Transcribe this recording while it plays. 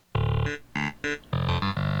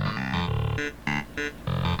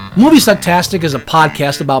Movie Sucktastic is a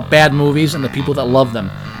podcast about bad movies and the people that love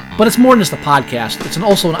them. But it's more than just a podcast, it's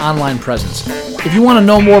also an online presence. If you want to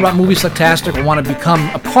know more about Movie Sucktastic or want to become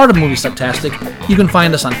a part of Movie Sucktastic, you can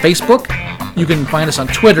find us on Facebook, you can find us on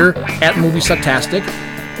Twitter at Movie Sucktastic,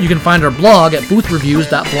 you can find our blog at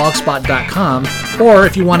boothreviews.blogspot.com, or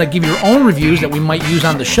if you want to give your own reviews that we might use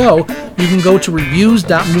on the show, you can go to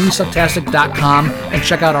reviews.moviesucktastic.com and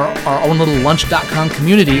check out our own little lunch.com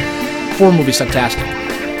community for Movie Sucktastic.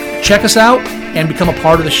 Check us out and become a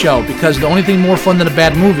part of the show, because the only thing more fun than a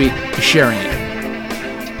bad movie is sharing it.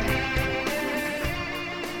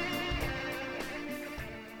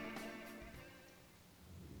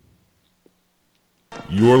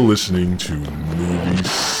 You're listening to Movie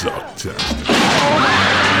Sucktastic.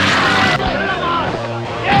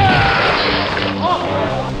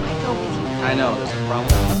 I know, there's a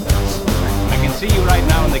problem. I can see you right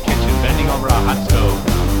now in the kitchen bending over a hot stove.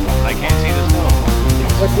 But I can't see the stove.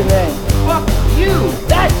 What's your name? Fuck you!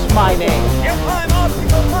 That's my name! You climb up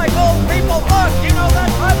because my old people look! You know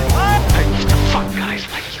that private time? I used to fuck guys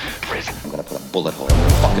like you in prison. I'm gonna put a bullet hole in your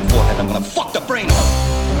fucking forehead. I'm gonna fuck the brain out.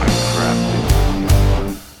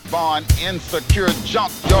 Born insecure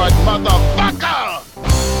junkyard motherfucker!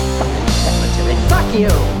 Fuck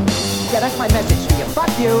you! Yeah, that's my message to you.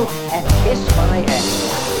 Fuck you and kiss my ass.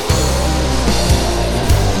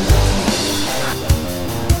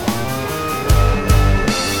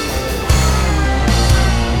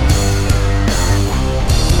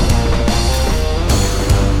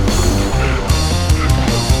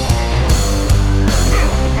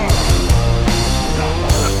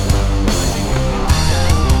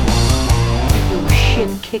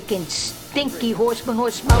 Kicking, stinky horseman,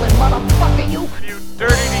 horse-smelling motherfucker, you! You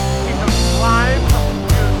dirty piece of slime!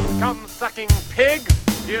 You scum-sucking pig!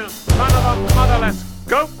 You son of a motherless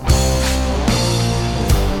goat!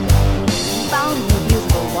 Found you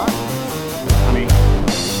for what? Honey,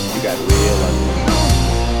 you got real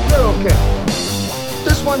ugly. You're okay.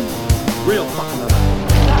 This one, real fucking ugly.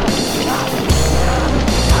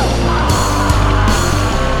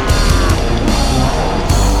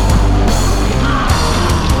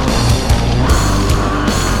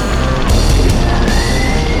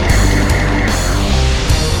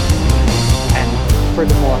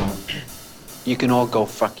 Furthermore, You can all go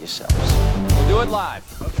fuck yourselves. We'll do it live.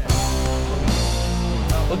 Okay.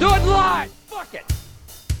 We'll do it live! Fuck it!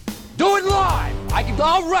 Do it live!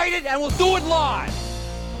 I'll write it and we'll do it live!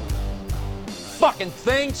 Fucking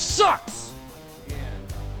thing sucks!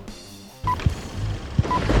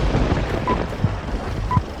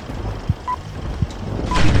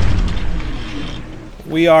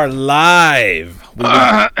 We are live. Do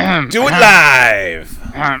it live.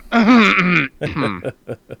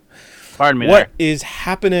 Pardon me. What is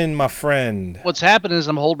happening, my friend? What's happening is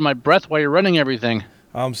I'm holding my breath while you're running everything.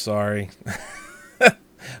 I'm sorry.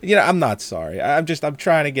 I'm not sorry. I'm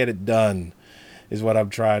trying to get it done, is what I'm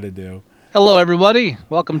trying to do. Hello, everybody.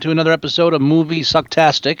 Welcome to another episode of Movie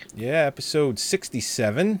Sucktastic. Yeah, episode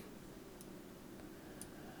 67.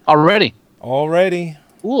 Already.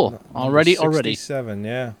 Cool. Already. 67,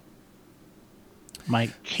 yeah.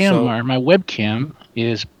 My webcam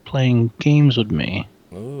is playing games with me.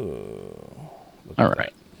 Ooh. All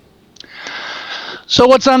right. So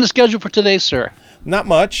what's on the schedule for today, sir? Not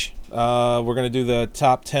much. We're going to do the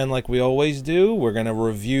top 10 like we always do. We're going to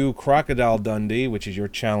review Crocodile Dundee, which is your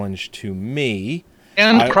challenge to me.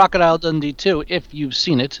 And Crocodile Dundee, too, if you've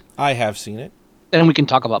seen it. I have seen it. Then we can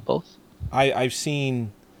talk about both. I've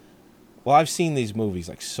seen these movies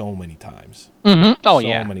like so many times. Mm-hmm. Oh, so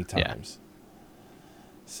yeah. So many times. Yeah.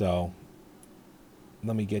 So,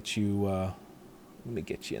 let me get you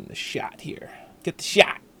in the shot here. Get the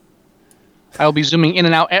shot. I'll be zooming in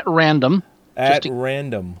and out at random.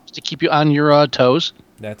 Random. Just to keep you on your toes.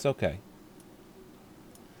 That's okay.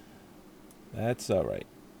 That's all right.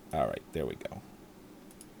 All right, there we go.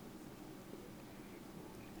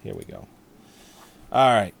 Here we go.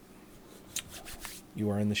 All right. You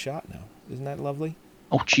are in the shot now. Isn't that lovely?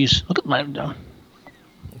 Oh, jeez. Look at my...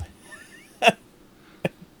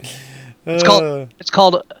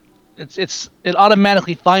 It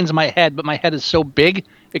automatically finds my head, but my head is so big,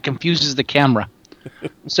 it confuses the camera.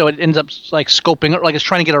 So it ends up like scoping it, like it's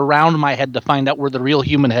trying to get around my head to find out where the real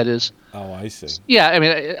human head is. Oh, I see. Yeah, I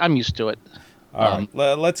mean, I'm used to it. All right,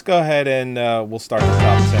 let's go ahead and we'll start the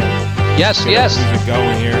top 10. Yes. Get the music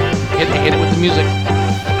going here. Hit it with the music.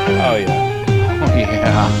 Oh, yeah. Oh,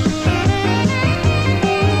 yeah.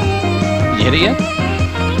 Did you hit it yet?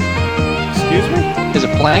 Excuse me? Is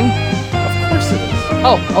it playing? Of course it is.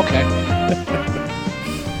 Oh, okay.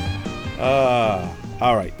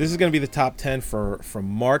 All right, this is going to be the top 10 from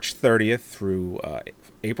March 30th through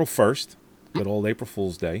April 1st. Good old April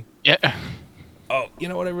Fool's Day. Yeah. Oh, you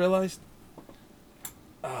know what I realized?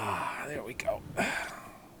 There we go.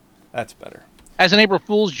 That's better. As an April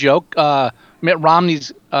Fool's joke, Mitt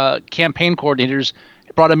Romney's campaign coordinators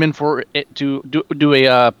brought him in to do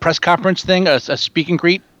a press conference thing, a speak and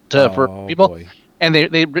greet for people, boy. and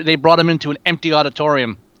they brought him into an empty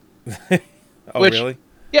auditorium. Really?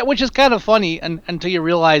 Yeah, which is kind of funny until you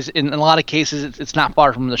realize in a lot of cases it's not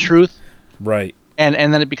far from the truth. Right. And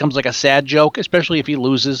then it becomes like a sad joke, especially if he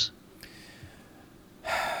loses.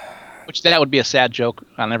 Which that would be a sad joke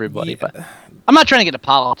on everybody. Yeah. But I'm not trying to get into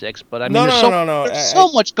politics, but I mean, there's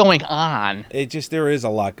so much going on. There is a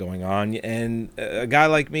lot going on, and a guy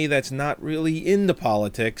like me that's not really into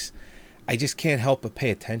politics, I just can't help but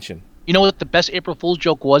pay attention. You know what the best April Fool's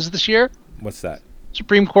joke was this year? What's that?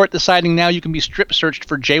 Supreme Court deciding now you can be strip searched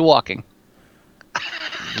for jaywalking.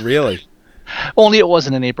 Really? Only it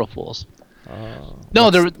wasn't an April Fool's. No,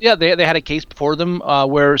 they had a case before them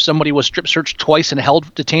where somebody was strip searched twice and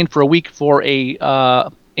detained for a week for a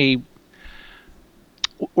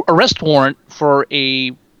arrest warrant for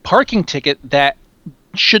a parking ticket that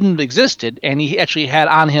shouldn't have existed, and he actually had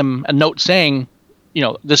on him a note saying,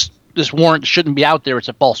 this warrant shouldn't be out there. It's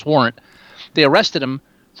a false warrant. They arrested him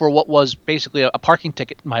for what was basically a parking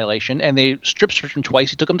ticket violation, and they strip searched him twice.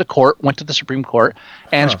 He took him to court, went to the Supreme Court,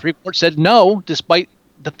 and the Supreme Court said no, despite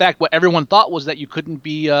the fact what everyone thought was that you couldn't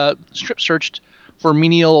be strip searched for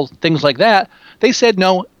menial things like that. They said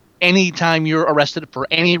no, anytime you're arrested for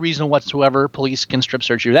any reason whatsoever, police can strip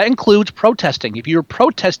search you. That includes protesting. If you're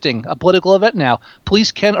protesting a political event now, police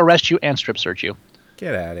can arrest you and strip search you.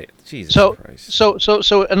 Get at it. Jesus Christ.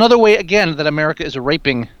 So another way, again, that America is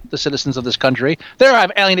raping the citizens of this country. There,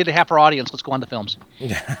 I've alienated half our audience. Let's go on to films.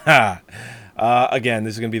 Again,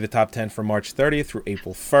 this is going to be the top 10 from March 30th through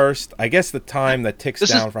April 1st. I guess the time that ticks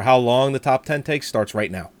down for how long the top 10 takes starts right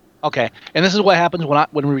now. Okay, and this is what happens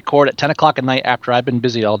when we record at 10 o'clock at night after I've been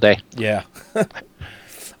busy all day. Yeah.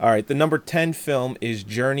 All right, the number 10 film is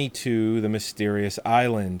Journey to the Mysterious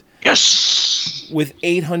Island. Yes! With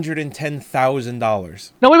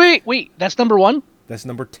 $810,000. No, wait. That's number 1? That's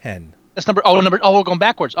number 10. That's number... Oh, we're going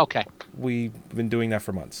backwards. Okay. We've been doing that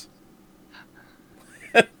for months.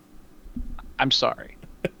 I'm sorry.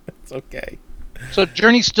 It's okay. So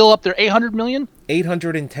Journey's still up there. 800 million?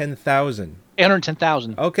 810,000.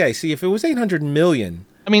 810,000. Okay, see, if it was 800 million...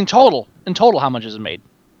 I mean, total. In total, how much is it made?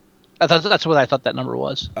 That's what I thought that number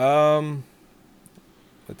was. Let's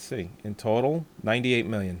see. In total, 98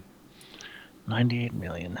 million. 98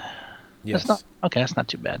 million. Yes. That's not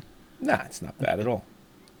too bad. Nah, it's not bad at all.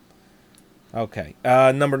 Okay.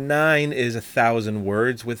 Number 9 is 1,000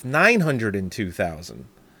 Words with 902,000.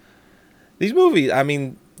 These movies, I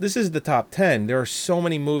mean, this is the top 10. There are so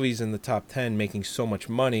many movies in the top 10 making so much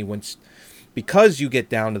money because you get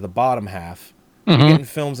down to the bottom half. You're getting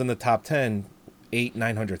films in the top 10,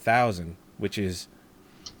 900,000, which is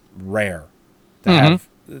rare to have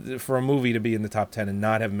for a movie to be in the top 10 and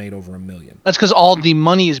not have made over $1 million. That's because all the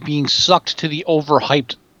money is being sucked to the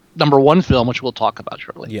overhyped number 1 film, which we'll talk about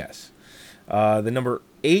shortly. Yes. The number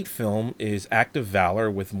 8 film is Act of Valor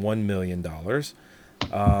with $1 million.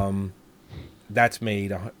 That's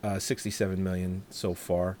made $67 million so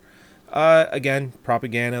far. Again,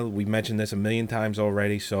 propaganda. We mentioned this a million times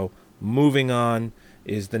already. So moving on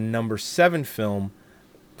is the number 7 film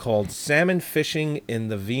called Salmon Fishing in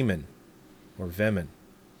the Veman. Or Veman.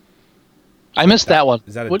 I missed that one.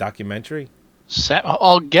 Is that a documentary?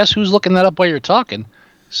 Guess who's looking that up while you're talking?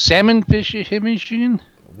 Salmon fishing?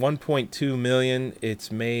 1.2 million.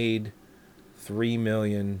 It's made $3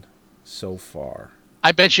 million so far.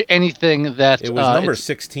 I bet you anything that... It was number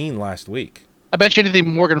 16 last week. I bet you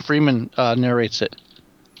anything Morgan Freeman narrates it.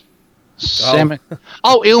 Salmon.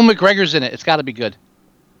 Oh, Ewan McGregor's in it. It's got to be good.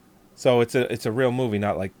 So it's a real movie,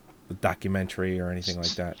 not like a documentary or anything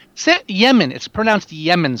like that. Yemen. It's pronounced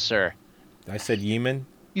Yemen, sir. I said Yemen?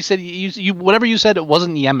 You said you whatever you said. It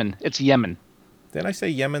wasn't Yemen. It's Yemen. Didn't I say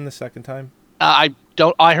Yemen the second time? I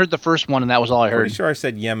heard the first one, and that was all I heard. Pretty sure I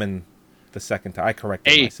said Yemen the second time. I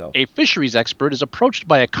corrected myself. A fisheries expert is approached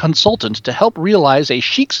by a consultant to help realize a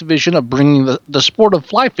sheik's vision of bringing the sport of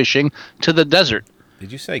fly fishing to the desert.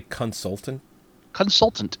 Did you say consultant?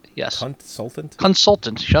 Consultant, yes. Consultant?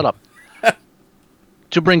 Consultant, shut up.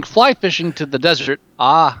 To bring fly fishing to the desert,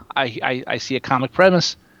 I see a comic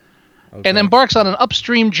premise. Okay. And embarks on an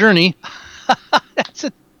upstream journey, that's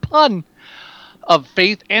a pun, of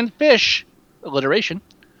faith and fish, alliteration,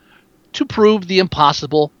 to prove the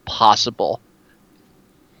impossible possible.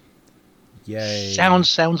 Yay.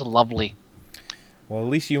 Sounds lovely. Well, at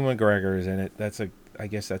least Ewan McGregor is in it. I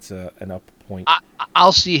guess that's an up point.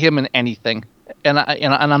 I'll see him in anything, and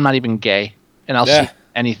I'm not even gay, and I'll see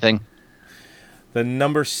anything. The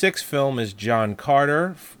number 6 film is John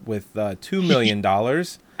Carter with $2 million.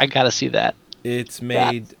 I gotta see that. It's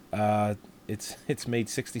made it's made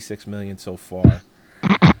 $66 million so far.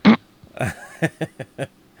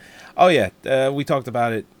 Oh yeah, we talked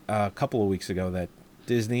about it a couple of weeks ago that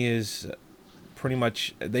Disney is pretty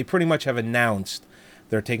much have announced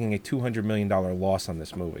they're taking a $200 million loss on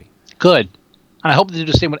this movie. Good. And I hope they do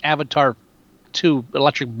the same with Avatar 2,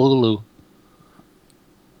 Electric Boogaloo.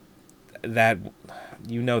 That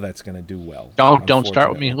that's going to do well. Don't start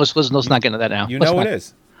with me. Let's not get into that now. It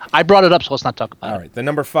is. I brought it up, so let's not talk about it. All right. The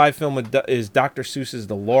number 5 film is Dr. Seuss's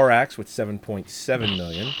The Lorax with $7.7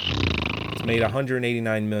 million. It's made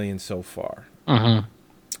 $189 million so far.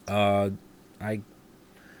 Mm-hmm.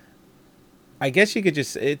 I guess you could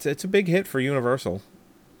just it's a big hit for Universal.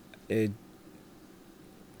 It's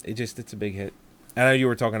a big hit. I know you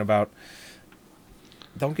were talking about.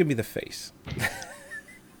 Don't give me the face.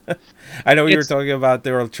 I know you were talking about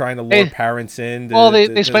they were trying to lure parents in.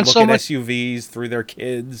 They spent look so at much SUVs through their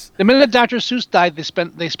kids. The minute Dr. Seuss died, they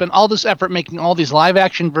spent all this effort making all these live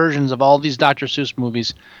action versions of all these Dr. Seuss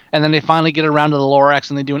movies, and then they finally get around to the Lorax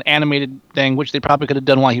and they do an animated thing, which they probably could have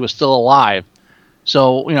done while he was still alive.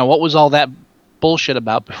 So what was all that bullshit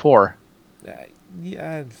about before?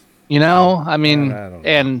 Yeah. I mean, I don't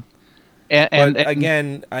know. And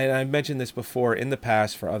again, I mentioned this before in the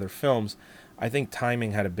past for other films. I think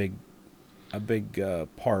timing had a big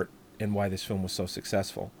part in why this film was so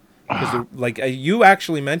successful. Because, you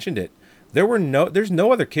actually mentioned it, there's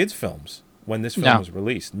no other kids films when this film was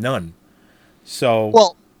released, none.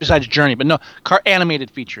 So besides Journey, but no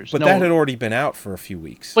animated features. But that had already been out for a few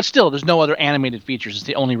weeks. But still, there's no other animated features. It's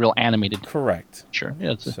the only real animated. Correct. Sure.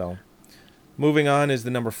 Yeah. Moving on is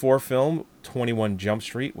the number 4 film, 21 Jump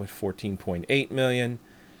Street, with $14.8 million.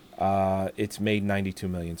 It's made $92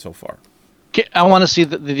 million so far. I want to see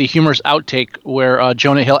the humorous outtake where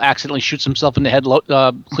Jonah Hill accidentally shoots himself in the head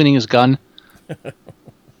cleaning his gun.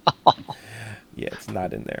 Yeah, it's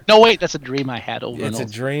not in there. No, wait, that's a dream I had over. It's a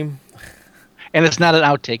dream, and it's not an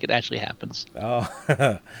outtake. It actually happens. Oh,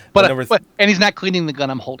 but and he's not cleaning the gun.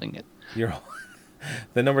 I'm holding it.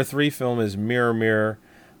 The number 3 film is Mirror Mirror.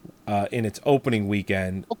 In its opening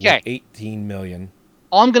weekend, with $18 million.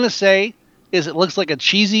 All I'm gonna say is it looks like a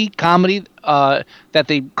cheesy comedy that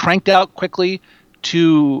they cranked out quickly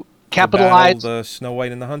to capitalize the Snow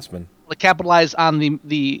White and the Huntsman. Capitalize on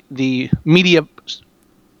the media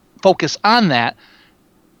focus on that.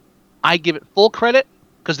 I give it full credit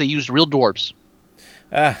because they used real dwarves.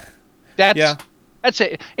 That's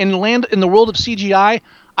it. In the world of CGI,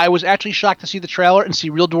 I was actually shocked to see the trailer and see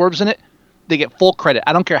real dwarves in it. They get full credit.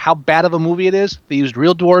 I don't care how bad of a movie it is. They used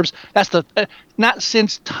real dwarves. That's not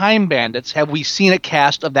since Time Bandits have we seen a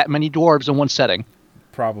cast of that many dwarves in one setting.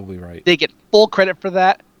 Probably right. They get full credit for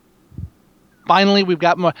that. Finally, we've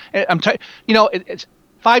got more. It's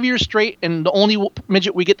 5 years straight, and the only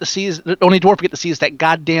midget we get to see the only dwarf we get to see is that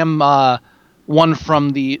goddamn one from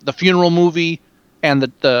the funeral movie and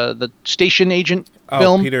the station agent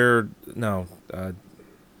film.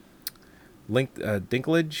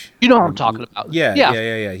 Dinklage. You know what I'm talking about.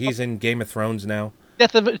 Yeah. He's in Game of Thrones now.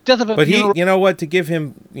 Death of a But funeral. You know what? To give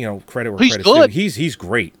him, credit where he's credit's good. due, he's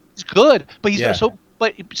great. He's good, but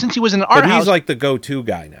But since he was in the Art House, he's like the go-to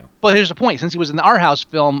guy now. But here's the point: since he was in the Art House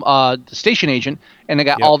film, The Station Agent, and it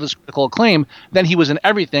got all this critical acclaim, then he was in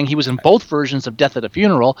everything. He was in both versions of Death at a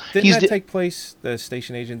Funeral. Didn't that take place? The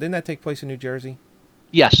Station Agent. Didn't that take place in New Jersey?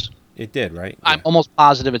 Yes, it did. Right. I'm almost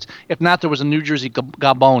positive it's. If not, there was a New Jersey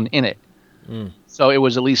Gabon in it. So it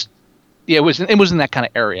was at least, it was in that kind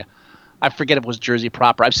of area. I forget if it was Jersey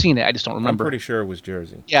proper. I've seen it. I just don't remember. I'm pretty sure it was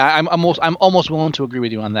Jersey. Yeah, I'm almost willing to agree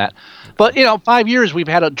with you on that. But 5 years we've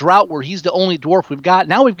had a drought where he's the only dwarf we've got.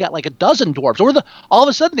 Now we've got like a dozen dwarves. All of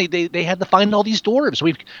a sudden they had to find all these dwarves.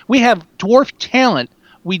 We have dwarf talent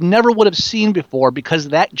we never would have seen before because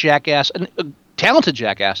that jackass, a talented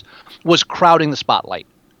jackass, was crowding the spotlight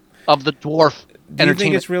of the dwarf entertainment. Do you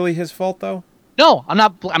think it's really his fault though? No, I'm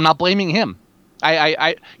not blaming him.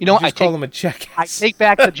 I call him a jackass. I take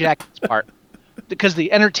back the jackass part because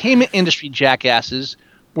the entertainment industry jackasses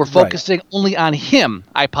were focusing only on him.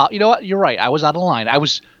 You know what? You're right. I was out of line. I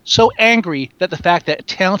was so angry that the fact that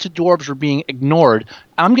talented dwarves were being ignored.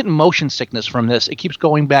 I'm getting motion sickness from this. It keeps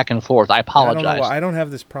going back and forth. I apologize. I don't have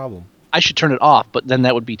this problem. I should turn it off, but then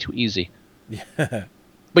that would be too easy. Yeah.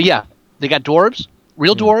 But yeah, they got dwarves,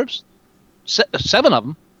 real dwarves, 7 of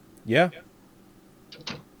them. Yeah.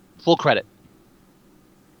 Full credit.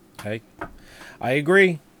 Hey, I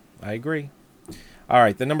agree. All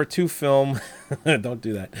right, the number 2 film, don't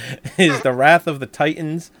do that, is The Wrath of the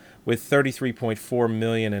Titans with 33.4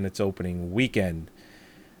 million in its opening weekend.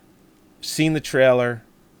 Seen the trailer.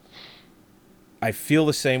 I feel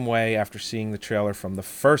the same way after seeing the trailer from the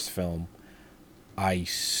first film. I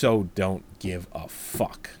so don't give a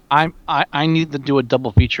fuck. I need to do a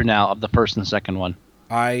double feature now of the first and second one.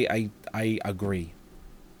 I agree.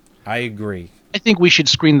 I agree. I think we should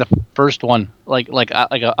screen the first one like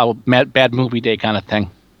a bad movie day kind of thing.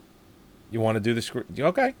 You want to do the screen?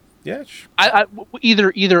 Okay, yeah. Sure.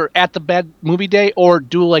 Either at the bad movie day or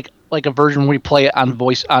do like a version where we play it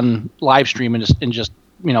on live stream and just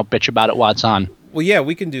bitch about it while it's on. Well, yeah,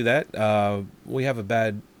 we can do that. We have a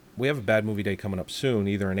bad movie day coming up soon,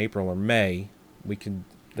 either in April or May.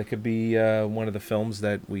 That could be one of the films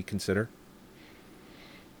that we consider.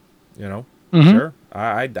 Mm-hmm. Sure.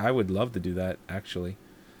 I would love to do that, actually.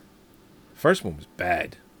 First one was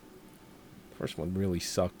bad. First one really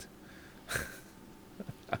sucked.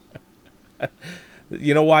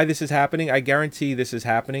 You know why this is happening? I guarantee this is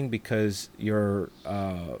happening because your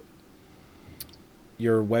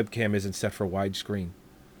webcam isn't set for widescreen.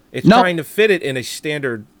 It's trying to fit it in a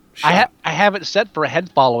standard shot. I have it set for a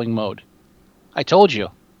head following mode. I told you.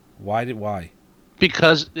 Why?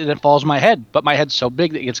 Because it follows my head, but my head's so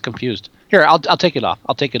big that it gets confused. Here, I'll take it off.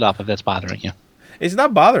 I'll take it off if that's bothering you. It's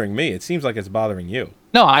not bothering me. It seems like it's bothering you.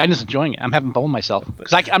 No, I'm just enjoying it. I'm having fun with myself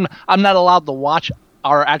because I'm not allowed to watch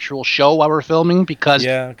our actual show while we're filming because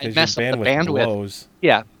your mess up the bandwidth blows.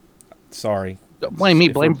 Yeah. Sorry. Blame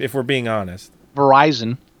me. If we're being honest.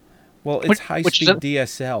 Verizon. Well, it's high-speed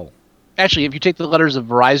DSL. Actually, if you take the letters of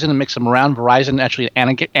Verizon and mix them around, Verizon actually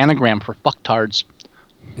an anagram for fucktards.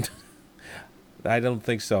 I don't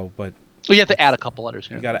think so, but... Well, you have to add a couple letters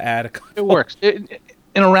here. You got to add a couple. It works. In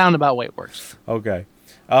a roundabout way, it works. Okay.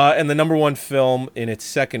 And the number 1 film in its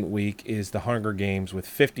second week is The Hunger Games with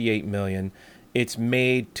 58 million. It's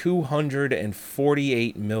made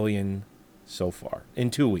 248 million so far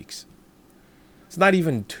in 2 weeks. It's not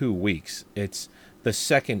even 2 weeks. It's the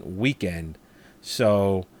second weekend,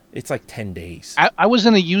 so it's like 10 days. I was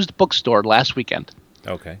in a used bookstore last weekend.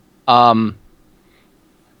 Okay. And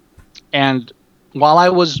while I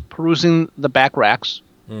was perusing the back racks,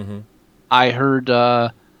 I heard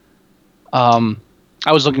I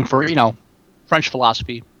was looking for, French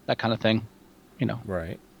philosophy, that kind of thing,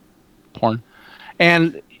 Right. porn.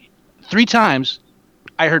 And 3 times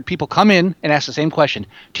I heard people come in and ask the same question.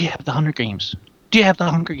 Do you have the Hunger Games? Do you have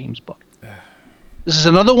the Hunger Games book? This is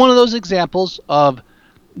another one of those examples of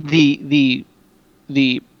the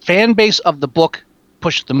fan base of the book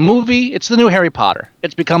pushed the movie. It's the new Harry Potter.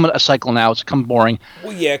 It's become a cycle now. It's become boring.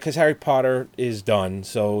 Well, yeah, because Harry Potter is done,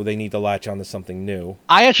 so they need to latch on to something new.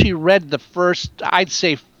 I actually read the first, I'd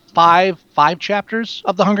say, five chapters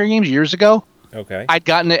of the Hunger Games years ago. Okay. I'd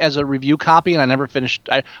gotten it as a review copy, and I never finished.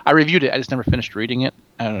 I reviewed it. I just never finished reading it.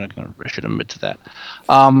 I don't know. I should admit to that.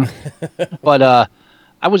 But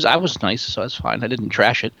I was nice, so that's fine. I didn't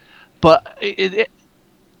trash it. But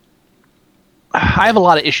I have a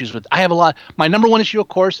lot of issues with. My number 1 issue, of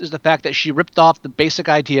course, is the fact that she ripped off the basic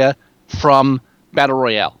idea from Battle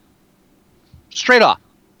Royale. Straight off,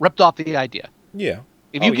 ripped off the idea. Yeah.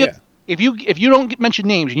 If you don't mention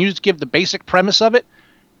names and you just give the basic premise of it,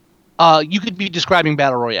 you could be describing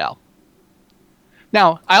Battle Royale.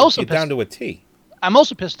 Now, down to a T. I'm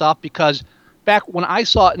also pissed off because back when I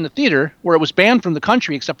saw it in the theater, where it was banned from the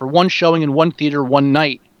country except for one showing in one theater one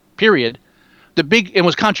night, period. It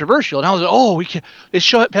was controversial, and I was like, "Oh, we can't." This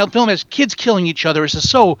film has kids killing each other. This is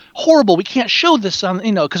so horrible. We can't show this on,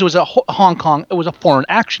 because it was a Hong Kong. It was a foreign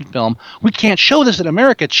action film. We can't show this in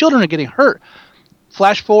America. Children are getting hurt.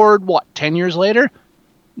 Flash forward, 10 years later,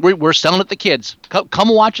 we're selling it to kids. Come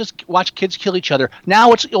watch kids kill each other.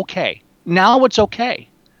 Now it's okay.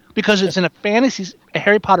 Because it's in a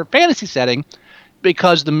Harry Potter fantasy setting,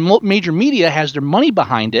 because the major media has their money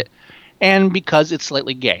behind it, and because it's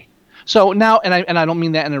slightly gay. So now, and I don't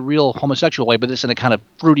mean that in a real homosexual way, but it's in a kind of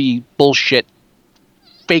fruity bullshit,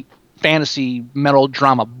 fake fantasy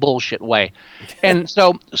melodrama bullshit way. And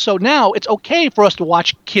so now it's okay for us to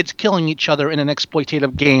watch kids killing each other in an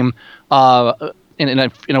exploitative game,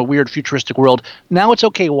 in a weird futuristic world. Now it's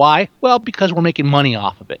okay. Why? Well, because we're making money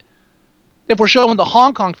off of it. If we're showing the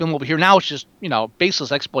Hong Kong film over here, now it's just,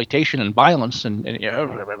 baseless exploitation and violence and it's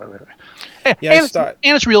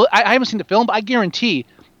real. I haven't seen the film, but I guarantee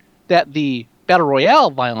that the Battle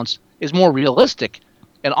Royale violence is more realistic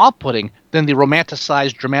and off-putting than the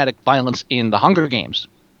romanticized dramatic violence in the Hunger Games.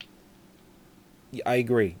 I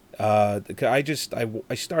agree. I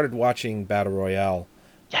started watching Battle Royale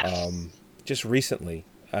just recently,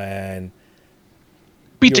 and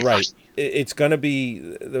Beat you're the right. it's going to be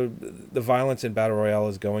the violence in Battle Royale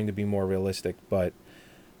is going to be more realistic, but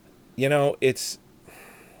it's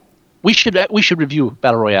We should review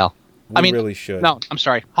Battle Royale. we really should. No, I'm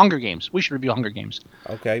sorry. Hunger Games. We should review Hunger Games.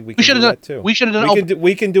 Okay, we should can do that too. We should have done.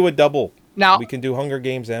 We can do a double. Now we can do Hunger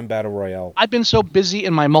Games and Battle Royale. I've been so busy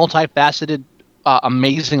in my multifaceted,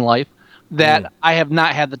 amazing life that I have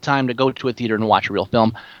not had the time to go to a theater and watch a real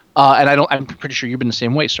film. And I'm pretty sure you've been the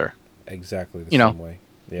same way, sir. Exactly the same way.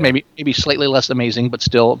 Yeah. Maybe slightly less amazing, but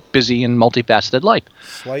still busy and multifaceted life.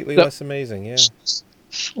 Slightly less amazing, yeah.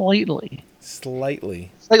 Slightly.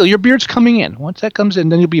 Your beard's coming in. Once that comes in,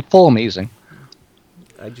 then you'll be full amazing.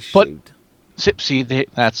 I just shaved. See,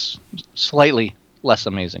 that's slightly less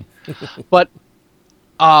amazing. But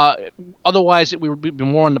otherwise, we would be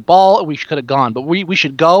more on the ball. We could have gone. But we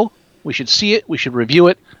should go. We should see it. We should review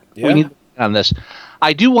it. Yeah. We need to get on this.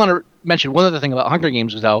 I do want to mention one other thing about Hunger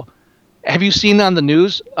Games, though. Have you seen on the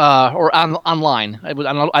news or online? I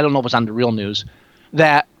don't know if it's on the real news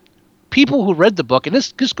that people who read the book, and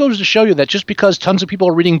this goes to show you that just because tons of people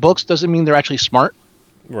are reading books doesn't mean they're actually smart.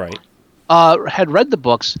 Right. Had read the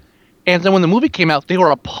books, and then when the movie came out, they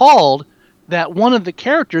were appalled that one of the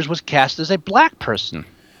characters was cast as a black person.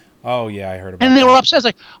 Oh yeah, I heard about. And they were upset. It's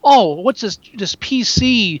like, oh, what's this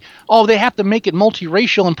PC? Oh, they have to make it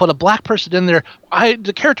multiracial and put a black person in there.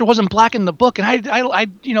 The character wasn't black in the book, and I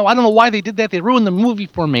don't know why they did that. They ruined the movie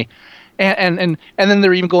for me. And then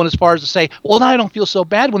they're even going as far as to say, well, now I don't feel so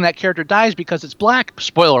bad when that character dies because it's black.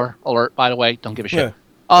 Spoiler alert, by the way. Don't give a shit.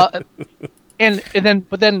 But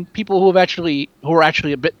then people who are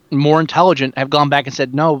actually a bit more intelligent have gone back and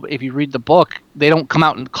said, no, if you read the book, they don't come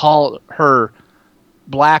out and call her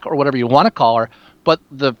black or whatever you want to call her, but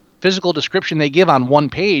the physical description they give on one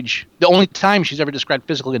page, the only time she's ever described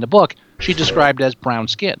physically in the book, she's described as brown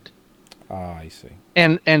skinned. I see.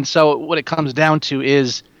 And so what it comes down to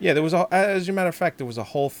is there was as a matter of fact, there was a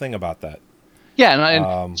whole thing about that. Yeah,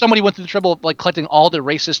 and somebody went through the trouble of collecting all the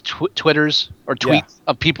racist Twitters or tweets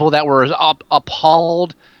of people that were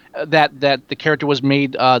appalled that the character was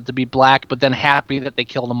made to be black, but then happy that they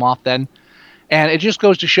killed him off then. And it just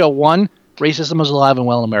goes to show, one, racism is alive and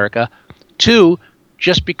well in America. Two,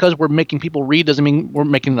 just because we're making people read doesn't mean we're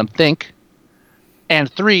making them think.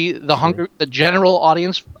 And three, the general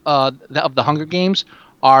audience of the Hunger Games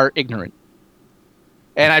are ignorant.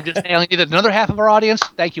 And I'm just saying, another half of our audience.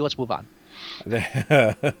 Thank you. Let's move on.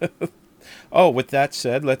 Oh, with that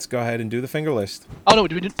said, let's go ahead and do the finger list. Oh no,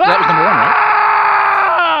 that was number one,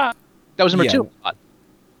 right? That was number two.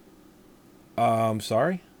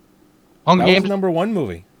 Sorry. Hunger Games was the number one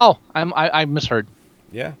movie. Oh, I misheard.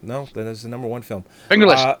 Yeah, no, that is the number one film. Finger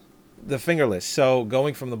list. The finger list. So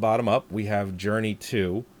going from the bottom up, we have Journey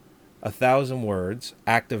 2, 1,000 Words,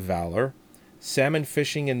 Act of Valor, Salmon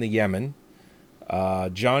Fishing in the Yemen,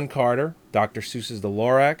 John Carter, Dr. Seuss's The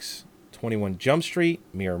Lorax, 21 Jump Street,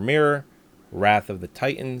 Mirror Mirror, Wrath of the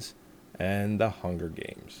Titans, and The Hunger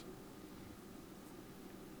Games.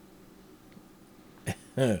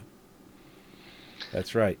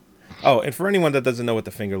 That's right. Oh, and for anyone that doesn't know what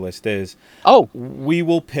the finger list is, we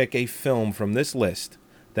will pick a film from this list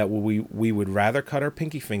that we would rather cut our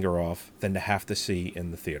pinky finger off than to have to see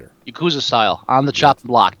in the theater. Yakuza style, on the chopping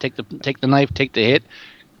block. Take the knife, take the hit.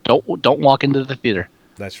 Don't walk into the theater.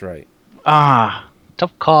 That's right.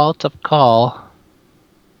 Tough call.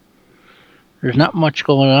 There's not much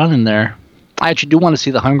going on in there. I actually do want to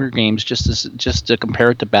see the Hunger Games just to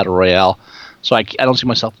compare it to Battle Royale. So I don't see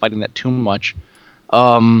myself fighting that too much.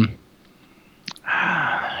 It's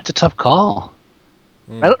a tough call.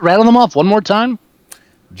 Rattle them off one more time.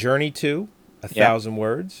 Journey 2, 1,000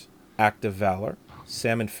 Words, Act of Valor,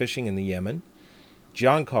 Salmon Fishing in the Yemen,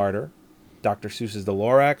 John Carter, Dr. Seuss's The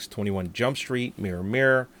Lorax, 21 Jump Street, Mirror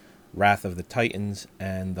Mirror, Wrath of the Titans,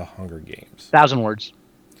 and The Hunger Games. 1,000 Words.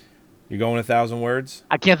 You're going 1,000 Words?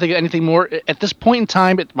 I can't think of anything more. At this point in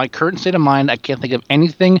time, at my current state of mind, I can't think of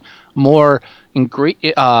anything more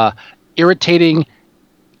irritating,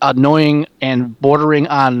 annoying, and bordering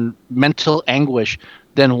on mental anguish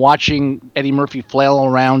than watching Eddie Murphy flail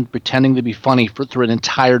around pretending to be funny through an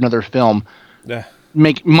entire another film. Yeah.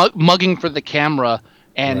 Mugging for the camera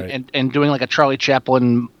and doing like a Charlie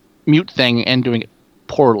Chaplin mute thing and doing it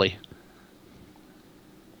poorly.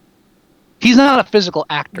 He's not a physical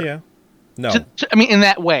actor. Yeah. No. I mean, in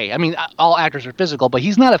that way. I mean, all actors are physical, but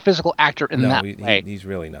he's not a physical actor in that way. He's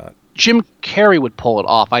really not. Jim Carrey would pull it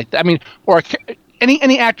off. I mean, or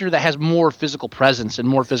any actor that has more physical presence and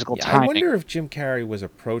more physical timing. I wonder if Jim Carrey was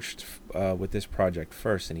approached with this project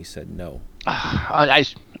first and he said no.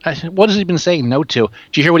 What has he been saying no to?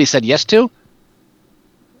 Did you hear what he said yes to?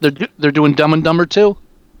 They're doing Dumb and Dumber 2.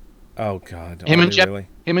 Oh God! Him and really?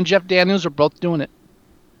 Him and Jeff Daniels are both doing it.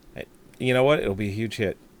 You know what? It'll be a huge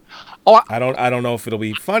hit. Oh, I don't know if it'll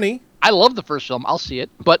be funny. I love the first film. I'll see it.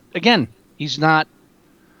 But again, he's not.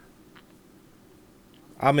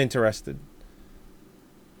 I'm interested.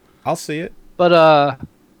 I'll see it. But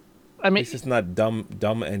I mean, This is not dumb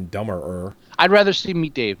and dumber. I'd rather see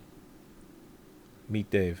Meet Dave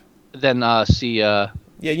Meet Dave. than see. Yeah,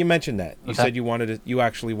 you mentioned that. You Okay. said you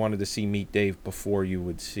actually wanted to see Meet Dave before you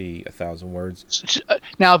would see 1,000 Words.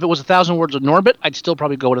 Now, if it was 1,000 Words of Norbit, I'd still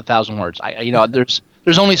probably go with 1,000 Words.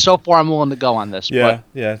 There's only so far I'm willing to go on this.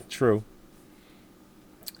 Yeah, true.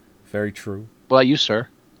 Very true. What about you, sir?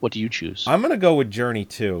 What do you choose? I'm gonna go with Journey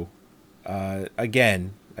 2.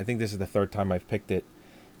 Again, I think this is the third time I've picked it.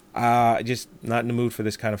 Just not in the mood for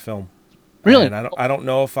this kind of film. Really? And I don't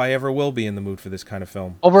know if I ever will be in the mood for this kind of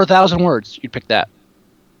film. Over 1,000 Words, you'd pick that.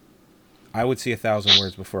 I would see 1,000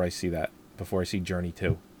 Words before I see that. Before I see Journey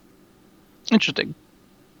 2. Interesting.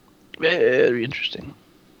 Very interesting.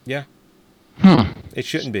 Yeah. It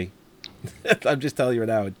shouldn't be. I'm just telling you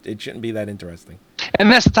now. It shouldn't be that interesting. And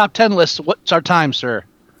that's the top 10 list. What's our time, sir?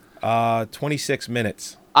 26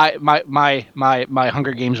 minutes. My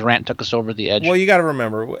Hunger Games rant took us over the edge. Well, you got to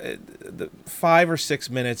remember, the 5 or 6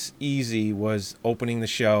 minutes easy was opening the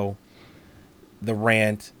show, the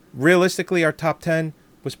rant. Realistically, our top 10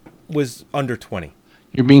 was under 20.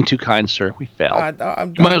 You're being too kind, sir. We failed.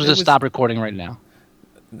 You might as well just stop recording right now.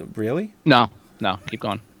 Really? No. Keep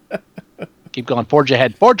going. Keep going. Forge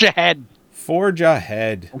ahead. Forge ahead. Forge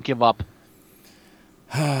ahead. Don't give up.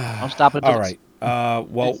 Don't stop it. All right.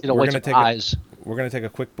 Well, we're gonna take a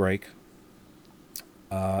quick break.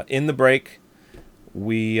 In the break,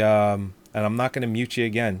 and I'm not gonna mute you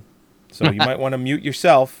again, so you might want to mute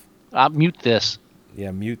yourself. I'll mute this.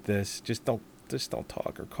 Yeah, mute this. Just don't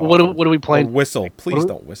talk or call. What are we playing? Or whistle. Please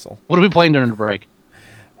don't whistle. What are we playing during the break?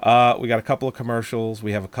 We got a couple of commercials.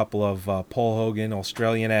 We have a couple of Paul Hogan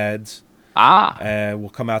Australian ads. And we'll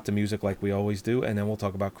come out to music like we always do, and then we'll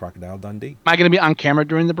talk about Crocodile Dundee. Am I going to be on camera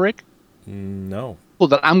during the break? No. Well,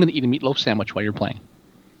 then I'm going to eat a meatloaf sandwich while you're playing.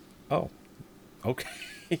 Oh, okay.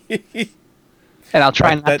 And I'll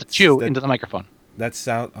try not to chew into the microphone. That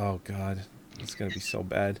sound. Oh God, it's going to be so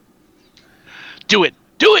bad. Do it.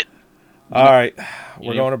 Do it. All right,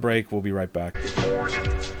 we're going to break. We'll be right back.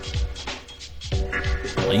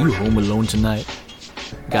 Are you home alone tonight?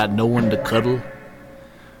 Got no one to cuddle?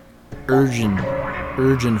 Urging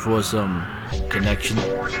for some connection?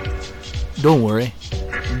 Don't worry,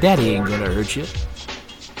 Daddy ain't gonna hurt you.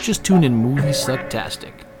 Just tune in Movie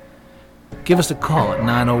Sucktastic. Give us a call at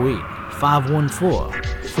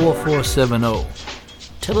 908-514-4470.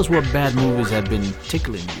 Tell us what bad movies have been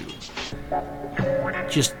tickling you.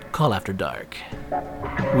 Just call after dark.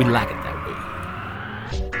 We like it that way.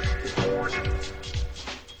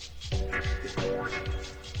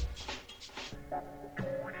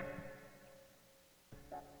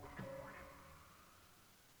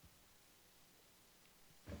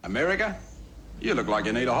 America, you look like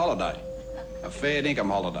you need a holiday. A fair dinkum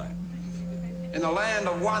holiday. In the land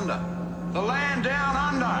of wonder. The land down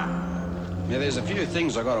under. Now, there's a few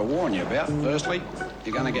things I got to warn you about. Firstly,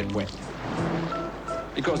 you're going to get wet.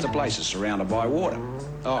 Because the place is surrounded by water.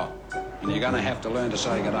 Oh, and you're going to have to learn to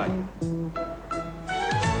say good day.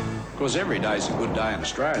 Because every day's a good day in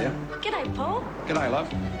Australia. G'day, Paul. G'day,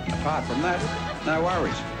 love. Apart from that, no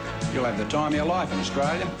worries. You'll have the time of your life in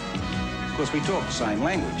Australia. Of course, we talk the same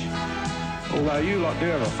language. Although you lot do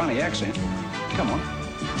have a funny accent. Come on,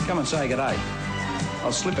 come and say g'day.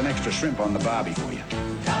 I'll slip an extra shrimp on the barbie for you.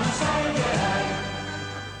 Come and say g'day.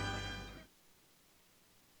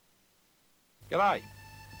 G'day.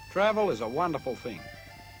 Travel is a wonderful thing.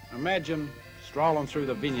 Imagine strolling through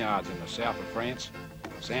the vineyards in the south of France,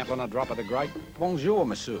 sampling a drop of the grape. Bonjour,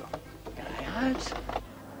 monsieur. G'day, Hobes.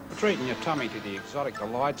 Treating your tummy to the exotic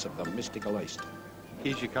delights of the mystical East.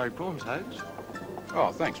 Here's your curry prawns, Hobes.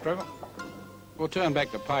 Oh, thanks, Trevor. We'll turn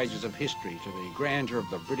back the pages of history to the grandeur of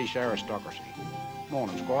the British aristocracy.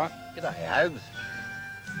 Morning, Squire. G'day, Hobes.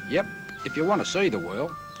 Yep, if you want to see the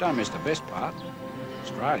world, don't miss the best part,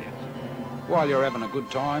 Australia. While you're having a good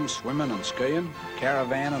time swimming and skiing,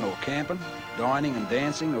 caravanning or camping, dining and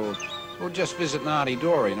dancing, or just visiting Auntie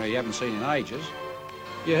Doreen who you haven't seen in ages,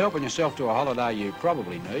 you're helping yourself to a holiday you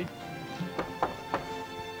probably need.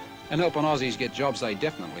 And helping Aussies get jobs they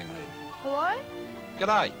definitely need. Hello?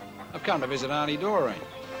 G'day. I've come to visit Auntie Doreen.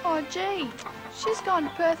 Oh, gee. She's gone to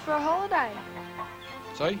Perth for a holiday.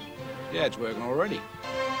 See? Dad's working already.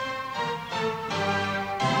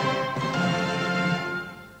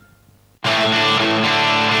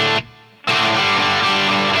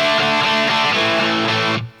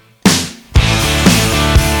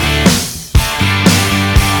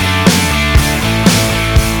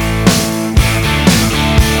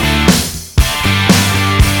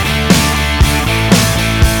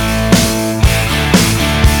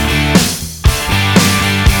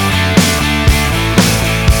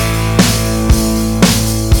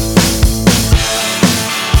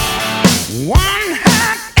 One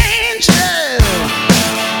hot angel,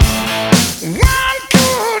 one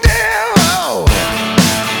cool devil.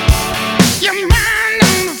 Your mind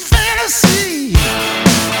on the fantasy,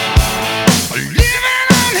 living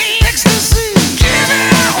on the ecstasy. Give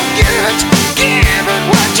it all, give it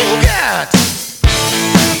what you got.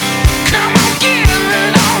 Come on, give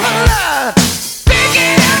it all a lot. Pick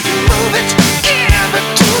it up and move it, give it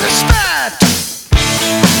to the spot.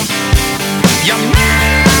 Your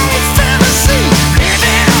mind on the fantasy,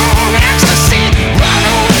 living on ecstasy.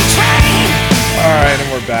 Runaway train. All right, and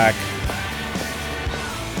we're back.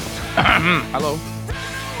 Hello.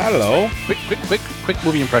 Hello. Quick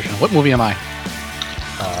movie impression. What movie am I?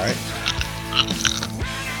 All right.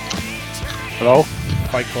 Hello?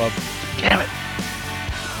 Fight Club. Damn it.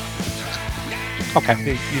 Okay.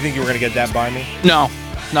 You think you were going to get that by me? No,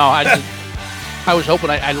 I was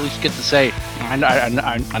hoping I'd at least get to say. I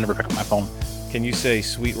never pick up my phone. Can you say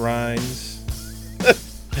sweet rinds?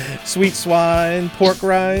 Sweet swine, pork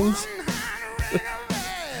rinds?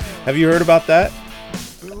 Have you heard about that?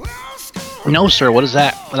 No, sir. What is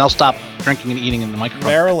that? And I'll stop drinking and eating in the microphone.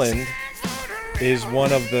 Maryland is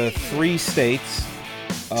one of the 3 states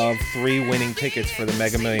of 3 winning tickets for the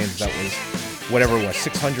Mega Millions. That was whatever it was,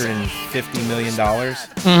 $650 million.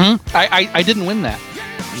 Mm-hmm. I didn't win that.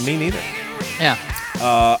 Me neither. Yeah.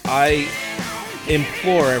 I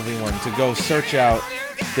implore everyone to go search out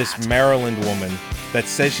this Maryland woman that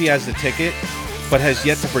says she has the ticket, but has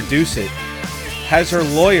yet to produce it. Has her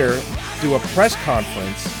lawyer do a press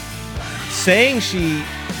conference saying she's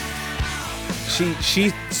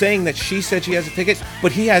saying that she said she has a ticket,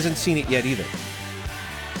 but he hasn't seen it yet either.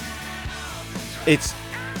 It's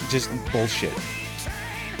just bullshit.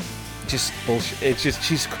 Just bullshit. It's just,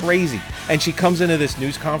 she's crazy. And she comes into this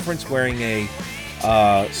news conference wearing a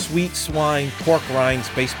sweet swine pork rinds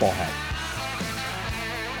baseball hat.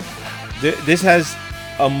 This has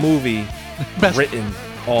a movie written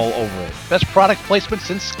all over it. Best product placement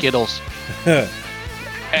since Skittles.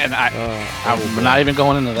 And I'm not even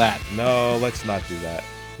going into that. No, let's not do that.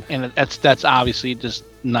 And that's obviously just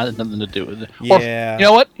nothing to do with it. Yeah. Or,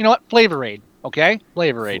 you know what? Flavor Aid. Okay?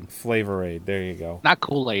 Flavor Aid. Flavor Aid. There you go. Not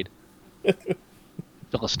Kool-Aid.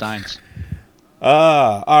 Philistines.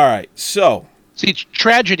 All right. So. See,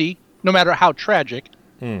 tragedy, no matter how tragic,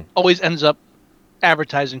 always ends up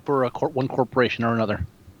advertising for one corporation or another.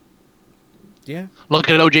 Yeah. Look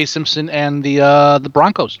at O.J. Simpson and the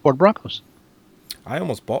Broncos, Ford Broncos. I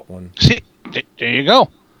almost bought one. See, there you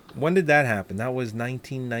go. When did that happen? That was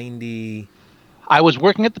 1990. I was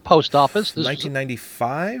working at the post office.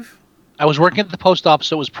 1995. I was working at the post office,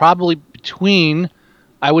 so it was probably between,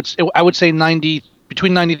 I would say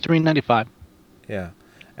between 93 and 95. Yeah,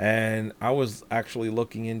 and I was actually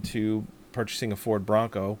looking into purchasing a Ford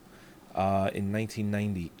Bronco in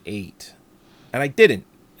 1998, and I didn't.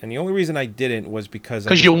 And the only reason I didn't was because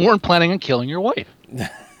you weren't planning on killing your wife.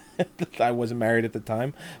 I wasn't married at the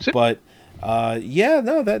time, but yeah,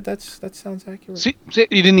 no, that sounds accurate. See, you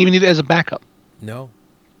didn't even need it as a backup. No.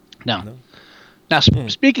 Now,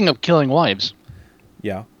 speaking of killing wives,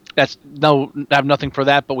 yeah, I have nothing for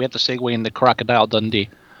that, but we have to segue into Crocodile Dundee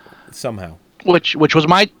somehow. Which was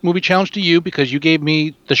my movie challenge to you because you gave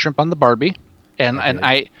me the shrimp on the Barbie, and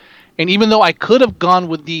even though I could have gone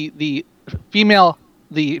with the female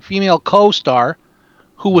co-star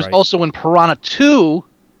who was also in Piranha 2,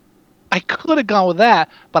 I could have gone with that,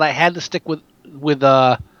 but I had to stick with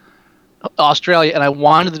Australia, and I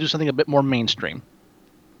wanted to do something a bit more mainstream.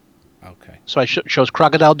 Okay. So I chose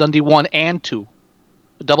Crocodile Dundee 1 and 2.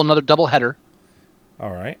 Another double header.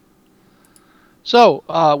 All right. So,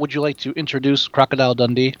 would you like to introduce Crocodile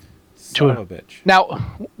Dundee? Son of a bitch. Now,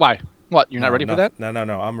 why? What? You're not ready for that?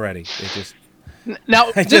 No. I'm ready. It just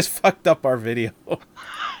now I just fucked up our video.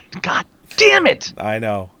 God damn it! I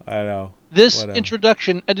know. This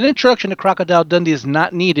introduction to Crocodile Dundee is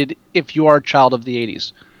not needed if you are a child of the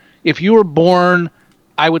 80s. If you were born,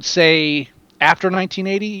 I would say, after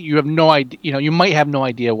 1980, you have no idea. You might have no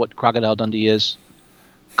idea what Crocodile Dundee is,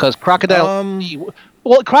 because Crocodile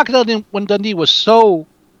Dundee was so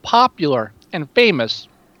popular and famous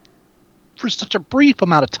for such a brief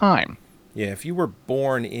amount of time. Yeah, if you were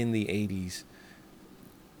born in the 80s,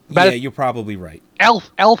 you're probably right.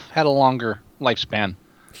 Elf had a longer lifespan.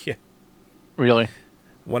 Yeah, really.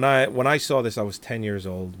 When I saw this, I was 10 years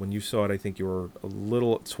old. When you saw it, I think you were a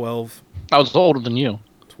little 12. I was older than you.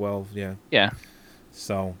 12, yeah. Yeah.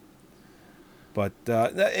 So, but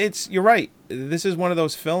you're right. This is one of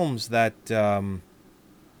those films that Paul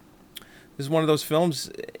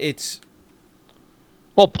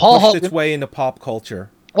pushed its way into pop culture.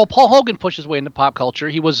 Well, Paul Hogan pushed his way into pop culture.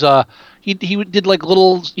 He was he did like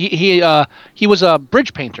little he was a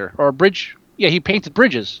bridge painter or a bridge. Yeah, he painted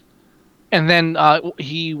bridges. And then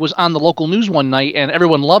he was on the local news one night, and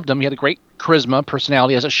everyone loved him. He had a great charisma,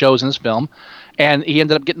 personality, as it shows in this film. And he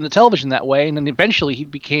ended up getting the television that way. And then eventually he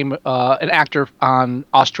became an actor on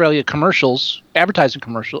Australia commercials, advertising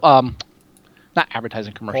commercials. Not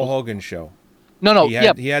advertising commercials. Paul Hogan show. No,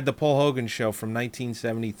 He had the Paul Hogan show from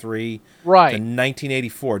 1973 to Right.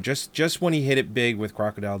 1984, just when he hit it big with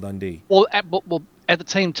Crocodile Dundee. Well, at the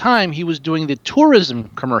same time, he was doing the tourism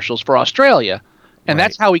commercials for Australia. And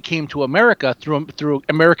that's how he came to America, through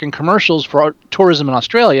American commercials for tourism in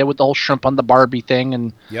Australia with the whole shrimp on the Barbie thing.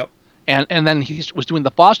 And and then he was doing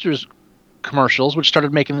the Foster's commercials, which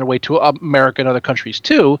started making their way to America and other countries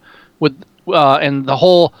too, with and the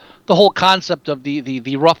whole concept of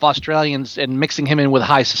the rough Australians and mixing him in with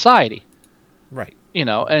high society. Right. You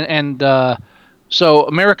know, and so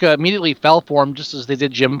America immediately fell for him, just as they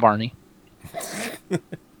did Jim Varney.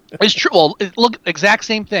 It's true. Well, look, exact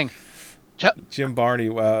same thing. Jim Varney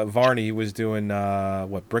was doing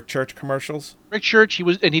Brick Church commercials? Brick Church,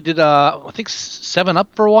 he did I think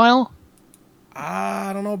 7-Up for a while.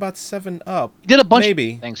 I don't know about 7-Up. He did a bunch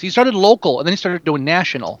Maybe. of things. He started local, and then he started doing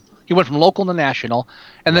national. He went from local to national,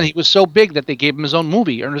 and then he was so big that they gave him his own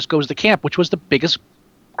movie, Ernest Goes to Camp, which was the biggest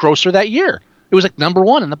grosser that year. It was like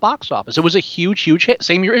 #1 in the box office. It was a huge hit.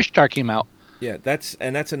 Same year Ishtar came out. Yeah, that's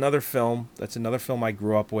another film. That's another film I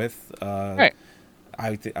grew up with. Right.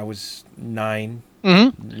 I was 9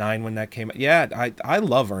 Mm-hmm. 9 when that came out. Yeah, I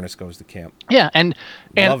love Ernest Goes to Camp. Yeah, and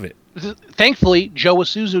love it. Thankfully, Joe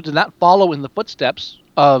Isuzu did not follow in the footsteps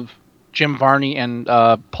of Jim Varney and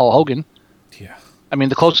Paul Hogan. Yeah. I mean,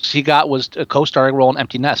 the closest he got was a co-starring role in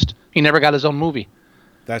Empty Nest. He never got his own movie.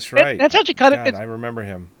 That's right. That's actually kind of. I remember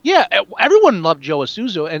him. Yeah, everyone loved Joe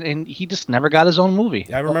Isuzu, and he just never got his own movie.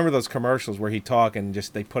 I remember those commercials where he talked and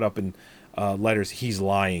just they put up in letters, "He's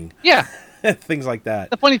lying." Yeah. Things like that.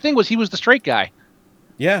 The funny thing was he was the straight guy.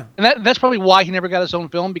 Yeah. And that's probably why he never got his own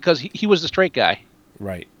film, because he was the straight guy.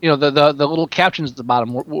 Right. You know, the little captions at the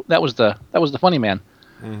bottom that was the funny man.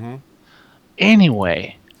 Mm-hmm.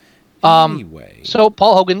 Anyway. So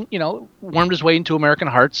Paul Hogan, wormed his way into American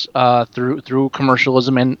hearts through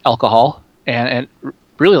commercialism and alcohol, and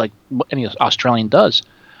really like any Australian does.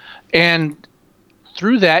 And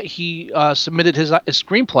through that, he submitted his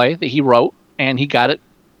screenplay that he wrote, and he got it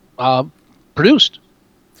produced,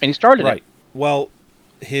 and he started it. Well,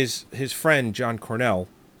 his friend John Cornell,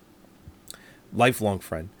 lifelong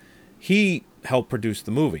friend, he helped produce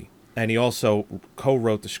the movie, and he also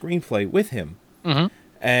co-wrote the screenplay with him. Mm-hmm.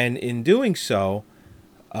 And in doing so,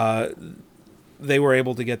 they were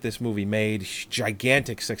able to get this movie made.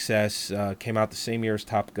 Gigantic success. Came out the same year as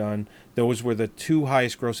Top Gun. Those were the two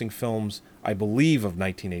highest-grossing films, I believe, of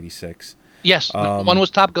 1986. Yes, one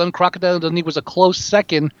was Top Gun. Crocodile Dundee was a close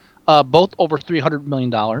second, both over $300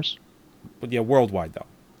 million. But yeah, worldwide, though.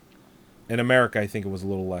 In America, I think it was a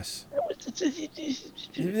little less.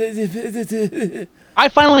 I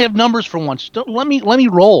finally have numbers for once. Let me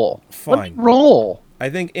roll. Fine. Let me roll. I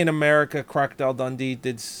think in America, Crocodile Dundee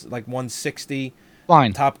did like 160.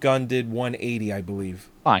 Fine. Top Gun did 180, I believe.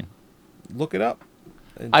 Fine. Look it up.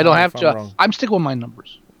 I don't have to. I'm sticking with my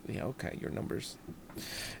numbers. Yeah, okay, your numbers.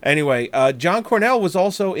 Anyway, John Cornell was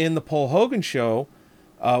also in the Paul Hogan show.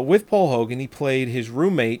 With Paul Hogan, he played his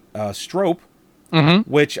roommate, Strope,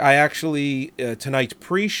 which I actually, tonight's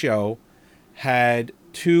pre-show, had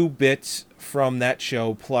 2 bits from that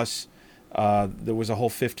show, plus there was a whole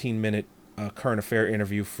 15-minute current affair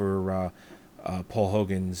interview for Paul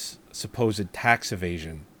Hogan's supposed tax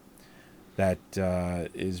evasion that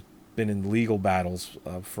is been in legal battles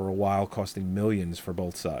for a while, costing millions for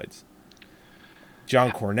both sides.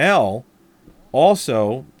 John Cornell,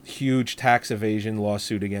 also huge tax evasion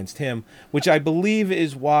lawsuit against him, which I believe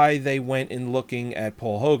is why they went in looking at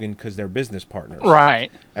Paul Hogan, because they're business partners. Right.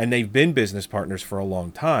 And they've been business partners for a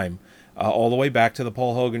long time, all the way back to the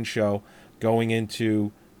Paul Hogan show, going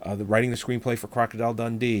into writing the screenplay for Crocodile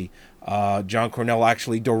Dundee, John Cornell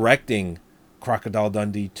actually directing Crocodile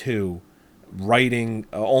Dundee 2, writing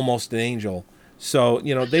Almost an Angel. So,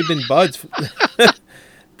 they've been buds.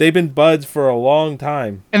 They've been buds for a long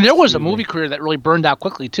time. And there was a movie career that really burned out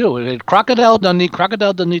quickly, too. It had Crocodile Dundee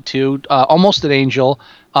 2, Almost an Angel,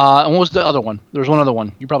 and what was the other one? There was one other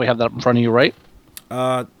one. You probably have that up in front of you, right?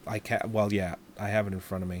 I can't. Well, yeah, I have it in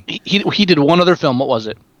front of me. He did one other film. What was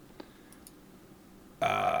it?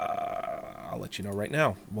 I'll let you know right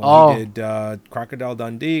now. Well, Oh. he did Crocodile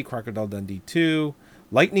Dundee, Crocodile Dundee 2,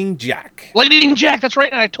 Lightning Jack. Lightning Jack, that's right.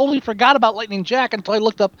 And I totally forgot about Lightning Jack until I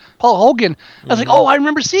looked up Paul Hogan. I was like, Mm-hmm. oh, I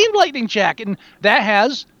remember seeing Lightning Jack. And that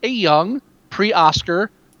has a young, pre-Oscar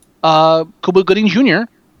Cuba Gooding Jr.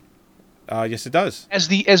 Yes, it does. as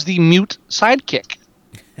the mute sidekick.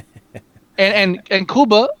 and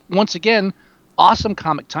Cuba, once again, awesome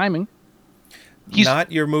comic timing. He's Not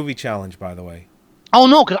your movie challenge, by the way. Oh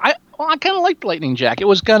no, because I kind of liked Lightning Jack. It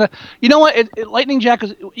was kind of, you know what? Lightning Jack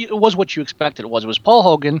was what you expected. It was Paul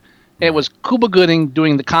Hogan. It was Cuba Gooding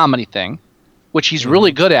doing the comedy thing, which he's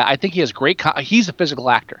really good at. I think he has great. He's a physical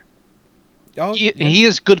actor. Oh, He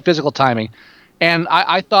has good physical timing, and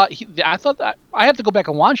I thought that I have to go back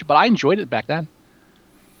and watch it, but I enjoyed it back then.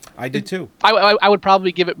 I did too. I would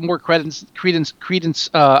probably give it more credence.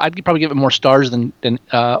 I'd probably give it more stars than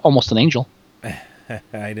Almost an Angel. I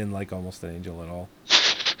didn't like Almost an Angel at all.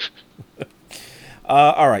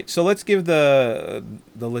 All right, so let's give the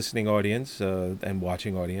listening audience and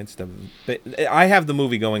watching audience. I have the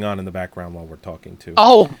movie going on in the background while we're talking too.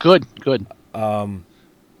 Oh, good.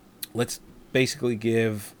 Let's basically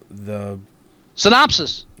give the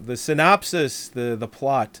synopsis. The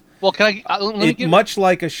plot. Well, can I? Let me give much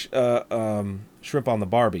like a Shrimp on the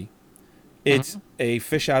Barbie. It's a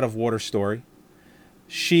fish out of water story.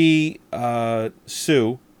 She,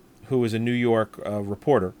 Sue, who is a New York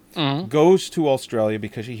reporter, goes to Australia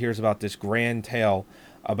because she hears about this grand tale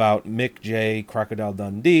about Mick J. Crocodile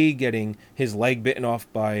Dundee getting his leg bitten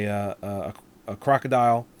off by a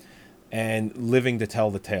crocodile and living to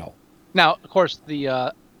tell the tale. Now, of course,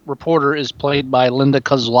 the reporter is played by Linda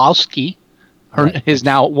Kozlowski, his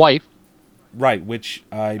now wife. Right, which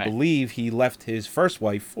I believe he left his first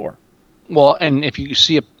wife for. Well, and if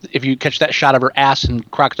you catch that shot of her ass in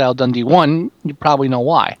Crocodile Dundee 1, you probably know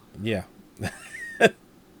why. Yeah.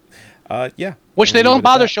 Yeah. Which they don't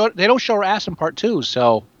bother show. They don't show her ass in part 2,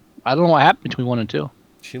 so I don't know what happened between 1 and 2.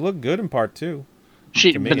 She looked good in part 2.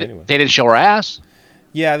 They didn't show her ass.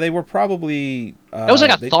 Yeah, they were probably. That was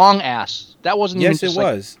like a thong ass. That wasn't. Yes, even just it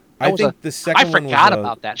like, was. I think the second one was. I forgot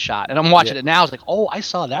about that shot, and I'm watching it now. I was like, oh, I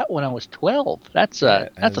saw that when I was 12. That's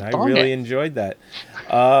a thong. I really enjoyed that.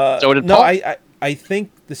 So did no, Paul. I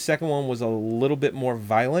think the second one was a little bit more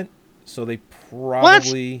violent, so they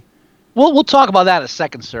probably. We'll talk about that in a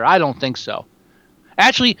second, sir. I don't think so.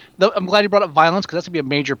 Actually, I'm glad you brought up violence because that's going to be a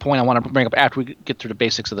major point I want to bring up after we get through the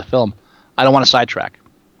basics of the film. I don't want to sidetrack.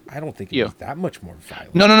 I don't think it was that much more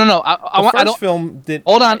violent. No. The first film did.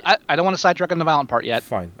 Hold on. I don't want to sidetrack on the violent part yet.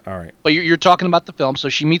 Fine. All right. But you're talking about the film. So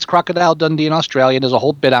she meets Crocodile Dundee in Australia. There's a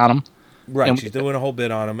whole bit on him. Right. And she's doing a whole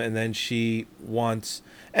bit on him, and then she wants.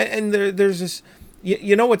 And there's this.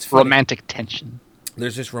 You know what's funny? Romantic tension.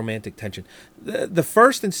 There's this romantic tension. The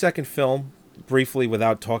first and second film, briefly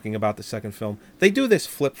without talking about the second film, they do this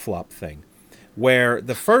flip-flop thing where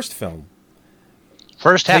the first film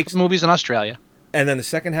first half of the movie's in Australia and then the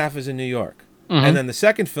second half is in New York. Mhm. And then the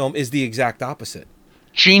second film is the exact opposite.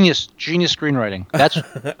 Genius screenwriting. That's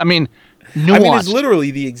I mean nuance. I mean, it's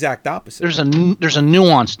literally the exact opposite. There's a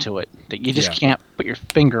nuance to it that you just can't put your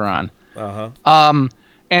finger on.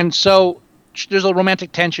 And so there's a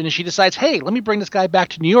romantic tension, and she decides, hey, let me bring this guy back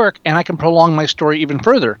to New York, and I can prolong my story even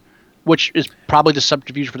further, which is probably the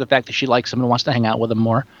subterfuge for the fact that she likes him and wants to hang out with him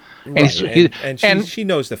more. Right. And she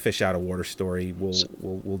knows the fish out of water story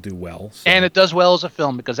will do well. So. And it does well as a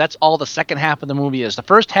film because that's all the second half of the movie is. The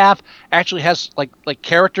first half actually has like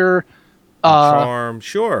character charm,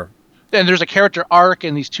 sure. And there's a character arc,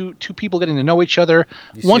 and these two people getting to know each other.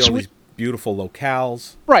 You see all these beautiful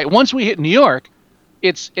locales. Right. Once we hit New York,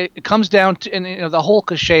 it comes down to and the whole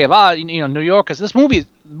cliche of New York, because this movie,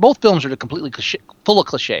 both films are completely full of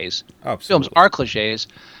cliches. Absolutely. Films are cliches,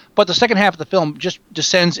 but the second half of the film just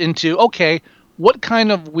descends into, okay, what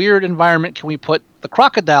kind of weird environment can we put the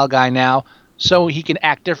crocodile guy now so he can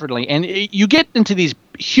act differently? And you get into these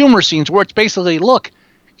humor scenes where it's basically, look,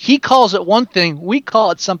 he calls it one thing, we call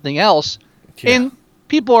it something else, and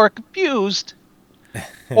people are confused.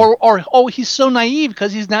 or he's so naive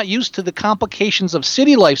because he's not used to the complications of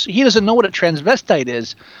city life. So he doesn't know what a transvestite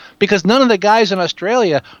is, because none of the guys in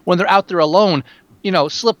Australia, when they're out there alone,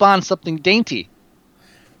 slip on something dainty.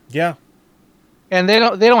 Yeah. And they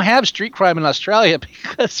don't have street crime in Australia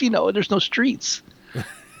because there's no streets.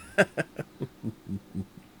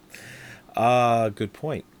 Good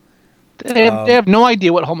point. They have no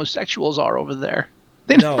idea what homosexuals are over there.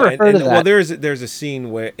 They never heard of that. Well, there's a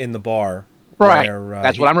scene where in the bar. Right. Where,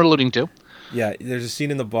 that's what I'm alluding to. Yeah, there's a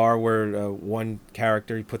scene in the bar where one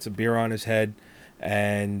character, he puts a beer on his head,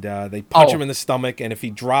 and they punch him in the stomach, and if he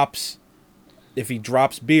drops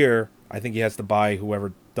beer, I think he has to buy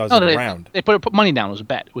whoever does No, it they, around. they put money down. It was a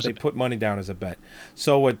bet. They put money down as a bet.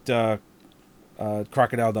 So what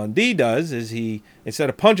Crocodile Dundee does is he, instead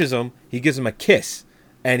of punches him, he gives him a kiss.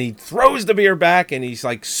 And he throws the beer back, and he's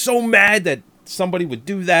like so mad that somebody would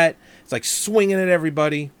do that. It's like swinging at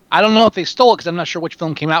everybody. I don't know if they stole it because I'm not sure which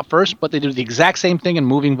film came out first, but they did the exact same thing in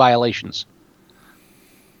Moving Violations.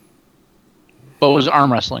 But it was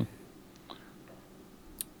arm wrestling.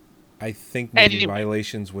 I think Moving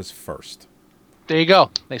Violations was first. There you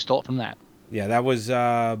go. They stole it from that. Yeah, that was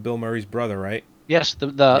Bill Murray's brother, right? Yes,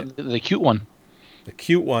 the cute one. The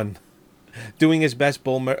cute one. Doing his best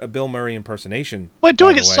Bill Murray impersonation. But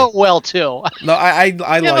doing it so well, too. No, I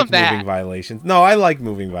like that. Moving Violations. No, I like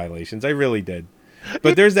Moving Violations. I really did.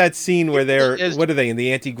 But there's that scene where what are they, in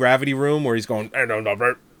the anti-gravity room where he's going,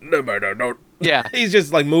 yeah. He's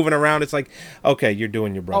just like moving around. It's like, okay, you're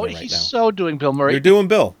doing your brother right now. He's so doing Bill Murray. You're doing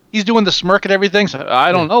Bill. He's doing the smirk and everything. So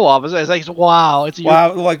I don't know, officer. It's like, wow.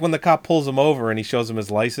 Wow, like when the cop pulls him over and he shows him his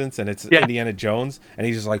license and it's Indiana Jones and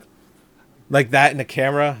he's just like that in the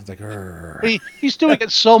camera. It's like, he's doing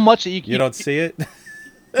it so much that you don't see it.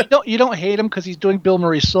 you don't hate him because he's doing Bill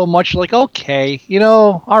Murray so much. You're like, okay,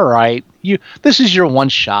 all right. This is your one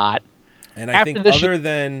shot. And I think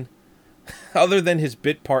other than his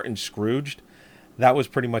bit part in Scrooged, that was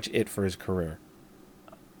pretty much it for his career.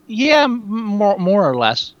 Yeah, more or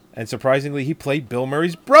less. And surprisingly, he played Bill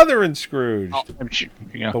Murray's brother in Scrooge. Oh,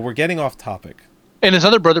 But we're getting off topic. And his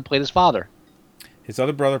other brother played his father. His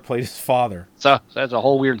other brother played his father. So that's a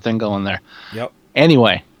whole weird thing going there. Yep.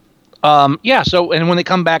 Anyway, so and when they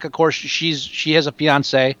come back, of course, she has a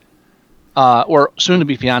fiance, or soon to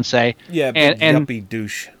be fiance. Yeah, and yuppie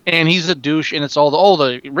douche. And he's a douche, and it's all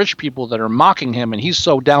the rich people that are mocking him, and he's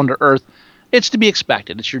so down to earth. It's to be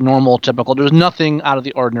expected. It's your normal, typical. There's nothing out of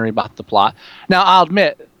the ordinary about the plot. Now, I'll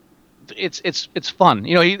admit, it's fun.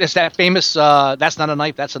 It's that famous "That's not a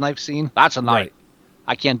knife, that's a knife" scene. That's a knife. Right.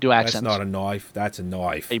 I can't do accents. That's not a knife. That's a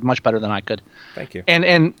knife. Much better than I could. Thank you. And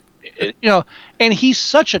and he's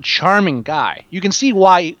such a charming guy. You can see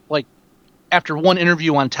why, like, after one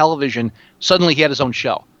interview on television, suddenly he had his own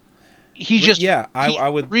show. I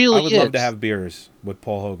would love to have beers with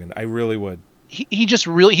Paul Hogan. I really would. He's a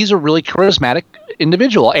really charismatic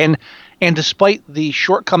individual, and despite the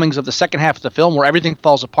shortcomings of the second half of the film, where everything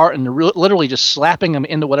falls apart and they're literally just slapping him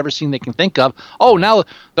into whatever scene they can think of. Oh, now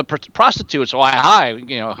the prostitutes. Oh, hi.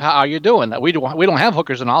 How are you doing? We don't have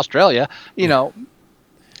hookers in Australia.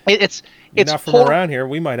 It's not from around here.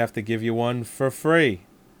 We might have to give you one for free.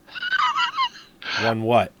 One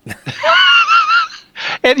what?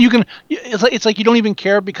 And it's like you don't even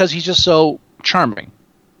care because he's just so charming.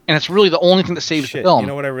 And it's really the only thing that saves the film. You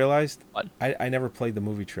know what I realized? What? I never played the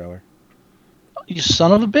movie trailer. You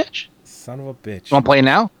son of a bitch. Son of a bitch. You want to play it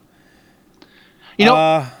now?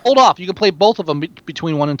 Hold off. You can play both of them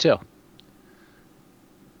between 1 and 2. What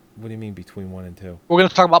do you mean between 1 and 2? We're going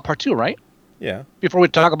to talk about part 2, right? Yeah. Before we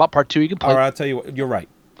talk about part 2, you can play. All right, I'll tell you what. You're right.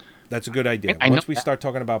 That's a good idea. Once we start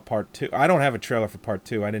talking about part 2, I don't have a trailer for part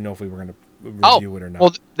 2. I didn't know if we were going to review it or not.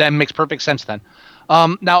 Well, that makes perfect sense then.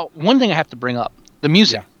 Now, one thing I have to bring up: the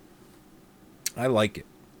music. Yeah. I like it.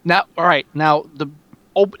 Now, all right. Now, that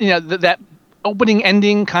opening,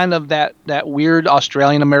 ending, kind of that weird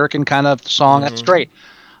Australian American kind of song. That's great.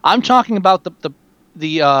 I'm talking about the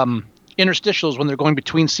interstitials when they're going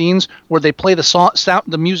between scenes where they play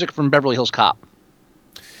the music from Beverly Hills Cop.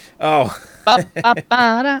 Oh. I think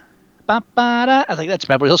that's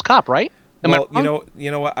Beverly Hills Cop, right? Well, you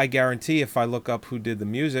know what? I guarantee if I look up who did the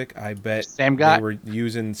music, I bet same guy. They were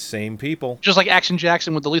using same people. Just like Action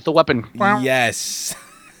Jackson with the Lethal Weapon. Yes.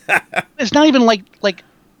 It's not even like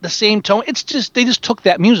the same tone. It's just they just took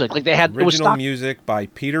that music. Like they had original music by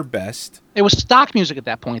Peter Best. It was stock music at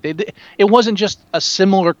that point. It wasn't just a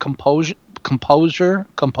similar composure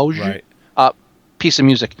right. Piece of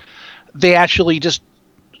music. They actually just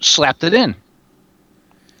slapped it in.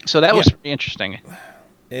 So that was pretty interesting.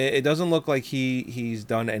 It doesn't look like he's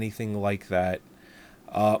done anything like that.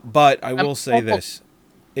 But I will say this.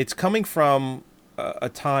 It's coming from a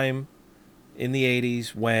time in the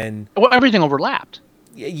 80s when... Well, everything overlapped.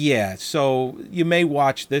 Yeah, so you may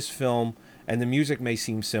watch this film and the music may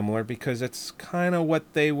seem similar because it's kind of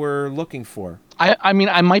what they were looking for. I mean,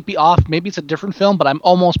 I might be off. Maybe it's a different film, but I'm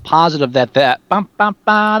almost positive that... Oh,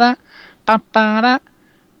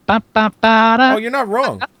 you're not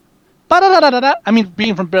wrong. I mean,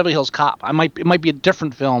 being from Beverly Hills Cop, it might be a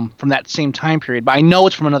different film from that same time period, but I know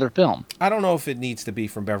it's from another film. I don't know if it needs to be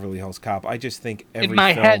from Beverly Hills Cop. I just think every in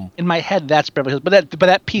my head, that's Beverly Hills, but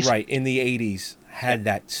that piece, right, in the 80s had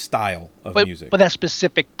that style of music. But that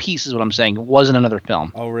specific piece is what I'm saying. It wasn't another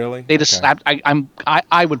film. Oh, really? They just slapped.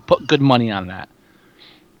 I would put good money on that.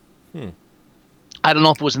 I don't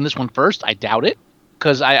know if it was in this one first. I doubt it,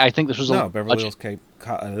 because I think this was Beverly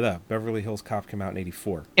Hills Cop came out in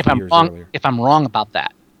 '84. If I'm wrong about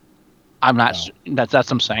that, I'm not. That's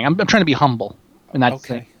what I'm saying. I'm trying to be humble, and that's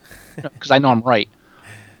okay, because I know I'm right.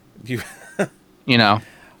 You know.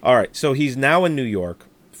 All right, so he's now in New York,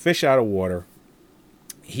 fish out of water.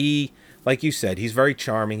 He, like you said, he's very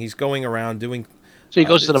charming. He's going around doing. So he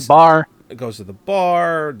goes to the bar. Goes to the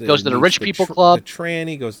bar. Goes to the rich people club. The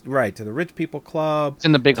tranny goes right to the rich people club. It's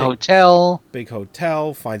in the big hotel. Big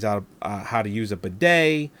hotel. Finds out how to use a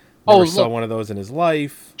bidet. Never saw one of those in his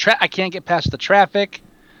life. I can't get past the traffic.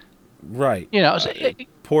 Right. You know,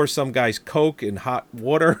 pour some guy's Coke in hot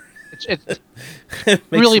water. It's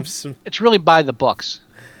really it's really by the books.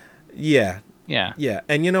 Yeah. Yeah. Yeah.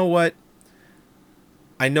 And you know what?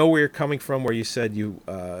 I know where you're coming from, where you said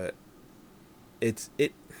it's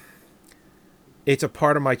a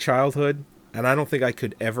part of my childhood, and I don't think I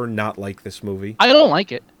could ever not like this movie. I don't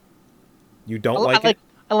like it. You don't like it?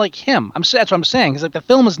 I like him. That's what I'm saying. Because the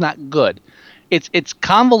film is not good. It's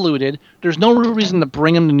convoluted. There's no real reason to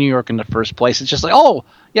bring him to New York in the first place. It's just like, oh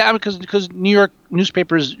yeah, because New York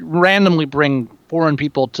newspapers randomly bring foreign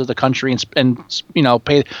people to the country and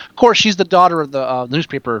pay. Of course, she's the daughter of the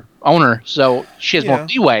newspaper owner, so she has more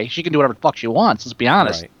leeway. She can do whatever the fuck she wants. Let's be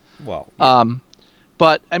honest. Right. Well. Yeah.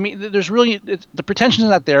 But I mean, there's really the pretension is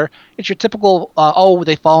not there. It's your typical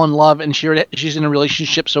they fall in love and she's in a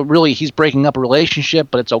relationship, so really he's breaking up a relationship,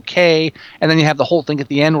 but it's okay. And then you have the whole thing at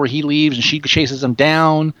the end where he leaves and she chases him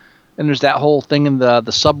down. And there's that whole thing in the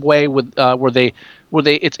subway with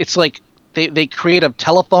it's like they create a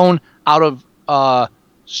telephone out of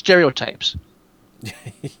stereotypes.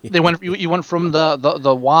 You went from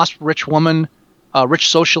the WASP rich woman, rich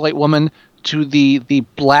socialite woman, to the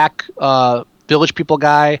black village people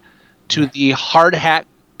guy, to the hard hat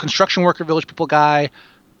construction worker village people guy,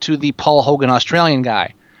 to the Paul Hogan Australian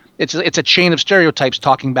guy. It's a chain of stereotypes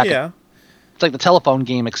talking back. Yeah. It's like the telephone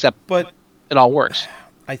game, except it all works.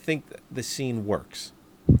 I think the scene works.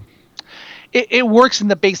 It works in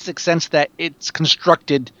the basic sense that it's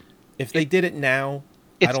constructed. If they did it now,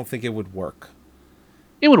 I don't think it would work.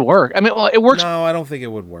 It would work. I mean, well, it works. No, I don't think it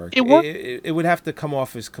would work. It would have to come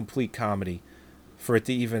off as complete comedy for it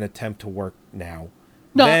to even attempt to work now.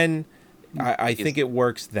 No. Then I think it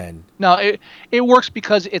works then. No, it works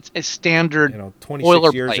because it's a standard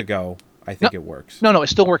 26 years ago, I think it works. No, it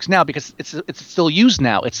still works now because it's still used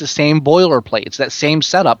now. It's the same boilerplate. It's that same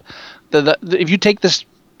setup. If you take this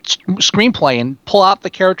screenplay and pull out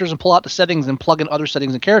the characters and pull out the settings and plug in other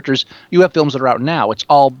settings and characters, you have films that are out now. It's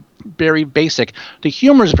all very basic. The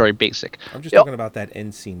humor is very basic. I'm just talking about that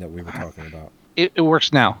end scene that we were talking about. It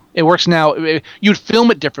works now. It works now. You'd film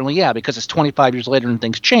it differently, yeah, because it's 25 years later and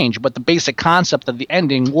things change. But the basic concept of the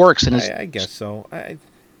ending works. And I guess so.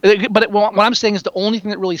 But what I'm saying is the only thing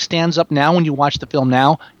that really stands up now when you watch the film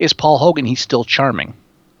now is Paul Hogan. He's still charming.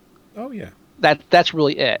 Oh yeah. That's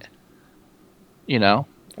really it. You know.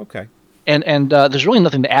 Okay. And there's really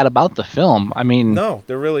nothing to add about the film. I mean. No,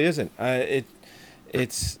 there really isn't.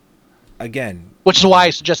 It's again. Which is why I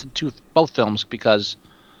suggested both films because.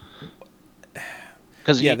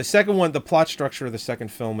 The second one, the plot structure of the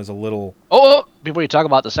second film is a little. Oh, before you talk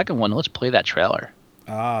about the second one, let's play that trailer.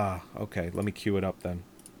 Ah, okay. Let me cue it up then.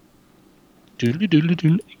 You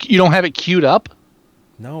don't have it queued up?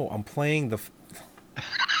 No, I'm playing the.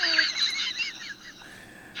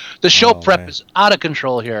 The show prep is out of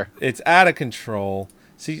control here. It's out of control.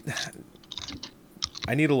 See,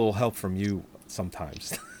 I need a little help from you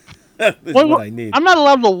sometimes. That's what I need. I'm not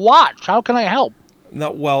allowed to watch. How can I help? No,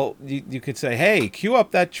 well, you could say, hey, cue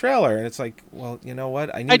up that trailer. And it's like, well, you know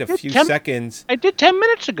what? I need a few seconds. I did 10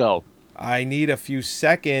 minutes ago. I need a few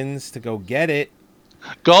seconds to go get it.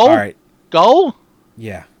 Go? All right. Go?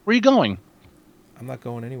 Yeah. Where are you going? I'm not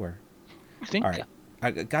going anywhere. I think. All right.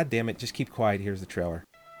 God damn it. Just keep quiet. Here's the trailer.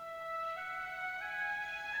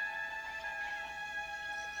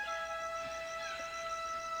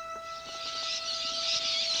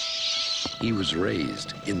 He was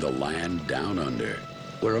raised in the land down under,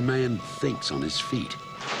 where a man thinks on his feet,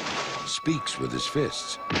 speaks with his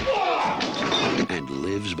fists, and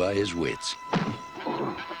lives by his wits.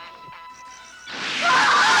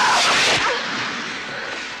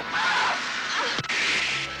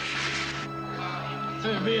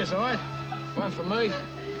 Two beers, all right? One for me,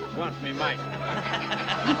 one for me, mate.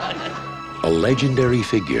 A legendary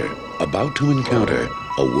figure about to encounter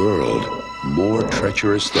a world more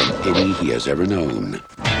treacherous than any he has ever known.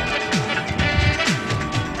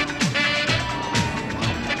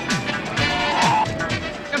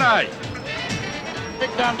 G'day. Big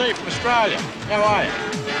Dundee from Australia. How are you?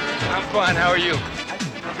 I'm fine. How are you?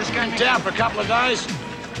 This guy you're in town for a couple of days,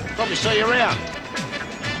 probably see you around.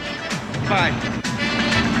 Bye.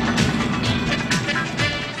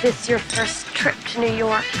 Is this your first trip to New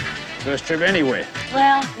York? First trip anywhere.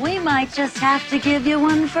 Well, we might just have to give you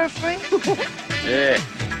one for free. Yeah.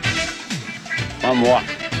 From what?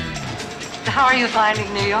 How are you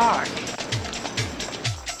finding New York?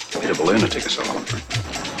 A bit of a lunatic, Sullivan.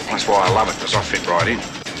 That's why I love it, because I fit right in.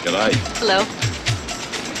 G'day. Hello.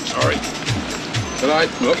 Sorry. G'day.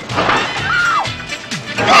 Look.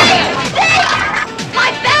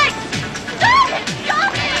 My face! Stop it!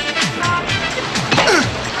 Stop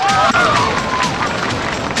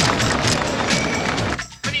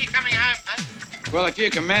When are you coming home, huh? Well, if you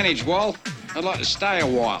can manage, Wal, I'd like to stay a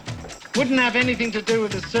while. Wouldn't have anything to do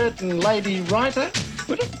with a certain lady writer,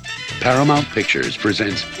 would it? Paramount Pictures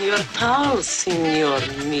presents Your towel, Senor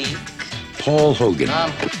Meek. Paul Hogan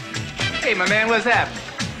Hey, my man, what's happening?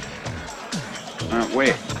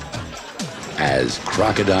 Where? as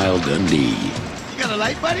Crocodile Dundee. You got a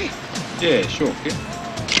light, buddy? Yeah, sure. Yeah.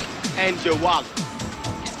 And your wallet.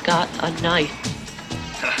 Got a knife.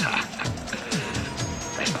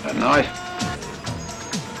 That's not a knife.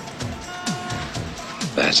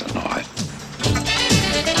 That's a knife.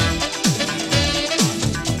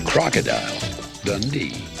 Crocodile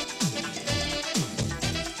Dundee.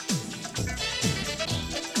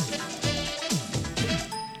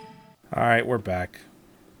 All right, we're back.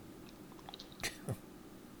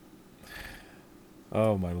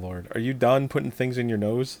 Oh my lord, are you done putting things in your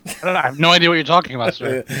nose? I have no idea what you're talking about,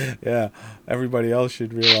 sir. Yeah, everybody else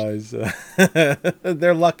should realize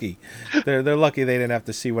they're lucky. They're lucky they didn't have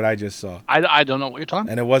to see what I just saw. I don't know what you're talking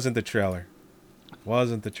about. And it wasn't the trailer.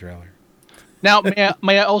 Wasn't the trailer. Now,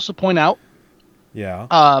 may I also point out? Yeah.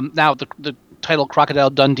 Now the title Crocodile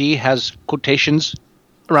Dundee has quotations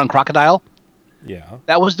around crocodile. Yeah.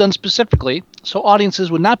 That was done specifically so audiences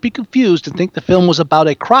would not be confused and think the film was about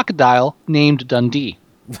a crocodile named Dundee.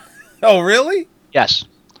 Oh, really? Yes.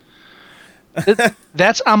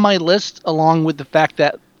 That's on my list, along with the fact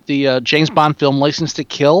that the James Bond film License to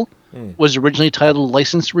Kill was originally titled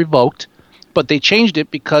License Revoked, but they changed it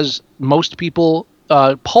because most people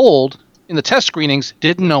polled in the test screenings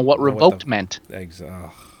didn't know what revoked meant.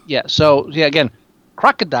 Yeah, so, yeah, again,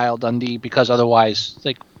 Crocodile Dundee, because otherwise,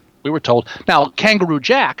 like we were told. Now, Kangaroo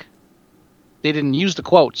Jack, they didn't use the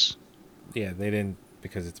quotes. Yeah, they didn't,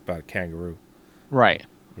 because it's about a kangaroo. Right.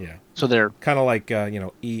 Yeah. So they're kind of like,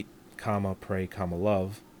 eat, comma, pray, comma,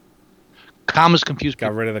 love. Commas confuse people.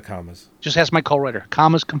 Got rid of the commas. Just ask my co-writer.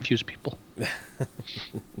 Commas confuse people.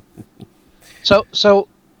 So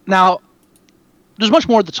now, there's much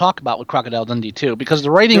more to talk about with Crocodile Dundee too, because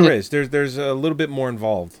the writing. There is. There's a little bit more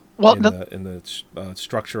involved. Well, in the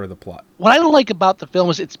structure of the plot. What I don't like about the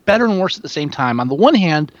film is it's better and worse at the same time. On the one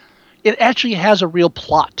hand, it actually has a real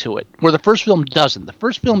plot to it, where the first film doesn't. The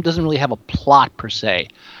first film doesn't really have a plot per se.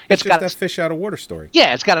 It's just that fish out of water story.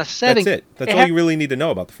 Yeah, it's got a setting. That's it. That's all you really need to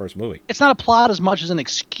know about the first movie. It's not a plot as much as an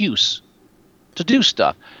excuse to do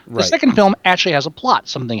stuff. The Right. second film actually has a plot.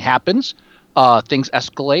 Something happens, things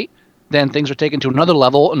escalate, then things are taken to another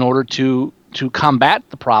level in order to combat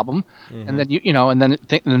the problem, and then and then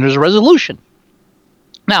there's a resolution.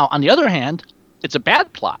 Now, on the other hand, it's a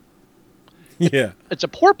bad plot. Yeah, it's a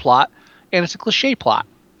poor plot, and it's a cliche plot.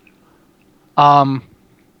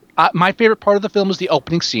 My favorite part of the film is the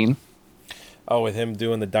opening scene. Oh, with him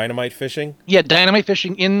doing the dynamite fishing. Yeah, dynamite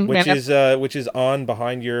fishing in which is on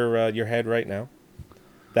behind your head right now.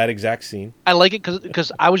 That exact scene. I like it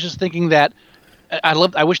because I was just thinking that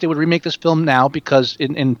I wish they would remake this film now, because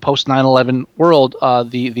in post 9/11 world,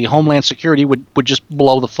 the Homeland Security would just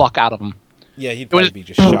blow the fuck out of him. Yeah, he'd probably be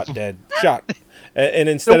just shot dead. Shot. And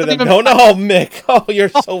instead of them, no, Mick. Oh, you're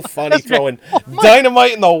so funny throwing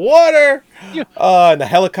dynamite in the water. And the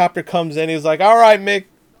helicopter comes in. He's like, all right, Mick,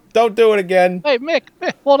 don't do it again. Hey, Mick,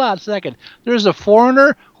 hold on a second. There's a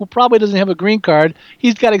foreigner who probably doesn't have a green card.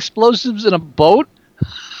 He's got explosives in a boat.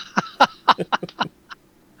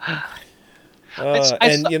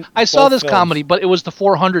 I saw this comedy, but it was the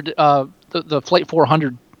 400, the Flight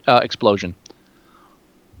 400 explosion.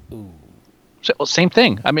 Ooh. So, same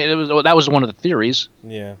thing. I mean, that was one of the theories.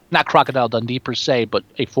 Yeah. Not Crocodile Dundee per se, but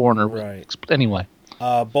a foreigner. Right. Anyway.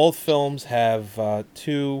 Both films have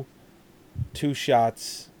two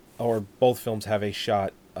shots, or both films have a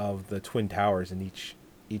shot of the Twin Towers in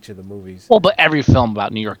each of the movies. Well, but every film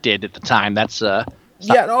about New York did at the time. That's No,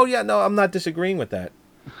 I'm not disagreeing with that.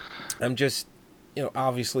 I'm just,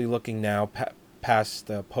 obviously looking now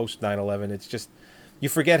past post 9/11. It's just, you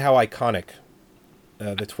forget how iconic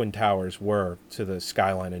the Twin Towers were to the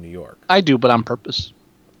skyline of New York. I do, but on purpose.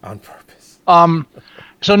 On purpose.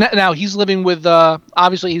 So now he's living with,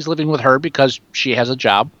 obviously he's living with her because she has a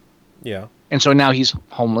job. Yeah. And so now he's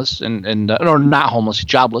homeless or not homeless, he's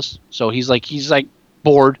jobless. So he's like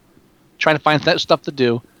bored, trying to find that stuff to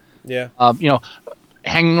do. Yeah.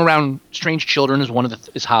 Hanging around strange children is one of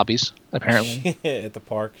his hobbies, apparently. At the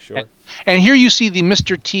park, sure. And here you see the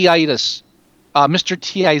Mr. T-itis, Mr.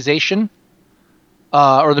 T-ization,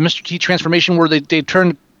 or the Mr. T transformation, where they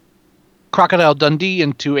turn Crocodile Dundee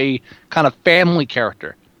into a kind of family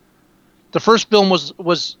character. The first film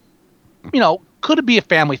was could it be a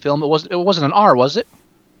family film? It wasn't an R, was it?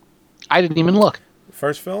 I didn't even look.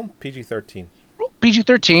 First film, PG-13.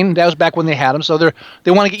 PG-13. That was back when they had them, so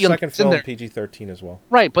they want to get you Second in film, there. PG-13 as well.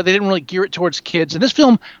 Right, but they didn't really gear it towards kids. In this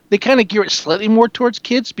film, they kind of gear it slightly more towards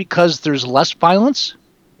kids because there's less violence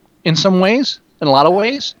in some ways, in a lot of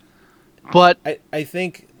ways. But I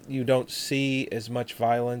think you don't see as much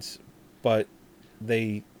violence, but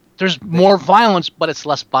there's more violence, but it's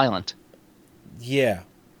less violent. Yeah.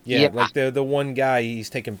 Like the one guy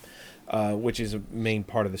he's taken, which is a main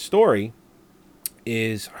part of the story,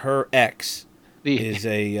 is her ex is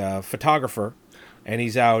a photographer, and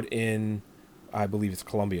he's out in, I believe it's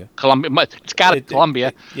Colombia. It's got to be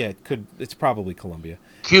Colombia. It's probably Colombia.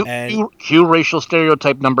 Cue racial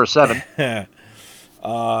stereotype number 7.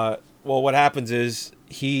 Well, what happens is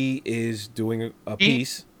he is doing a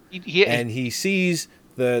piece, and he sees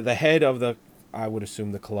the head of the, I would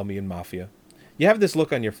assume, the Colombian mafia. You have this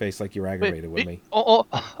look on your face like you're aggravated with me.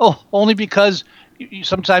 Only because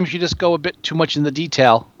sometimes you just go a bit too much in the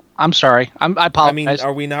detail. I'm sorry. I apologize. I mean,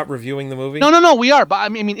 are we not reviewing the movie? No, we are. But I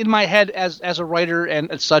mean, in my head, as a writer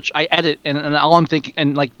and as such, I edit, and all I'm thinking,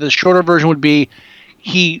 and like the shorter version would be,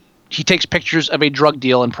 he takes pictures of a drug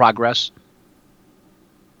deal in progress.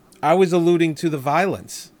 I was alluding to the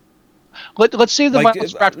violence. Let's say the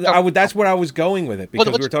violence. That's where I was going with it, because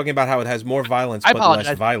we were talking about how it has more violence but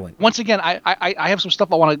less violent. Once again, I have some stuff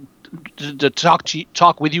I want to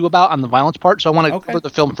talk with you about on the violence part, so I want to cover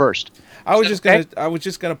the film first. I was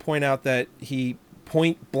just gonna point out that he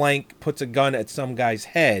point blank puts a gun at some guy's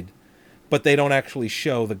head, but they don't actually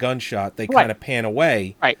show the gunshot. They kind of pan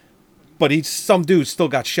away. Right. But some dude still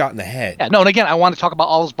got shot in the head. Yeah, no, and again, I want to talk about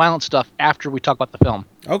all this violent stuff after we talk about the film.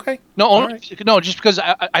 Okay. No, just because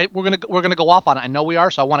we're gonna go off on it. I know we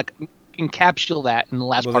are, so I want to encapsulate that in the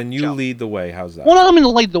last part. Well, then you lead the way. How's that? Well, no, I mean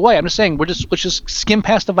lead the way. I'm just saying let's just skim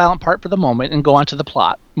past the violent part for the moment and go on to the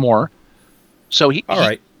plot more. So he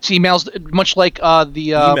emails, much like the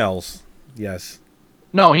emails. Yes.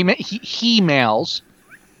 No, he mails.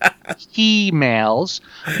 He mails,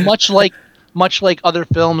 much like other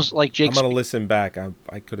films like Jake's. I'm going to listen back.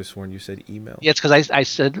 I could have sworn you said email. Yeah, it's because I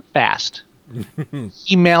said fast.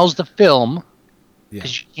 He mails the film,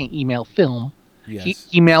 because you can't email film. Yes.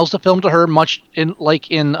 He mails the film to her, much in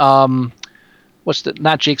what's the,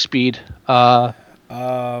 not Jake Speed, the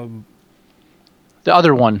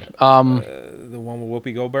other one. The one with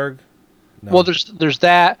Whoopi Goldberg? No. Well, there's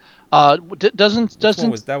that.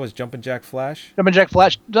 That was Jumpin' Jack Flash? Jumpin' Jack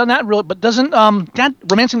Flash. Not really, but doesn't that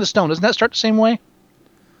Romancing the Stone, doesn't that start the same way?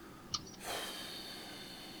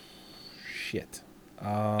 Shit.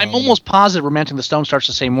 I'm almost positive Romancing the Stone starts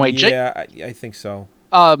the same way. Yeah, I think so.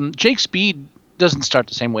 Jake Speed doesn't start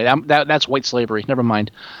the same way. That's white slavery. Never mind.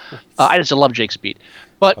 I just love Jake Speed.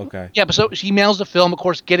 But yeah, but so he mails the film, of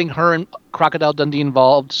course, getting her and Crocodile Dundee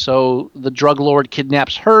involved. So the drug lord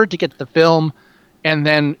kidnaps her to get the film, and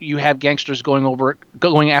then you have gangsters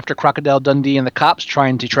going after Crocodile Dundee and the cops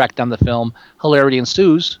trying to track down the film. Hilarity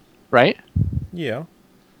ensues, right? Yeah,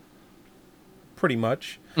 pretty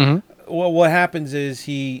much. Mm-hmm. Well, what happens is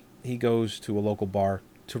he goes to a local bar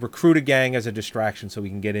to recruit a gang as a distraction so he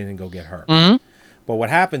can get in and go get her. Mm-hmm. But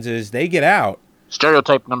what happens is they get out.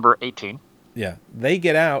 Stereotype number 18. Yeah, they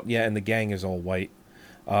get out. Yeah, and the gang is all white.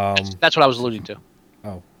 That's what I was alluding to.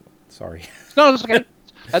 Oh, sorry. No, that's okay.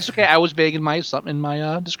 That's okay. I was vague in my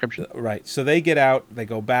description. Right. So they get out. They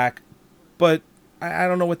go back, but I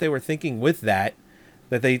don't know what they were thinking with that.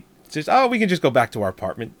 That they just we can just go back to our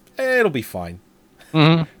apartment. It'll be fine.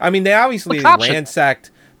 Mm-hmm. I mean, they obviously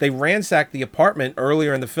ransacked the apartment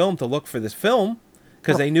earlier in the film to look for this film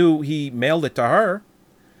because they knew he mailed it to her.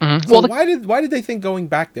 Mm-hmm. So why did they think going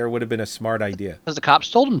back there would have been a smart idea? Because the cops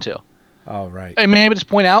told him to. Oh, right. And may I just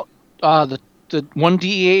point out the one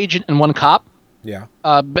DEA agent and one cop. Yeah.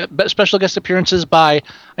 Special guest appearances by,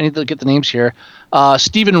 I need to get the names here,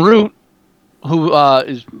 Stephen Root, who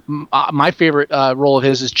is my favorite role of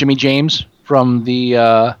his is Jimmy James from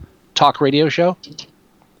the talk radio show.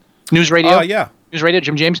 News Radio. Oh, yeah. News Radio,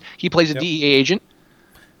 Jim James. He plays a DEA agent.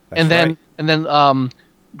 That's right. And then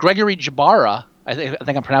Gregory Jabara, I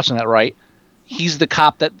think I'm pronouncing that right. he's the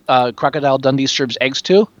cop that Crocodile Dundee serves eggs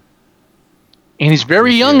to. And he's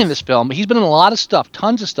very young in this film. He's been in a lot of stuff,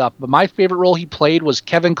 tons of stuff. But my favorite role he played was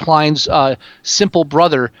Kevin Kline's simple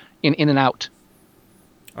brother in In and Out.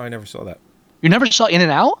 Oh, I never saw that. You never saw In and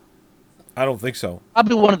Out? I don't think so.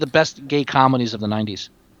 Probably one of the best gay comedies of the 90s.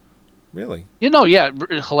 Really?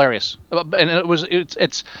 Hilarious. And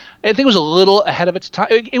it's I think it was a little ahead of its time.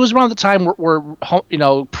 It was around the time where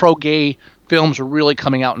pro-gay films were really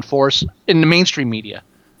coming out in force in the mainstream media.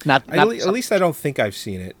 At least I don't think I've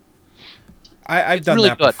seen it. I've done really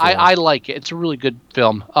that good. before. I like it. It's a really good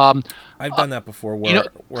film. I've done that before where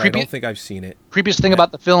I don't think I've seen it. Creepiest thing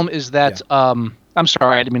about the film is that I'm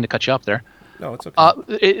sorry, I didn't mean to cut you off there. No, it's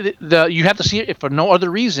okay. You have to see it for no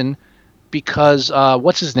other reason because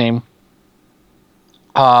what's his name?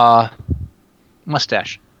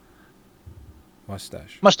 Mustache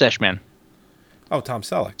Man. Oh, Tom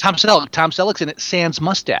Selleck. Tom Selleck's in it sans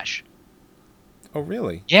mustache. Oh,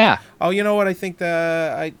 really? Yeah. Oh, you know what? I think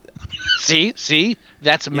that See,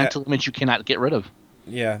 that's a mental image you cannot get rid of.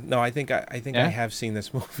 Yeah. No, I think I have seen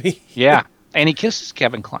this movie. Yeah. And he kisses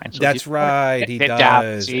Kevin Kline. So that's right. He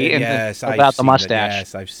does. See? Yes, about the mustache.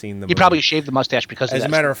 Yes, I've seen the movie. He probably shaved the mustache because of that. As a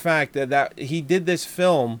matter of fact, that he did this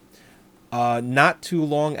film not too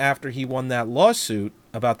long after he won that lawsuit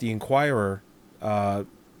about the Inquirer,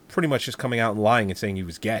 pretty much just coming out and lying and saying he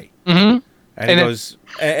was gay. Mm-hmm. And he goes,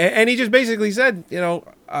 and he just basically said,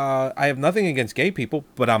 I have nothing against gay people,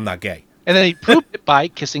 but I'm not gay. And then he proved it by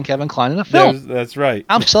kissing Kevin Kline in a film. That's right.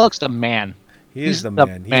 Tom Selleck's the man. He's the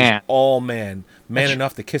man. He's all man. Man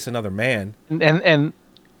enough to kiss another man. And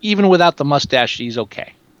even without the mustache, he's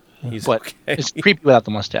okay. Okay. It's creepy without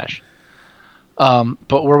the mustache.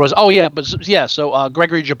 But where was? So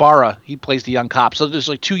Gregory Jabara, he plays the young cop. So there's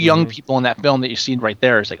like two young people in that film that you see right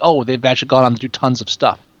there. It's like, oh, they've actually gone on to do tons of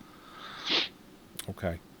stuff.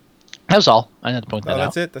 Okay. That's all. I had to point that out.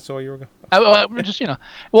 That's it. That's all you were going. Just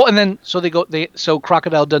Well, and then so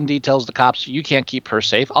Crocodile Dundee tells the cops, "You can't keep her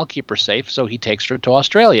safe. I'll keep her safe." So he takes her to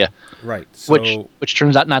Australia. Right. So, which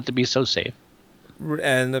turns out not to be so safe.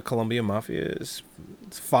 And the Colombian mafia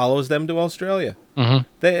follows them to Australia.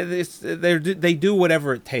 Mm-hmm. They do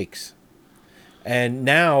whatever it takes. And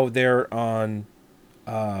now they're on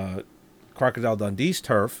Crocodile Dundee's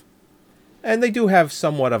turf, and they do have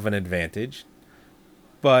somewhat of an advantage,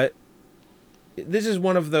 but this is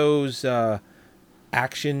one of those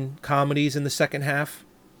action comedies in the second half,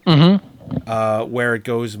 where it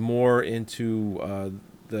goes more into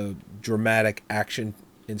the dramatic action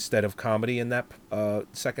instead of comedy in that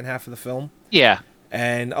second half of the film. Yeah.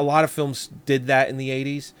 And a lot of films did that in the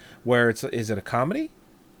 80s, where is it a comedy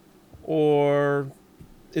or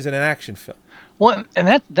is it an action film? Well,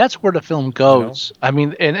 and that's where the film goes. I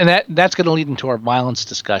mean, and that's going to lead into our violence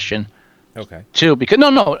discussion. Okay. Too, because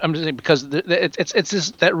I'm just saying because it's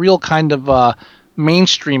this that real kind of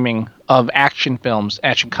mainstreaming of action films,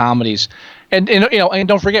 action comedies, and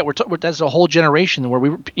don't forget that's a whole generation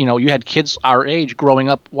where you had kids our age growing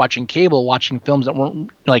up watching cable, watching films that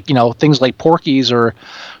weren't like things like Porky's or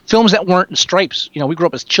films that weren't Stripes. We grew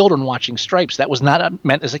up as children watching Stripes. That was not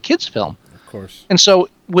meant as a kids film. Of course. And so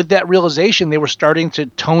with that realization, they were starting to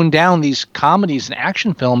tone down these comedies and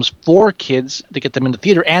action films for kids to get them into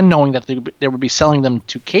theater, and knowing that they would be selling them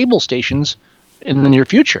to cable stations in the near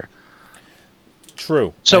future.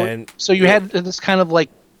 True. So you had this kind of like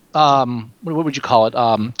what would you call it?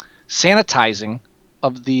 Sanitizing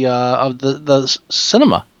of the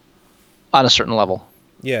cinema on a certain level.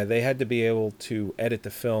 Yeah, they had to be able to edit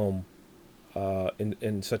the film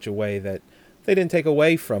in such a way that they didn't take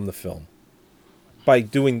away from the film by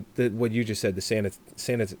doing what you just said, the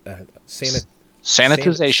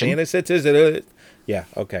sanitization. Yeah.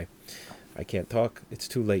 Okay. I can't talk. It's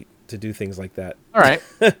too late to do things like that. All right.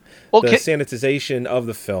 Well, the sanitization of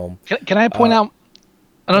the film. Can I point out?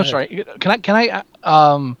 Oh, no, sorry. Can I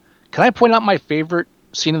point out my favorite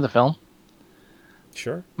scene of the film?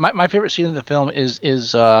 Sure. My favorite scene of the film is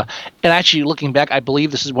and actually looking back, I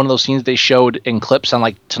believe this is one of those scenes they showed in clips on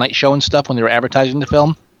like Tonight Show and stuff when they were advertising the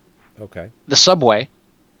film. Okay. The subway,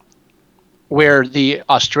 where the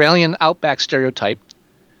Australian outback stereotype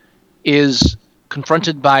is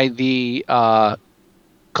confronted by the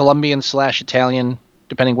Colombian/Italian,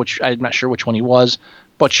 depending which, I'm not sure which one he was,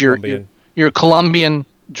 but your Colombian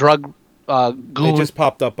drug goon. It just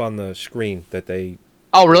popped up on the screen that they.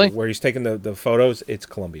 Oh, really? Where he's taking the photos, it's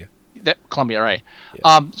Colombia. Colombia, right?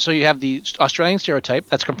 Yeah. So you have the Australian stereotype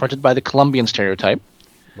that's confronted by the Colombian stereotype.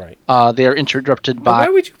 Right. They are interrupted by. Why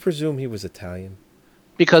would you presume he was Italian?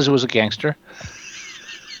 Because it was a gangster.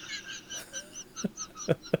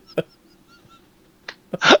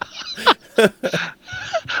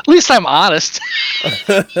 At least I'm honest.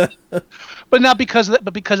 But not because of that,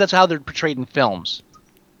 but because that's how they're portrayed in films.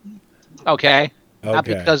 Okay. Not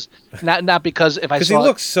because if I Because saw he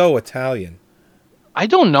looks so Italian. I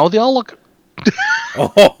don't know. They all look.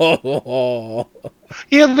 Oh.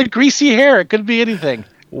 He has the greasy hair. It could be anything.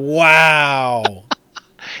 Wow.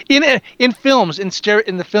 In films, in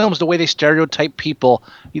the films, the way they stereotype people,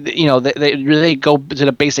 they go to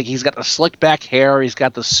the basic. He's got the slick back hair. He's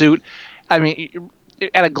got the suit. I mean,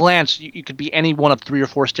 at a glance, you could be any one of 3 or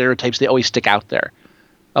 4 stereotypes. They always stick out there.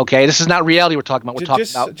 Okay, this is not reality we're talking about. We're talking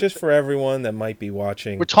about just for everyone that might be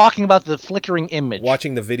watching. We're talking about the flickering image.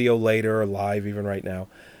 Watching the video later or live, even right now.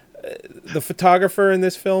 The photographer in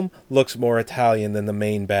this film looks more Italian than the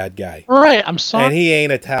main bad guy. Right, I'm sorry. And he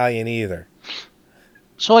ain't Italian either.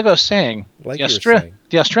 So like I was saying,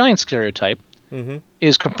 the Australian stereotype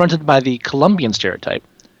is confronted by the Colombian stereotype.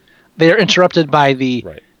 They are interrupted by the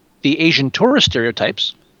Asian tourist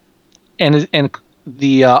stereotypes, and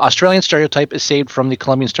the Australian stereotype is saved from the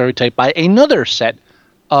Colombian stereotype by another set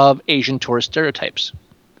of Asian tourist stereotypes.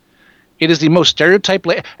 It is the most stereotype,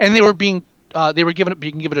 and they were being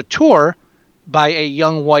given a tour by a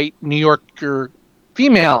young white New Yorker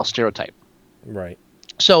female stereotype. Right.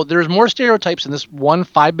 So there's more stereotypes in this one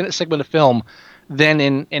 5-minute segment of film than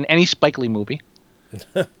in any Spike Lee movie,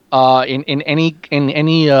 in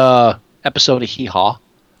any episode of Hee Haw.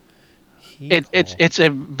 It's a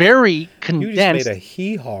very condensed. You just made a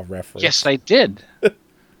Hee Haw reference. Yes, I did.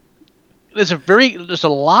 There's a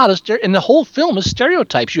lot of and the whole film is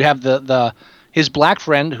stereotypes. You have his black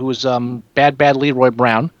friend who is bad Leroy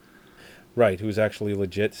Brown. Right, who's actually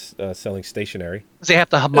legit selling stationery. They have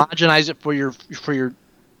to homogenize it for your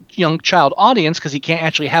young child audience because he can't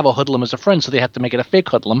actually have a hoodlum as a friend, so they have to make it a fake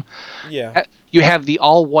hoodlum. Yeah. You have the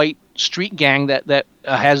all-white street gang that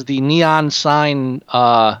has the neon sign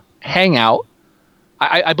hangout.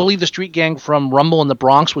 I believe the street gang from Rumble in the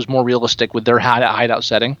Bronx was more realistic with their hideout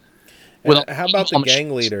setting. How about the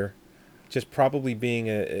gang leader just probably being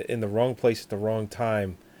in the wrong place at the wrong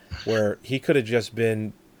time, where he could have just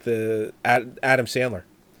been the Adam Sandler?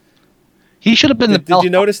 He should have been Did you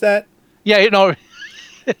notice that? Yeah,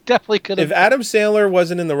 it definitely could have. If Adam Sandler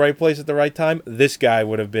wasn't in the right place at the right time, this guy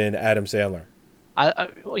would have been Adam Sandler.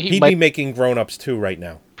 He'd be making Grown Ups 2 right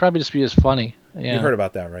now. Probably just be as funny. Yeah. You heard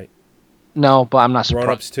about that, right? No, but I'm not surprised.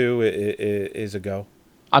 Grown Ups 2 is a go.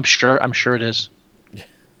 I'm sure it is.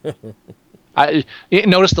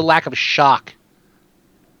 Notice the lack of shock.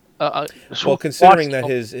 Well, considering that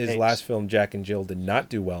his last film, Jack and Jill, did not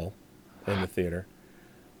do well in the theater,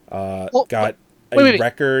 got a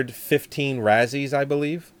record 15 Razzies, I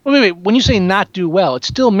believe. Wait. When you say not do well, it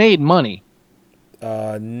still made money.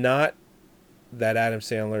 Not that Adam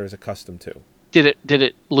Sandler is accustomed to. Did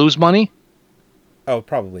it lose money? Oh,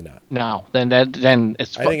 probably not. No, then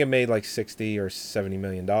it's. I think it made like $60 or $70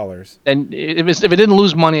 million. And if it didn't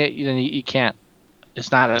lose money, then you can't.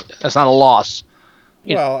 It's not a loss.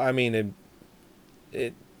 Well, I mean,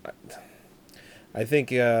 I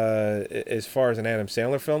think as far as an Adam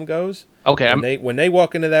Sandler film goes, okay. When they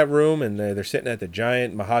walk into that room and they're sitting at the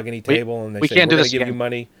giant mahogany table and they say, "We're going to give you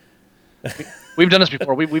money." We've done this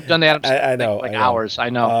before. We've done the Adam Sandler I know, thing I know. hours. I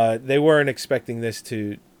know. They weren't expecting this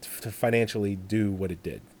to financially do what it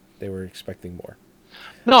did. They were expecting more.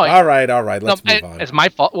 No. All right. Let's move on. It's my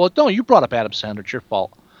fault. Well, no, you brought up Adam Sandler. It's your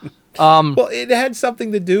fault. Well, it had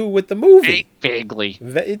something to do with the movie. Vaguely.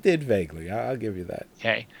 It did vaguely. I'll give you that.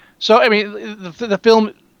 Okay. So, I mean, the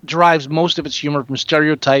film derives most of its humor from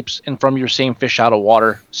stereotypes and from your same fish out of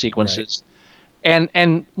water sequences. Right.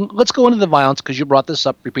 And let's go into the violence because you brought this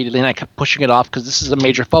up repeatedly and I kept pushing it off because this is a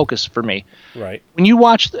major focus for me. Right. When you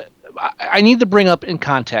watch I need to bring up in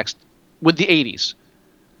context with the 80s.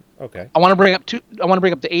 Okay. I want to bring up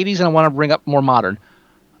the 80s and I want to bring up more modern.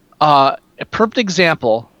 A perfect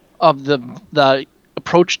example of the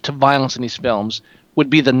approach to violence in these films would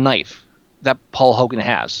be the knife that Paul Hogan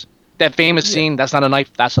has. That famous scene, that's not a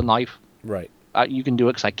knife, that's a knife. Right. You can do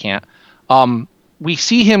it because I can't. We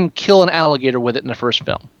see him kill an alligator with it in the first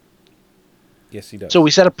film. Yes, he does. So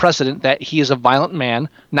we set a precedent that he is a violent man,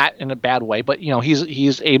 not in a bad way, but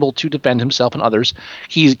he's able to defend himself and others.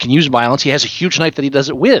 He can use violence. He has a huge knife that he does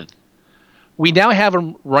it with. We now have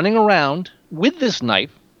him running around with this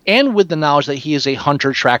knife and with the knowledge that he is a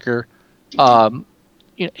hunter tracker.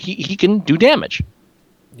 He can do damage.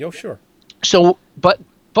 Yo, sure. So, but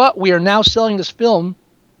we are now selling this film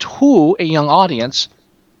to a young audience,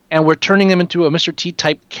 and we're turning him into a Mr. T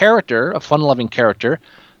type character, a fun-loving character.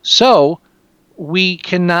 So we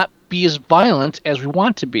cannot be as violent as we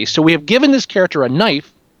want to be. So we have given this character a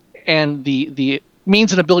knife and the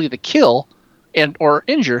means and ability to kill and or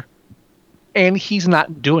injure, and he's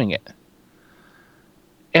not doing it.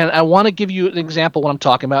 And I want to give you an example of what I'm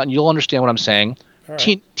talking about, and you'll understand what I'm saying. All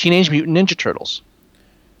right. Teenage Mutant Ninja Turtles.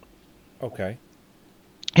 Okay.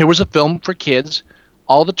 Here was a film for kids.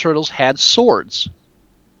 All the turtles had swords,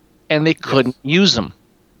 and they couldn't use them.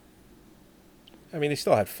 I mean, they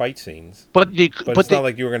still had fight scenes, but it's not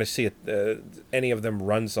like you were going to see any of them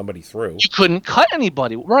run somebody through. You couldn't cut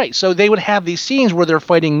anybody, right? So they would have these scenes where they're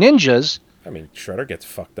fighting ninjas. I mean, Shredder gets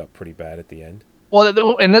fucked up pretty bad at the end.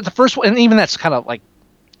 Well, and the first one, and even that's kind of like,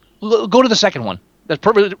 go to the second one.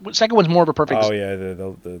 The second one's more of a perfect. Oh yeah,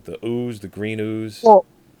 the ooze, the green ooze. Well,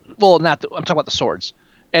 not. I'm talking about the swords.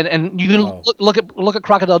 And you can look at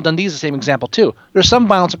Crocodile Dundee as the same example too. There's some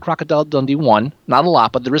violence in Crocodile Dundee 1, not a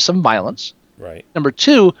lot, but there is some violence. Right. Number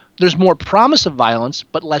 2, there's more promise of violence,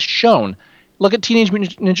 but less shown. Look at Teenage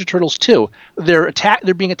Mutant Ninja Turtles 2. They're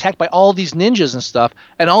being attacked by all these ninjas and stuff,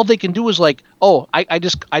 and all they can do is like, oh, I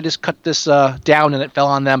just cut this down and it fell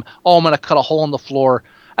on them. Oh, I'm gonna cut a hole in the floor.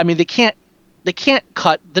 I mean, they can't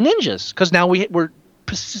cut the ninjas because now we're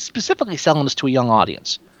specifically selling this to a young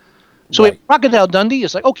audience. So if Crocodile Dundee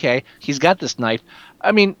is like, okay, he's got this knife.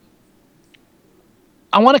 I mean,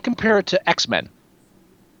 I want to compare it to X-Men.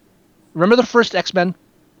 Remember the first X-Men?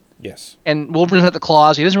 Yes. And Wolverine's got the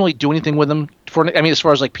claws. He doesn't really do anything with them. As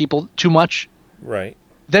far as like people, too much. Right.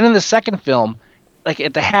 Then in the second film, like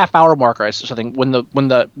at the half-hour marker or something, when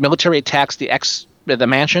the military attacks the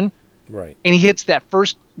mansion, right, and he hits that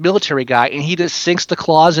first military guy, and he just sinks the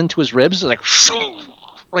claws into his ribs, like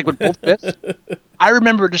with both fists. I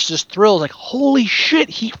remember just this thrill, like, holy shit,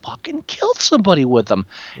 he fucking killed somebody with them.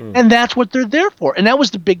 And that's what they're there for. And that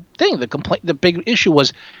was the big thing. The big issue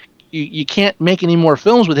was you can't make any more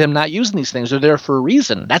films with him not using these things. They're there for a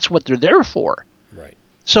reason. That's what they're there for. Right.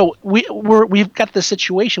 So we've got this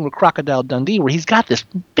situation with Crocodile Dundee where he's got this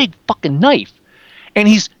big fucking knife, and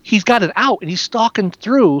he's got it out, and he's stalking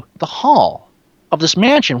through the hall of this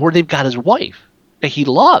mansion where they've got his wife that he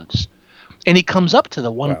loves. And he comes up to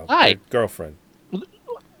the one guy. Girlfriend.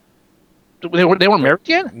 They weren't married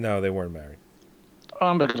yet? No, they weren't married.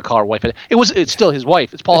 I'm not going to call her wife. It's still his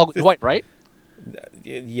wife. It's Paul Hogan's wife, right?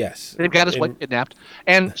 Yes. They've got his wife kidnapped.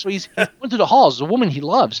 And so he went through the halls, the woman he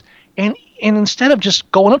loves. And instead of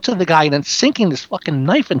just going up to the guy and then sinking this fucking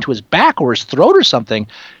knife into his back or his throat or something,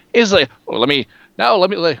 is like, well, they're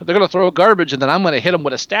going to throw garbage and then I'm going to hit him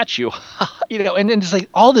with a statue. And then it's like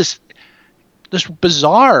all this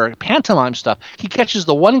bizarre pantomime stuff. He catches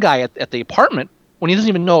the one guy at the apartment when he doesn't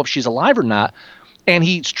even know if she's alive or not, and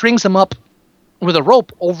he strings him up with a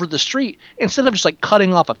rope over the street instead of just like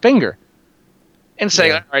cutting off a finger and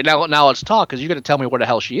saying, all right, now let's talk because you're going to tell me where the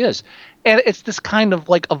hell she is. And it's this kind of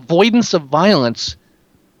like avoidance of violence.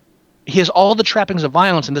 He has all the trappings of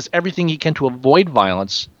violence and does everything he can to avoid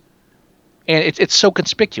violence, and it's so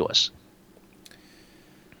conspicuous.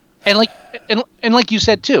 And like you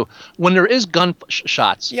said too, when there is gun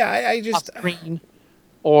shots, I just off screen,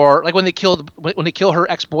 or like when they kill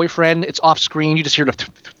her ex-boyfriend, it's off screen. You just hear the.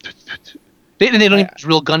 They don't even use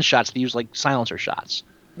real gunshots. They use like silencer shots.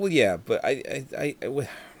 Well, yeah, but I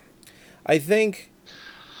think,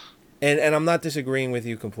 and I'm not disagreeing with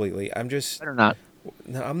you completely. I'm just better not.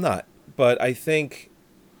 No, I'm not. But I think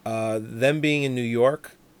them being in New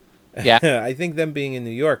York. Yeah. I think them being in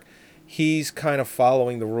New York. He's kind of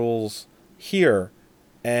following the rules here,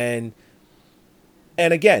 and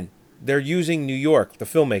again, they're using New York, the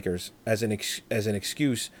filmmakers, as an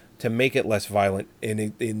excuse to make it less violent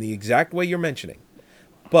in the exact way you're mentioning.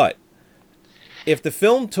 But if the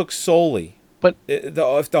film took solely,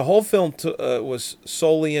 if the whole film was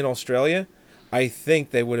solely in Australia, I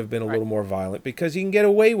think they would have been a little more violent because you can get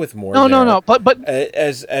away with more. No. But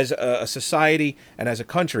as a society and as a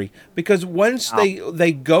country, because once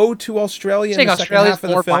they go to Australia, in the second half of the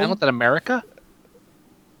more film, violent than America.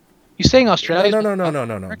 You saying Australia?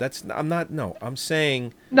 No. I'm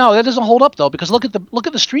saying no. That doesn't hold up though because look at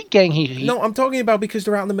the street gang. No, I'm talking about because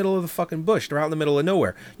they're out in the middle of the fucking bush. They're out in the middle of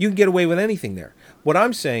nowhere. You can get away with anything there. What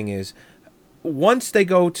I'm saying is, once they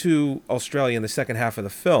go to Australia in the second half of the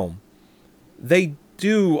film. They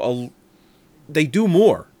do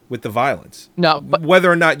more with the violence. No, but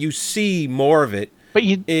whether or not you see more of it, but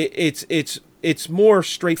it's more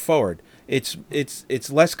straightforward.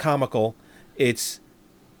 It's less comical. It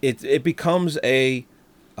becomes a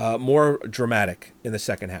more dramatic in the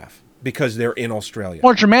second half because they're in Australia.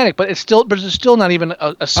 More dramatic, but there's still not even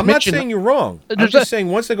a smidgen. I'm not saying you're wrong. I'm just saying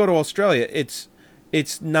once they go to Australia,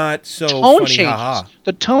 it's not so tone funny. Changes. Ha-ha.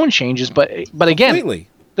 The tone changes, but again. Completely.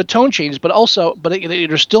 The tone changes, but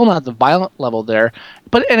there's still not the violent level there.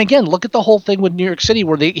 And again, look at the whole thing with New York City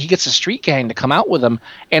where he gets a street gang to come out with him,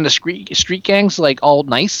 and the street gang's like all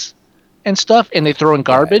nice, and stuff, and they throw in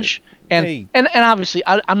garbage. Hey. And obviously,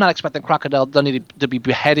 I'm not expecting Crocodile Dundee to be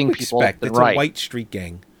beheading people. It's right. a white street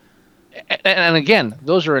gang. And again,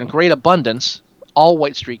 those are in great abundance. All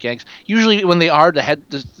white street gangs. Usually, when they are,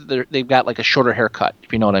 they've got like a shorter haircut.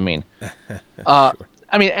 If you know what I mean.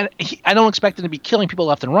 I mean, I don't expect them to be killing people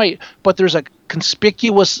left and right, but there's a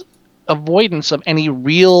conspicuous avoidance of any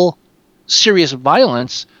real serious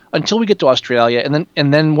violence until we get to Australia,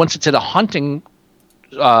 and then once it's at a hunting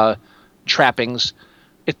trappings,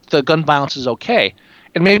 the gun violence is okay.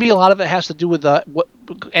 And maybe a lot of it has to do with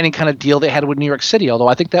any kind of deal they had with New York City, although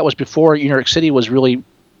I think that was before New York City was really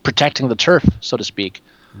protecting the turf, so to speak.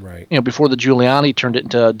 Right. Before the Giuliani turned it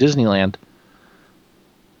into Disneyland.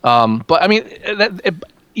 But I mean,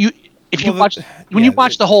 you watch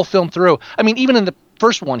the whole film through, I mean, even in the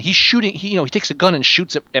first one, he's shooting. He takes a gun and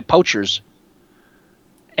shoots at poachers.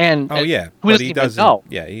 And but he doesn't know.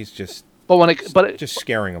 Yeah, he's just. But just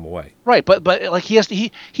scaring them away. Right, but like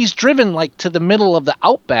he's driven like to the middle of the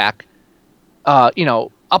outback,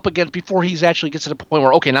 up against before he's actually gets to the point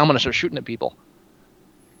where okay, now I'm going to start shooting at people.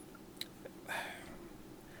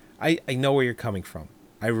 I know where you're coming from.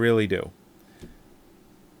 I really do.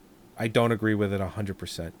 I don't agree with it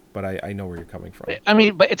 100%, but I know where you're coming from. I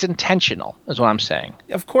mean, but it's intentional, is what I'm saying.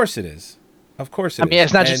 Of course it is. Of course it is. I mean,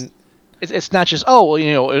 it's not just. It's not just in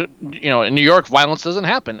New York violence doesn't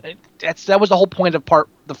happen. That was the whole point of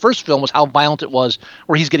the first film was how violent it was,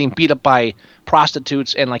 where he's getting beat up by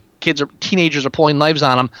prostitutes and like teenagers are pulling knives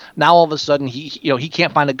on him. Now all of a sudden he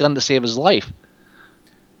can't find a gun to save his life.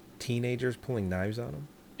 Teenagers pulling knives on him?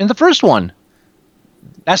 In the first one,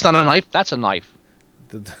 that's not a knife. That's a knife.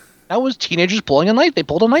 That was teenagers pulling a knife. They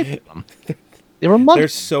pulled a knife at them. They were monkeys. They're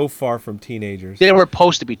so far from teenagers. They were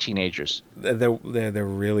supposed to be teenagers. They're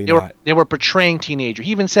really not. They were portraying teenagers.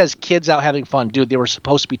 He even says kids out having fun. Dude, they were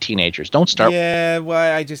supposed to be teenagers. Don't start. Yeah,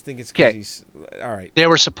 well, I just think it's because he's... All right. They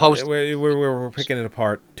were supposed to. We're picking it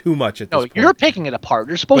apart too much at this point. No, you're picking it apart.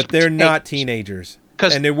 They're supposed to be But they're not teenagers.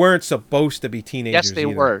 And they weren't supposed to be teenagers. Yes, they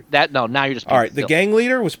were. Now you're just... All right, the gang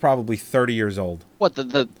leader was probably 30 years old. What,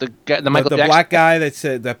 the Michael Jackson? Black guy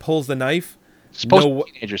that pulls the knife? Supposed to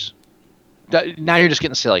be teenagers. Now you're just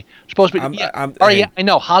getting silly. Supposed to be. I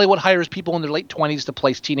know Hollywood hires people in their late 20s to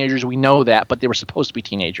place teenagers. We know that, but they were supposed to be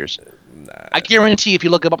teenagers. I guarantee if you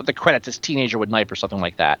look them up at the credits, it's teenager with knife or something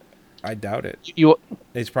like that. I doubt it.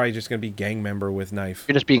 It's probably just going to be gang member with knife.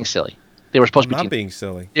 You're just being silly. They were supposed to be. I'm not being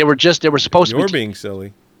silly. They were supposed to be. You're being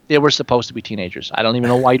silly. They were supposed to be teenagers. I don't even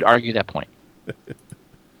know why you'd argue that point.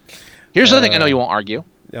 Here's the thing I know you won't argue.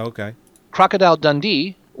 Okay. Crocodile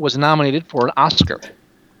Dundee was nominated for an Oscar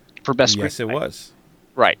for best screenplay. Yes, it was.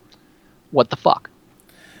 Right. What the fuck?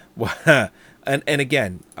 And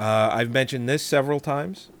again, I've mentioned this several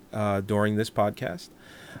times during this podcast.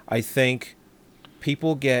 I think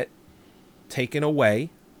people get taken away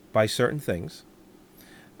by certain things,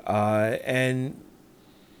 and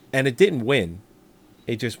it didn't win.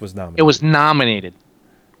 It just was nominated. It was nominated.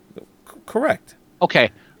 Correct.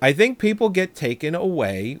 Okay. I think people get taken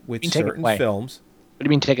away with certain films. What do you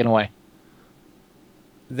mean taken away?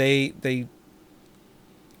 They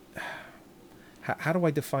how do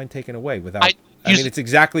I define taken away without? I mean, it's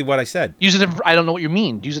exactly what I said. Use a different. I don't know what you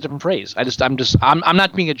mean. Use a different phrase. I'm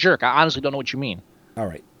not being a jerk. I honestly don't know what you mean. All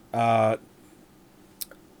right. I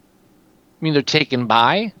mean, they're taken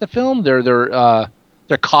by the film. They're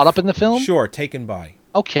caught up in the film. Sure, taken by.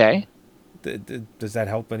 Okay. Does that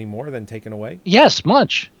help any more than taken away? Yes,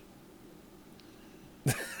 much.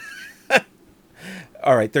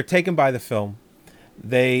 All right, they're taken by the film.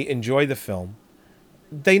 They enjoy the film.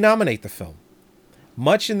 They nominate the film.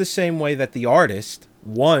 Much in the same way that The Artist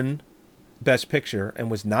won Best Picture and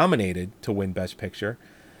was nominated to win Best Picture.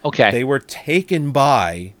 Okay. They were taken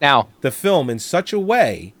by the film in such a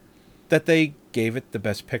way that they gave it the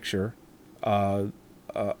Best Picture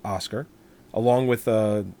Oscar, along with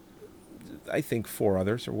I think 4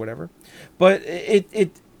 others or whatever. But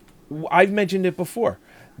I've mentioned it before.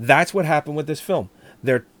 That's what happened with this film.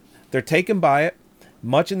 They're taken by it,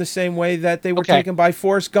 much in the same way that they were taken by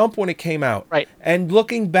Forrest Gump when it came out. Right. And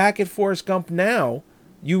looking back at Forrest Gump now,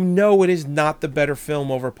 you know it is not the better film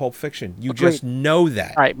over Pulp Fiction. You just know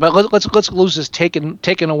that. All right, but let's lose this taken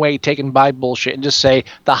away, taken by bullshit and just say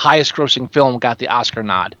the highest grossing film got the Oscar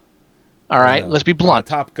nod. All right, let's be blunt.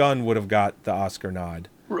 Top Gun would have got the Oscar nod.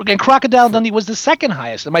 And Crocodile Dundee was the second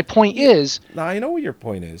highest. And my point is... Now, I know what your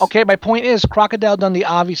point is. Okay, my point is Crocodile Dundee,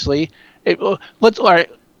 obviously... all right,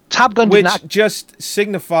 Top Gun did not... Which just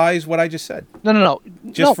signifies what I just said. No.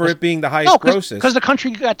 Just for it being the highest grosses. Because the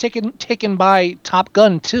country got taken by Top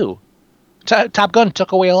Gun, too. Top Gun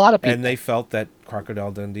took away a lot of people. And they felt that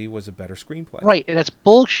Crocodile Dundee was a better screenplay. Right, and that's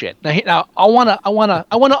bullshit. Now I wanna.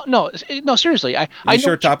 No, seriously. I Are you know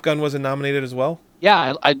sure Top Gun wasn't nominated as well?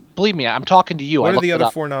 Yeah, I believe me. I'm talking to you. What I are the looked other it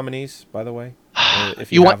up. 4 nominees, by the way?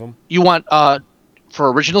 If you have them. You want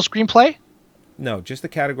for original screenplay? No, just the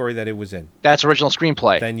category that it was in. That's original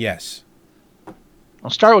screenplay. Then yes. I'll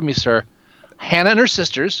start with me, sir. Hannah and Her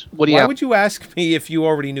Sisters. Why would you ask me if you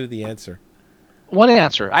already knew the answer? What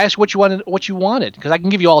answer? I asked what you wanted because I can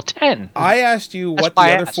give you all 10. I asked you what the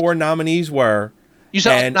other 4 nominees were. You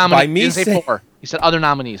said and nominees. by me You didn't say 4. You said other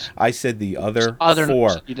nominees. I said the other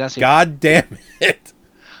 4. You didn't say God damn it!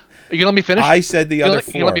 Are you gonna let me finish? I said the other 4.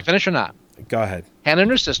 You gonna let me finish or not? Go ahead. Hannah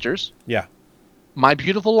and Her Sisters. Yeah. My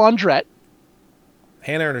Beautiful Laundrette.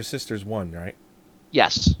 Hannah and Her Sisters won, right?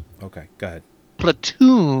 Yes. Okay, go ahead.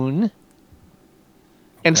 Platoon.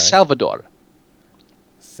 And Salvador.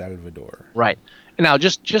 Salvador. Right. Now,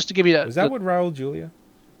 just to give you Was that with Raul Julia?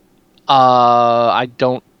 I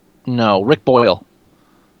don't know. Rick Boyle.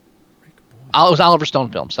 It was Oliver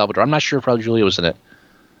Stone film, Salvador. I'm not sure if Raul Julia was in it.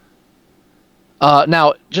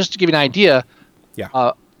 Now, just to give you an idea,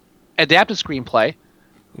 adapted screenplay.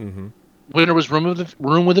 Mm-hmm. Winner was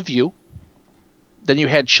Room with a View. Then you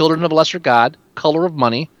had Children of a Lesser God, Color of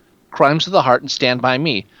Money, Crimes of the Heart, and Stand By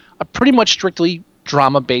Me. A pretty much strictly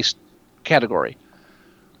drama-based category.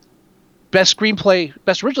 Best screenplay,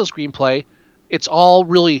 best original screenplay. It's all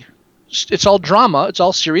drama. It's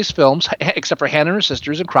all serious films, except for Hannah and Her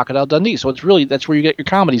Sisters and Crocodile Dundee. So that's where you get your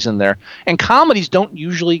comedies in there. And comedies don't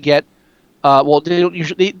usually get. They don't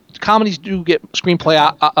usually. Comedies do get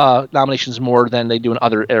screenplay nominations more than they do in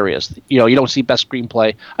other areas. You don't see best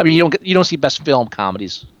screenplay. I mean, you don't see best film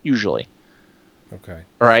comedies usually. Okay.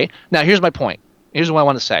 All right. Now here's my point. Here's what I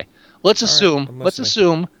want to say. Let's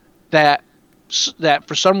assume that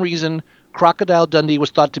for some reason Crocodile Dundee was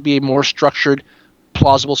thought to be a more structured,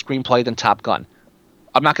 plausible screenplay than Top Gun.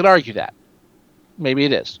 I'm not going to argue that. Maybe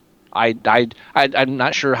it is. I'm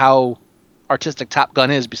not sure how artistic Top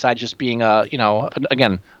Gun is besides just being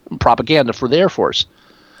again, propaganda for the Air Force.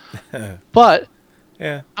 But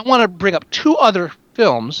yeah, I want to bring up 2 other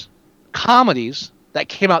films, comedies that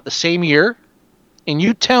came out the same year, and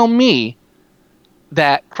you tell me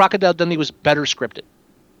that Crocodile Dundee was better scripted.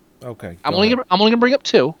 Okay. I'm only gonna bring up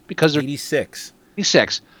 2 because they're 86.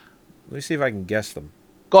 86. Let me see if I can guess them.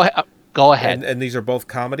 Go ahead. Go ahead. And these are both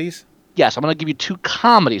comedies? Yes, I'm gonna give you 2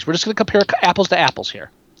 comedies. We're just gonna compare apples to apples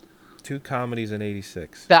here. 2 comedies in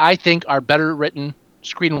 86. That I think are better written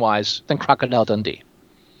screen-wise than Crocodile Dundee.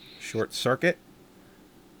 Short Circuit?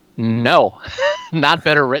 No, not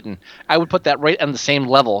better written. I would put that right on the same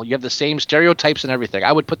level. You have the same stereotypes and everything.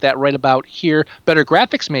 I would put that right about here. Better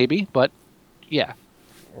graphics maybe, but yeah.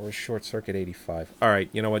 Or Short Circuit 85. All right,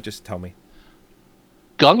 you know what? Just tell me.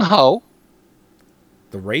 Gung Ho.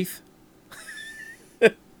 The Wraith?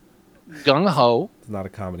 Gung Ho. It's not a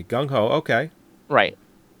comedy. Gung Ho, okay. Right.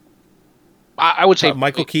 I would say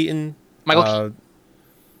Michael Keaton. Topical.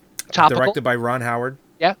 Directed by Ron Howard.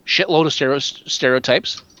 Yeah, shitload of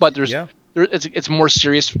stereotypes, but it's more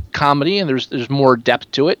serious comedy and there's more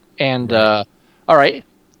depth to it. And all right,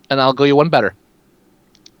 and I'll go you one better.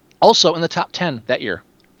 Also in the top 10 that year,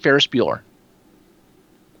 Ferris Bueller.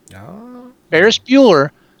 Oh. Ferris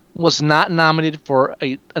Bueller was not nominated for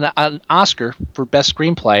an Oscar for Best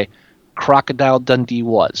Screenplay. Crocodile Dundee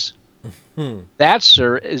was. That,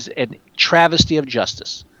 sir, is a travesty of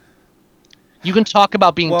justice. You can talk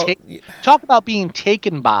about being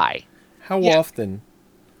taken by. How often?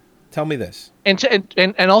 Tell me this.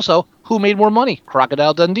 And also, who made more money?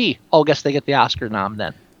 Crocodile Dundee. Oh, I guess they get the Oscar nom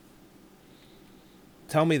then.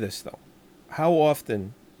 Tell me this though. How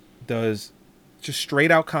often does just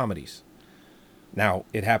straight out comedies? Now,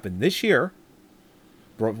 it happened this year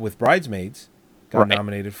with Bridesmaids, got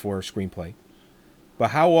nominated for a screenplay.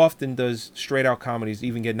 But how often does straight out comedies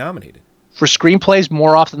even get nominated? For screenplays,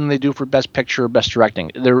 more often than they do for Best Picture or Best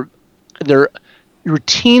Directing. They're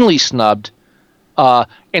routinely snubbed.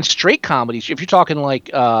 And straight comedies, if you're talking like...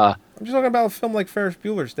 I'm just talking about a film like Ferris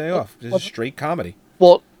Bueller's Day Off. This is straight comedy.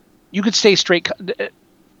 Well, you could say straight...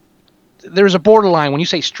 There's a borderline. When you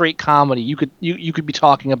say straight comedy, you could be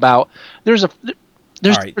talking about...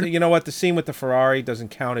 All right, you know what? The scene with the Ferrari doesn't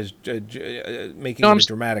count as making it a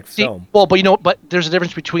dramatic film. Well, but there's a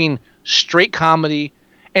difference between straight comedy...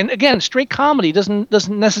 And again, straight comedy doesn't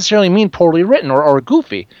necessarily mean poorly written or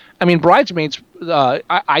goofy. I mean, Bridesmaids,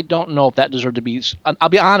 I don't know if that deserved to be... I'll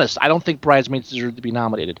be honest, I don't think Bridesmaids deserved to be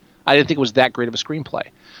nominated. I didn't think it was that great of a screenplay.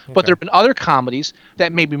 Okay. But there have been other comedies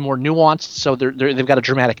that may be more nuanced, so they've got a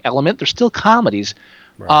dramatic element. They're still comedies.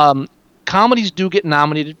 Right. comedies do get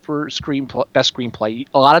nominated for best screenplay.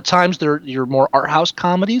 A lot of times they're your more art house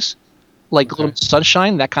comedies, like Little Miss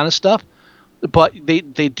Sunshine, that kind of stuff. But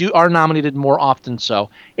they are nominated more often so.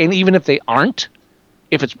 And even if they aren't,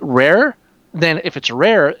 if it's rare,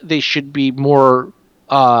 they should be more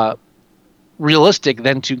realistic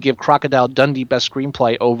than to give Crocodile Dundee best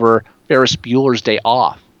screenplay over Ferris Bueller's Day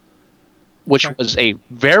Off, which was a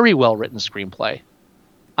very well written screenplay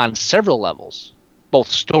on several levels, both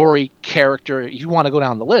story, character. You want to go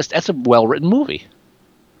down the list? That's a well written movie.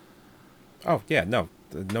 Oh yeah, no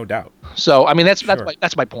doubt. So I mean that's my point.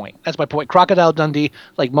 That's my point. Crocodile Dundee,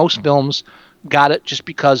 like most films, got it just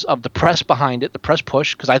because of the press behind it, the press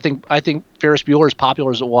push. Because I think Ferris Bueller, as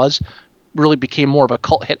popular as it was, really became more of a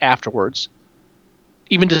cult hit afterwards.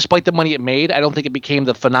 Even despite the money it made, I don't think it became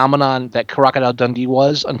the phenomenon that Crocodile Dundee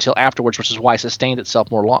was until afterwards, which is why it sustained itself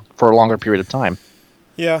for a longer period of time.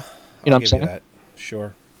 Yeah, you know what I'm saying? That.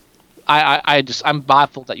 Sure. I'm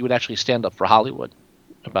baffled that you would actually stand up for Hollywood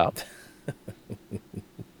about.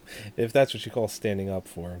 If that's what you call standing up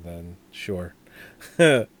for, then sure.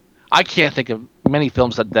 I can't think of many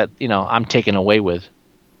films that I'm taken away with.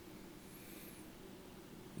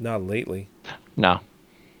 Not lately. No.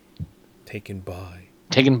 Taken by.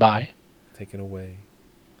 Taken away.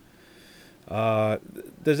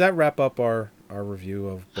 Does that wrap up our review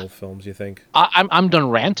of both films, you think? I'm done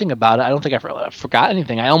ranting about it. I don't think I forgot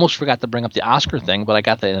anything. I almost forgot to bring up the Oscar thing, but I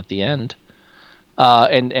got that at the end.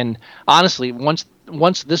 And honestly, once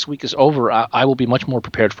this week is over, I will be much more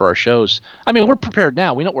prepared for our shows. I mean, we're prepared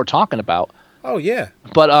now. We know what we're talking about. Oh yeah.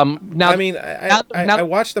 But now I mean, I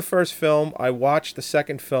watched the first film, I watched the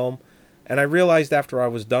second film, and I realized after I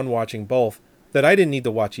was done watching both that I didn't need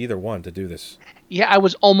to watch either one to do this. Yeah, I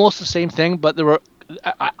was almost the same thing, but there were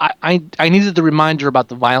I needed the reminder about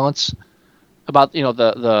the violence, about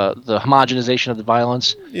the homogenization of the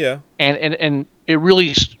violence. Yeah. And it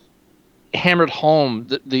really hammered home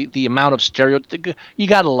the amount of stereotypes. You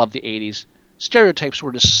got to love the 80s. Stereotypes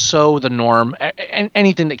were just so the norm. And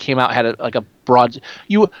anything that came out had a broad.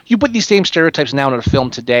 You put these same stereotypes now in a film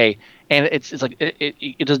today, and it's like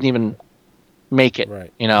it doesn't even make it.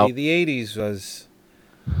 Right. You know, the 80s was.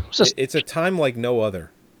 It's a time like no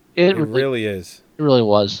other. It really is. It really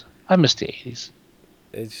was. I miss the 80s.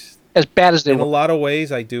 It's as bad as they were. In were. a lot of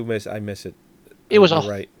ways, I miss it. It was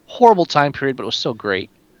a horrible time period, but it was so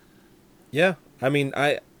great. Yeah, I mean,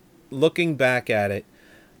 looking back at it,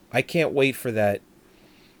 I can't wait for that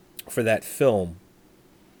film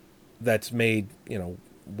that's made,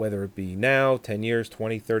 whether it be now, 10 years,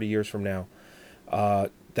 20, 30 years from now,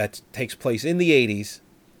 that takes place in the 80s,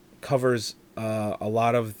 covers a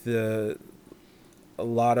lot of the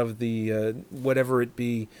whatever it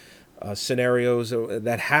be, scenarios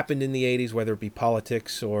that happened in the 80s, whether it be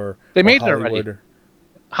politics or they made Hollywood. it already.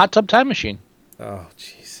 Hot Tub Time Machine. Oh,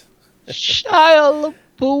 jeez. Shia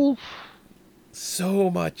LaBeouf. So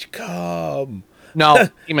much cum. No,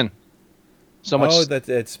 semen. So much. Oh,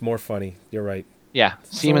 it's more funny. You're right. Yeah,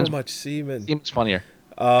 semen. So much semen. Semen's funnier.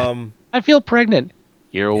 I feel pregnant.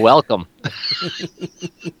 You're welcome.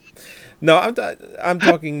 No, I'm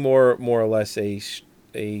talking more or less a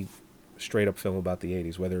straight up film about the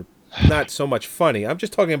 80s, whether not so much funny. I'm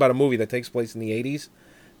just talking about a movie that takes place in the 80s.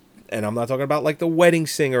 And I'm not talking about like The Wedding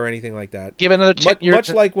Singer or anything like that. Give another 10 years. Much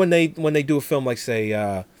like when they do a film like,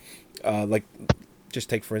 say, like, just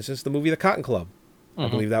take for instance the movie The Cotton Club. I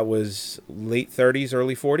believe that was late 30s,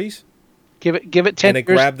 early 40s. Give it 10 years. And it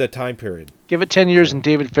grabbed the time period. Give it 10 years, and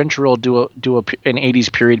David Fincher will do an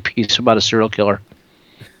 80s period piece about a serial killer.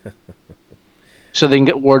 So they can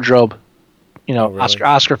get wardrobe. Really?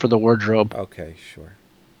 Oscar for the wardrobe. Okay, sure.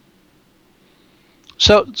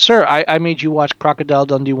 So, sir, I made you watch Crocodile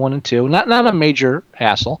Dundee 1 and 2. Not a major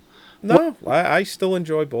hassle. No, I still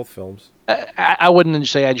enjoy both films. I wouldn't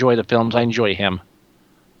say I enjoy the films. I enjoy him.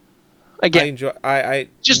 Again, I enjoy. I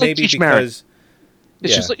just maybe like Cheech because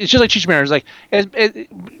it's just like Cheech Marin. It's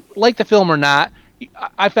like the film or not.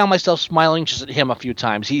 I found myself smiling just at him a few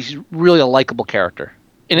times. He's really a likable character,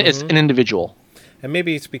 and it's an individual. And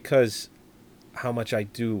maybe it's because how much I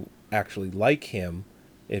do actually like him.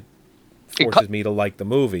 It forces me to like the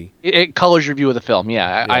movie. It colors your view of the film.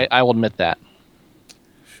 Yeah. I will admit that.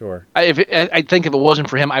 Sure. I think if it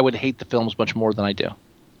wasn't for him, I would hate the films much more than I do.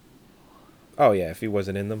 Oh yeah, if he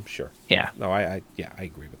wasn't in them, sure. Yeah. No, I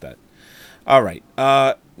agree with that. All right,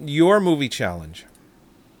 your movie challenge.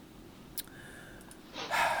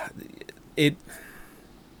 It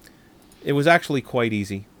was actually quite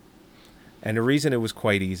easy, and the reason it was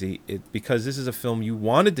quite easy is because this is a film you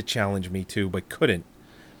wanted to challenge me to but couldn't.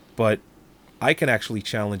 But I can actually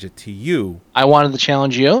challenge it to you. I wanted to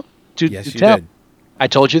challenge you. Yes, you did. I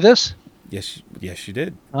told you this? Yes, you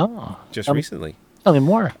did. Oh. Just recently. Tell me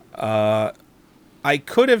more. I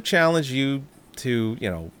could have challenged you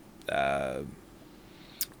to,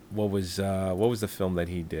 what was the film that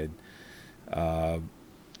he did? The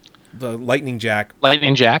Lightning Jack.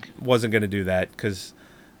 Lightning Jack. Wasn't going to do that because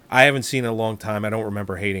I haven't seen it in a long time. I don't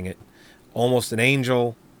remember hating it. Almost an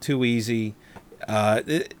Angel, too easy.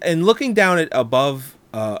 And looking down at above,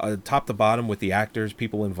 top to bottom with the actors,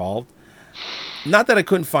 people involved, not that I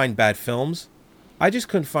couldn't find bad films. I just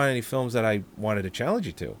couldn't find any films that I wanted to challenge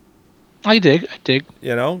you to. I dig.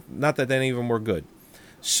 Not that any of them were good.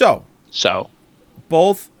 So.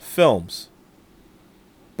 Both films.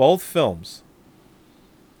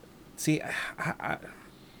 See,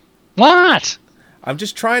 what? I'm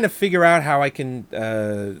just trying to figure out how I can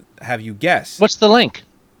have you guess. What's the link?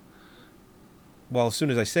 Well, as soon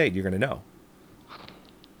as I say it, you're going to know.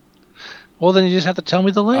 Well, then you just have to tell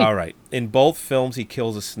me the link. All right. In both films, he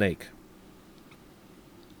kills a snake.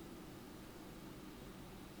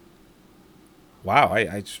 Wow,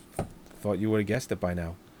 I thought you would have guessed it by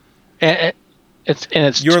now.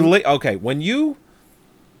 It's you're okay.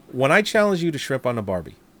 When I challenged you to shrimp on the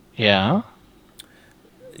Barbie, yeah,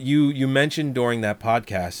 you mentioned during that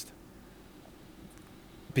podcast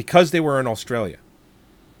because they were in Australia,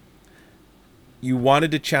 you wanted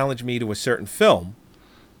to challenge me to a certain film.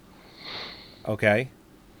 Okay,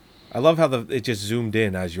 I love how it just zoomed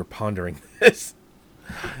in as you're pondering this.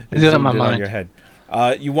 It's in my mind. On your head.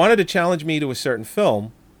 You wanted to challenge me to a certain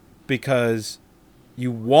film because they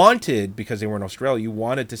were in Australia, you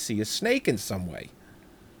wanted to see a snake in some way.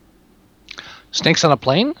 Snakes on a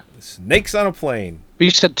Plane? Snakes on a Plane. But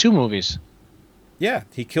you said 2 movies. Yeah,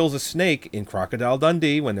 he kills a snake in Crocodile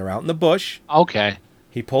Dundee when they're out in the bush. Okay.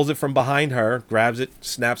 He pulls it from behind her, grabs it,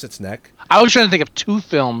 snaps its neck. I was trying to think of 2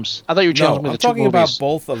 films. I thought you were challenging me to 2 movies. I'm talking about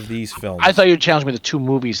both of these films. I thought you were challenging me to 2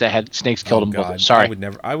 movies that had snakes killed in both. Sorry.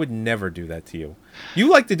 I would never do that to you. You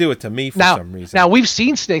like to do it to me for some reason. Now, we've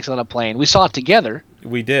seen Snakes on a Plane. We saw it together.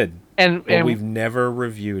 We did. And we've never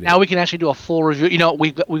reviewed it. Now we can actually do a full review.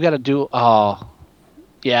 We've got to do... Oh,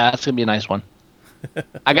 yeah, that's going to be a nice one.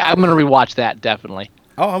 I'm going to rewatch that, definitely.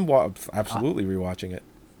 Oh, I'm absolutely rewatching it.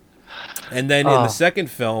 And then in the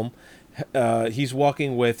second film, he's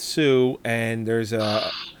walking with Sue, and there's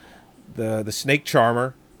the snake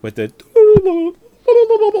charmer with the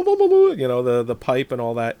the pipe and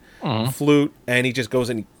all that flute, and he just goes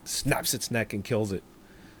and he snaps its neck and kills it.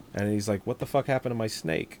 And he's like, "What the fuck happened to my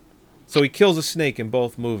snake?" So he kills a snake in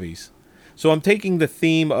both movies. So I'm taking the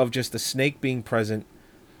theme of just the snake being present,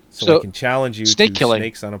 so I can challenge you to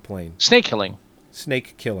Snakes on a Plane. Snake killing.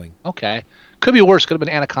 Snake killing. Okay. Could be worse. Could have been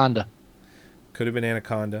Anaconda. Could have been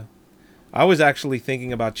Anaconda. I was actually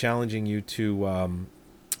thinking about challenging you to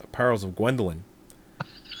Perils of Gwendolyn.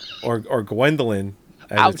 Or Gwendolyn,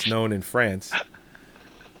 as it's known in France.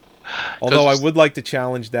 Although I would like to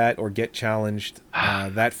challenge that or get challenged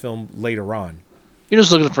that film later on. You're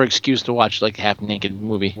just looking for an excuse to watch like a half-naked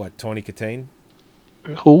movie. What, Tony Katane?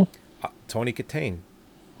 Who? Tony Katane.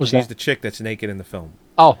 She's the chick that's naked in the film.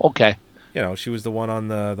 Oh, okay. She was the one on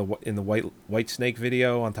in the White Snake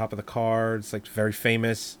video on top of the car. It's like very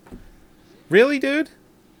famous. Really, dude?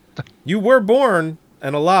 You were born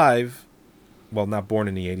and alive. Well, not born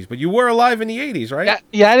in the 80s, but you were alive in the 80s, right?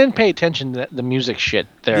 Yeah, I didn't pay attention to the music shit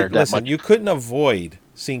there that much. You couldn't avoid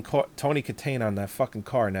seeing Tony Katane on that fucking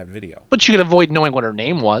car in that video. But you could avoid knowing what her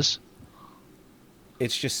name was.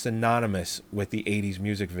 It's just synonymous with the 80s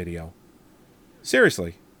music video.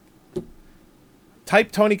 Seriously.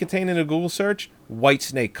 Type Tony Katane in a Google search, White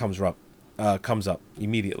Snake comes up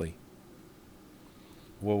immediately.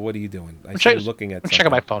 Well, what are you doing? I'm looking at. I'm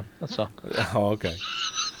checking my phone. That's all. Oh, okay.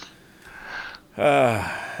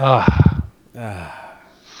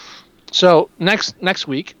 So next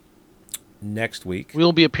week. Next week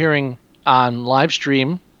we'll be appearing on live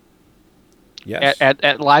stream. Yes. At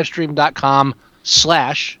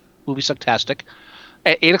livestream.com/moviesucktastic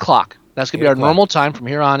at 8:00. That's gonna be our normal time from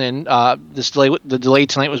here on in. The delay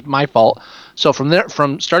tonight was my fault. So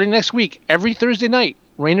from starting next week, every Thursday night,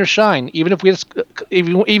 rain or shine, even if we just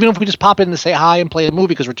pop in to say hi and play a movie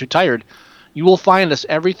because we're too tired, you will find us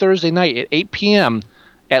every Thursday night at 8 p.m.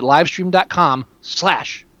 at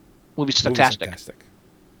livestream.com/moviesucktastic.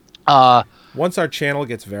 Once our channel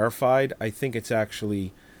gets verified, I think it's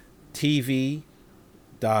actually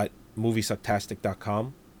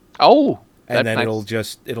tv.moviesucktastic.com. Oh. And then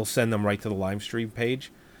it'll send them right to the live stream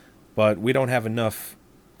page. But we don't have enough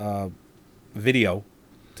video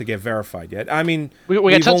to get verified yet. I mean, we got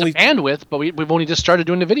we've tons only of bandwidth, but we've only just started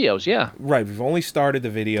doing the videos. Yeah. Right, we've only started the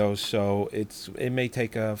videos, so it may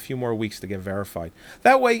take a few more weeks to get verified.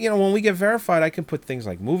 That way, when we get verified, I can put things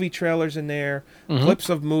like movie trailers in there, clips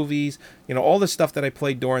of movies, all the stuff that I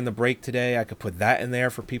played during the break today. I could put that in there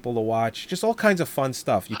for people to watch. Just all kinds of fun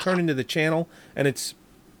stuff. You turn into the channel, and it's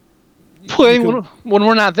playing when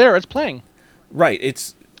we're not there. It's playing. Right.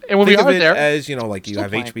 It's and when we are there, as like you still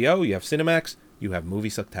have playing. HBO, you have Cinemax, you have Movie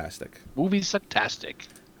Sucktastic. Movie Sucktastic.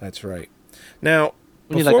 That's right. Now,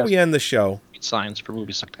 We need before like we end the show, signs for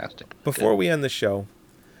Movie Sucktastic. before we end the show,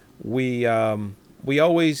 we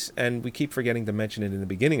always, and we keep forgetting to mention it in the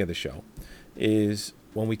beginning of the show, is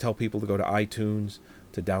when we tell people to go to iTunes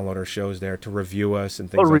to download our shows there, to review us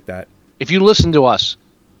and things like that. If you listen to us,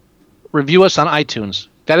 review us on iTunes.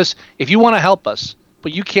 That is, if you want to help us,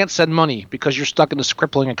 but you can't send money because you're stuck in this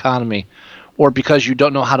crippling economy, or because you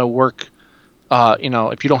don't know how to work,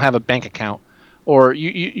 if you don't have a bank account, or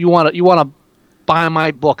you want to buy my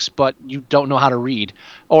books but you don't know how to read,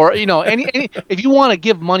 or any if you want to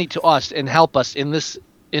give money to us and help us in this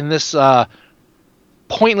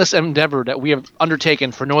pointless endeavor that we have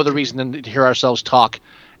undertaken for no other reason than to hear ourselves talk,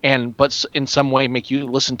 but in some way make you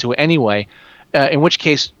listen to it anyway. In which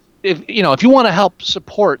case, if you want to help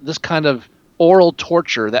support this kind of oral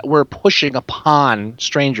torture that we're pushing upon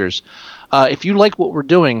strangers, if you like what we're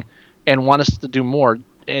doing and want us to do more,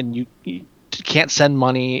 and you can't send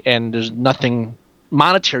money and there's nothing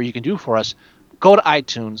monetary you can do for us, go to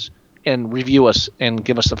iTunes and review us and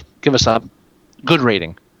give us a good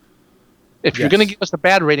rating. If you're going to give us a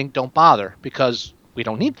bad rating, don't bother, because we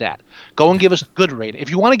don't need that. Go and give us a good rating. If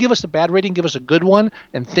you want to give us a bad rating, give us a good one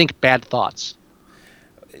and think bad thoughts.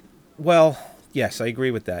 Well, yes, I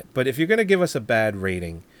agree with that. But if you're going to give us a bad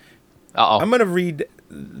rating, I'm going to read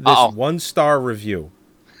this 1-star review.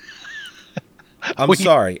 I'm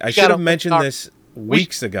sorry. I should have mentioned this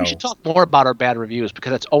weeks ago. We should talk more about our bad reviews, because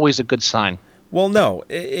that's always a good sign. Well, no.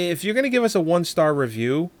 If you're going to give us a 1-star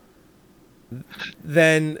review,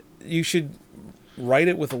 then you should write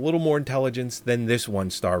it with a little more intelligence than this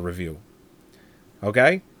 1-star review.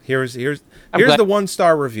 Okay? Here's the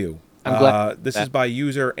 1-star review. I'm glad. This is by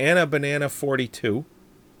user AnnaBanana42.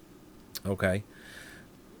 Okay.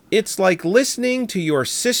 It's like listening to your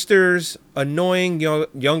sister's annoying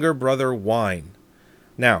younger brother whine.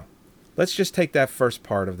 Now, let's just take that first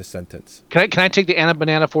part of the sentence. Can I take the Anna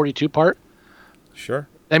Banana 42 part? Sure.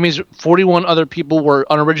 That means 41 other people were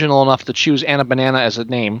unoriginal enough to choose Anna Banana as a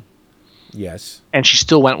name. Yes. And she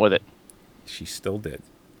still went with it. She still did.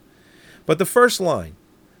 But the first line,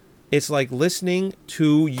 it's like listening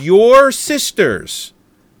to your sister's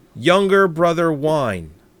younger brother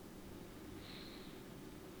whine.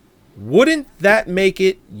 Wouldn't that make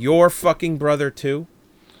it your fucking brother too?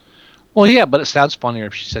 Well, yeah, but it sounds funnier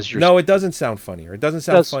if she says your. No, it doesn't sound funnier. It doesn't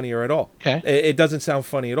sound funnier at all. Okay. It doesn't sound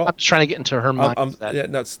funny at all. I'm just trying to get into her mind.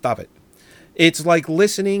 No, stop it. It's like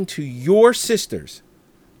listening to your sister's.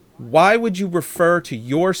 Why would you refer to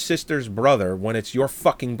your sister's brother when it's your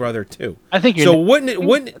fucking brother too? I think so.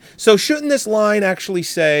 So shouldn't this line actually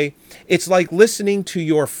say it's like listening to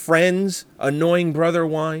your friend's annoying brother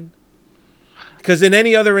whine? Because in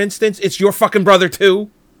any other instance, it's your fucking brother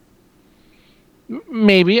too.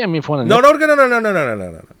 Maybe. I mean, if one. No.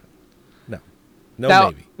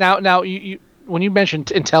 Maybe. Now, you when you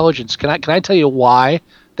mentioned intelligence, can I tell you why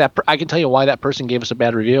I can tell you why that person gave us a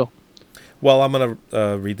bad review? Well, I'm going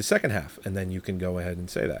to read the second half, and then you can go ahead and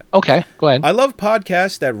say that. Okay, go ahead. I love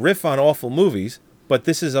podcasts that riff on awful movies, but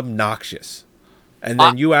this is obnoxious. And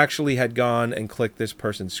then you actually had gone and clicked this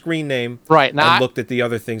person's screen name, right? Now and looked at the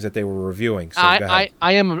other things that they were reviewing. So go ahead.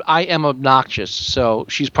 I am obnoxious, so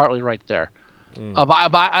she's partly right there. But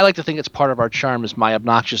I like to think it's part of our charm is my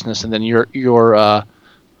obnoxiousness, and then your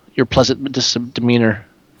pleasant demeanor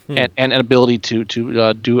and ability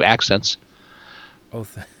to do accents. Oh,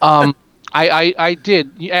 I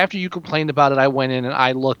did. After you complained about it, I went in and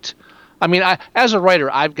I looked. I mean, as a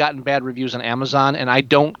writer, I've gotten bad reviews on Amazon, and I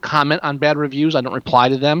don't comment on bad reviews. I don't reply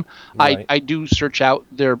to them. Right. I do search out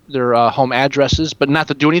their home addresses, but not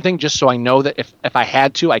to do anything, just so I know that if I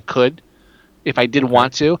had to, I could, if I did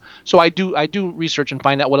want to. So I do research and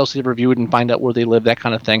find out what else they've reviewed and find out where they live, that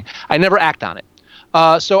kind of thing. I never act on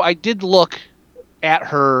it. So I did look at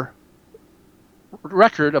her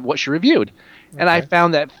record of what she reviewed, and I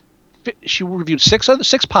found that she reviewed six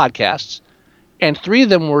podcasts, and 3 of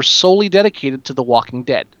them were solely dedicated to The Walking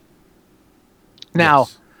Dead. Now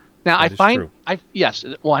I find true.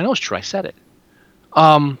 Well, I know it's true. I said it.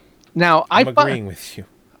 Now I'm agreeing with you.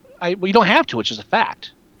 Well, you don't have to. It's just a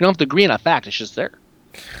fact. You don't have to agree on a fact. It's just there.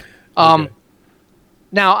 Okay.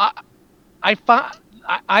 Now I find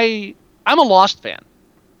I'm a Lost fan.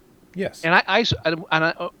 Yes. And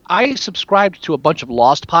I subscribed to a bunch of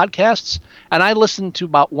Lost podcasts, and I listened to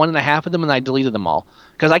about 1.5 of them, and I deleted them all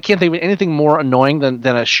because I can't think of anything more annoying than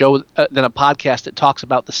a show than a podcast that talks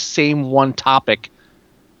about the same one topic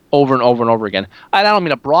over and over and over again. I don't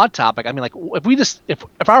mean a broad topic. I mean, like,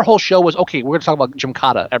 if our whole show was, okay, we're going to talk about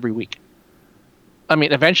Gymkata every week. I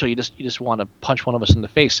mean, eventually you just want to punch one of us in the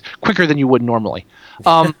face quicker than you would normally.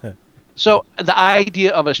 So the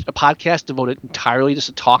idea of a podcast devoted entirely just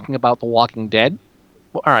to talking about The Walking Dead,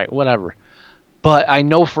 well, all right, whatever. But I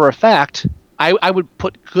know for a fact, I would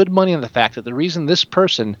put good money on the fact that the reason this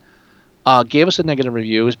person gave us a negative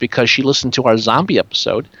review is because she listened to our zombie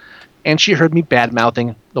episode, and she heard me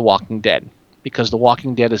bad-mouthing The Walking Dead, because The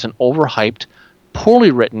Walking Dead is an overhyped,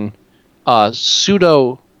 poorly written,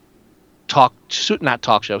 pseudo talk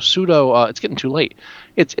show. It's getting too late.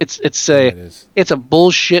 It's a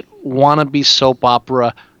bullshit wannabe soap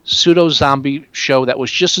opera pseudo zombie show that was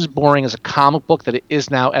just as boring as a comic book that it is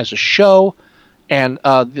now as a show. And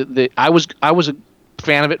I was a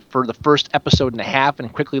fan of it for the first episode and a half,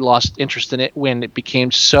 and quickly lost interest in it when it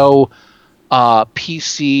became so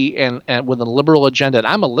PC and with a liberal agenda. And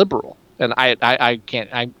I'm a liberal, and I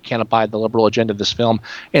can't abide the liberal agenda of this film.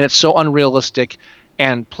 And it's so unrealistic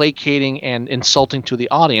and placating and insulting to the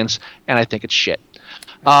audience, and I think it's shit.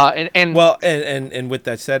 And with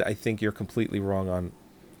that said, I think you're completely wrong on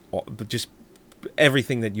just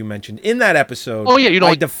everything that you mentioned in that episode. Oh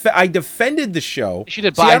yeah, I defended the show. She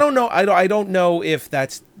did. See, I don't know. I don't know if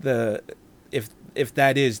that's if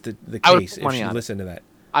that is the case. If she listened to that,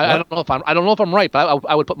 I don't know if I'm right, but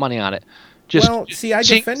I would put money on it. I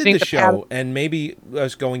defended the show, and maybe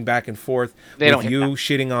us going back and forth with you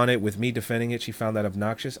shitting on it, with me defending it, she found that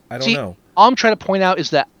obnoxious. I don't know. All I'm trying to point out is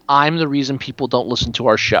that I'm the reason people don't listen to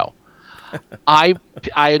our show. I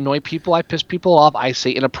annoy people. I piss people off. I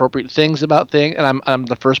say inappropriate things about things, and I'm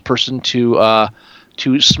the first person to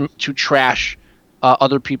trash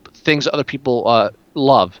other people, things that other people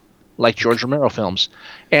love, like George Romero films,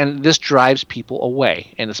 and this drives people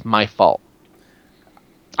away, and it's my fault.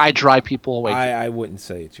 I drive people away. I wouldn't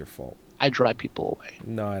say it's your fault. I drive people away.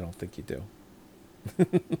 No, I don't think you do.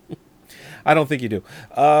 I don't think you do.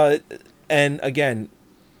 And again,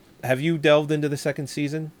 have you delved into the second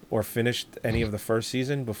season or finished any of the first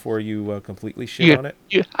season before you completely shit on it?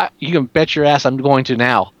 You can bet your ass I'm going to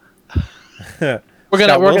now.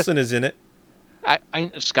 Scott Wilson is in it.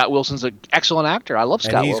 Scott Wilson's an excellent actor. I love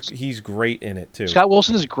Scott Wilson. He's great in it too. Scott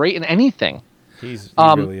Wilson is great in anything. He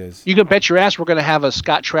really is. You can bet your ass we're going to have a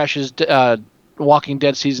Scott Trash's Walking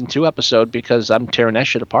Dead Season 2 episode, because I'm tearing that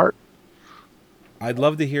shit apart. I'd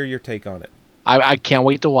love to hear your take on it. I can't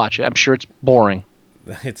wait to watch it. I'm sure it's boring.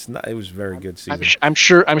 It's not. It was a very good season. I'm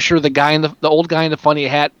sure the guy in the old guy in the funny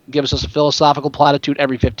hat gives us a philosophical platitude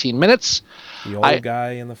every 15 minutes. The old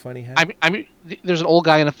guy in the funny hat. I mean, there's an old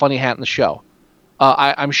guy in a funny hat in the show.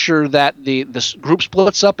 I'm sure that this group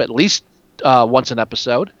splits up at least once an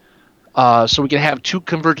episode. So we can have two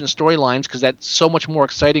convergent storylines, because that's so much more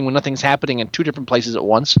exciting when nothing's happening in two different places at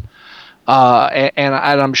once. And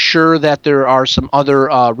I'm sure that there are some other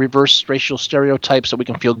reverse racial stereotypes that we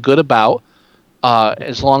can feel good about,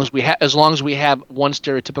 as long as we have one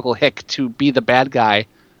stereotypical hick to be the bad guy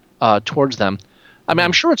towards them. I mean,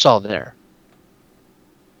 I'm sure it's all there.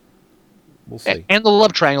 We'll see. And the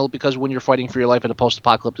love triangle, because when you're fighting for your life in a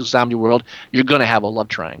post-apocalyptic zombie world, you're going to have a love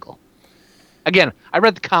triangle. Again, I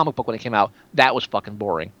read the comic book when it came out. That was fucking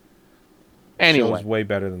boring. Anyway. It was way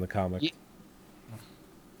better than the comic.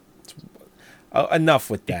 Enough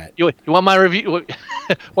with that. You want my review?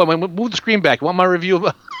 Move the screen back. You want my review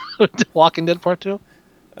of Walking Dead Part 2?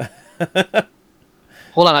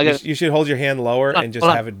 Hold on. You should hold your hand lower and just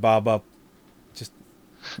have it bob up. Just...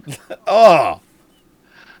 Oh!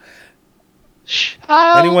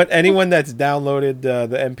 Anyone that's downloaded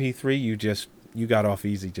the MP3, you got off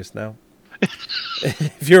easy just now.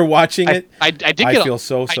 If you're watching it, I feel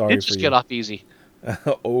so sorry for you. I did just get off easy.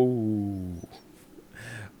 Oh.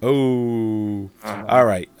 All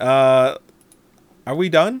right. Are we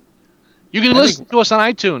done? You can listen to us on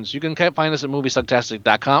iTunes. You can find us at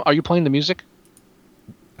moviesucktastic.com. Are you playing the music?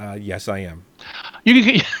 Yes, I am.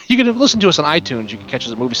 You can listen to us on iTunes. You can catch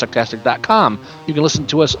us at moviesucktastic.com. You can listen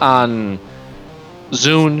to us on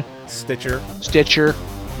Zune, Stitcher,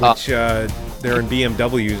 which they're in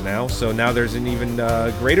BMWs now. So now there's an even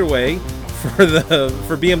greater way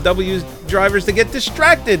for BMW's drivers to get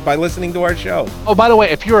distracted by listening to our show. Oh, by the way,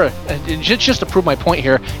 if you're just to prove my point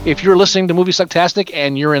here, if you're listening to Movie Sucktastic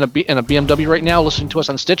and you're in a BMW right now listening to us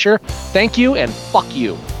on Stitcher, thank you and fuck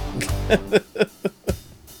you.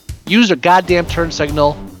 Use your goddamn turn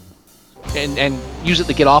signal and use it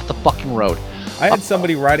to get off the fucking road. I had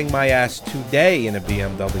somebody riding my ass today in a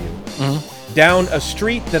BMW down a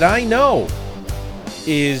street that I know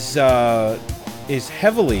is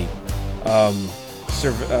heavily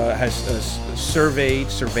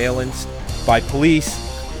surveillanced by police.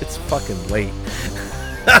 It's fucking late.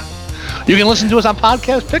 You can listen to us on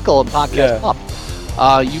Podcast Pickle and Podcast Up.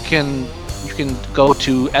 You can go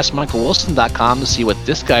to smichaelwilson.com to see what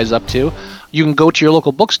this guy's up to. You can go to your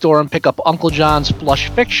local bookstore and pick up Uncle John's Flush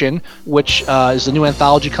Fiction, which is the new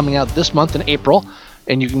anthology coming out this month in April.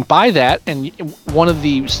 And you can buy that. And one of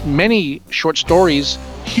the many short stories,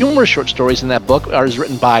 humorous short stories in that book, is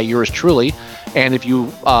written by yours truly. And if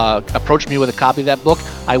you approach me with a copy of that book,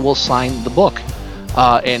 I will sign the book,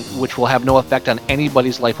 and which will have no effect on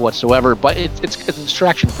anybody's life whatsoever. But it's a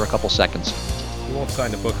distraction for a couple seconds. You won't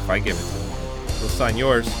sign the book if I give it to him. He'll sign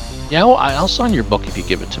yours. Yeah, well, I'll sign your book if you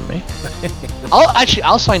give it to me.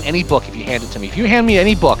 I'll sign any book if you hand it to me. If you hand me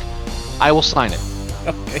any book, I will sign it.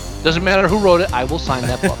 Okay. Doesn't matter who wrote it, I will sign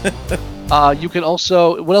that book. You can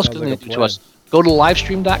also, what else can they do to us? Go to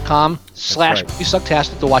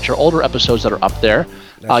livestream.com/MovieSucktastic to watch our older episodes that are up there.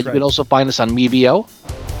 You can also find us on Mevio.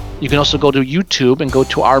 You can also go to YouTube and go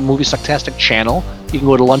to our Movie Sucktastic channel. You can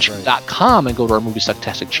go to lunch.com and go to our Movie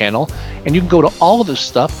Sucktastic channel. And you can go to all of this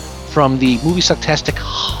stuff from the Movie Sucktastic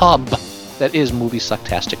hub that is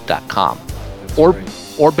MovieSucktastic.com. Or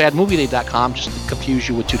BadMovieDay.com, just to confuse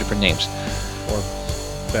you with two different names. Or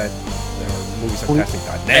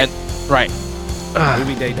MovieSucktastic.net. Right.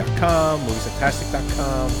 MovieDay.com,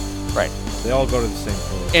 MovieSucktastic.com. Right. They all go to the same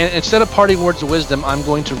place. And instead of parting words of wisdom, I'm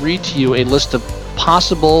going to read to you a list of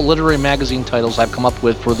possible literary magazine titles I've come up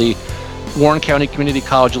with for the Warren County Community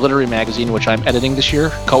College Literary Magazine, which I'm editing this year,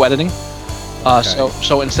 co-editing.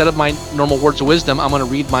 So instead of my normal words of wisdom, I'm going to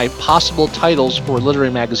read my possible titles for a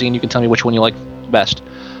literary magazine. You can tell me which one you like best.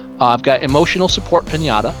 I've got Emotional Support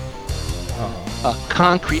Pinata,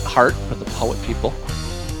 Concrete Heart for the poet people,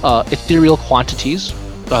 Ethereal Quantities,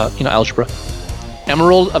 algebra,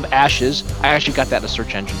 Emerald of Ashes. I actually got that in a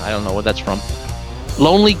search engine. I don't know what that's from.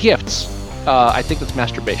 Lonely Gifts. I think that's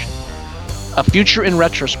masturbation. A Future in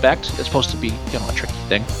Retrospect. It's supposed to be a tricky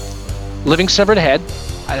thing. Living Severed Head.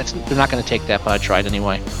 They're not going to take that, but I tried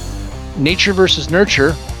anyway. Nature versus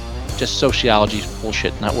Nurture. Just sociology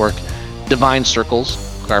bullshit, not work. Divine Circles.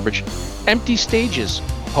 Garbage. Empty Stages.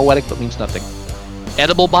 Poetic but means nothing.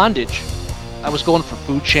 Edible Bondage. I was going for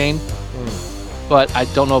Food Chain, but I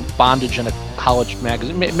don't know bondage in a college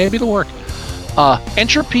magazine. Maybe it'll work.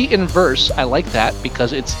 Entropy in Verse. I like that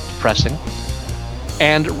because it's depressing.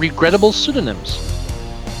 And Regrettable Pseudonyms,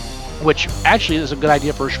 which actually is a good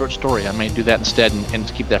idea for a short story. I may do that instead and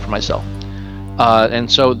keep that for myself. And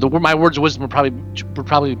so my words of wisdom would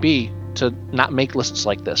probably be to not make lists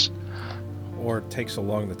like this. Or take so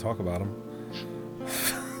long to talk about them.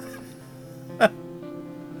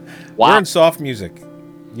 Wow. We're in soft music.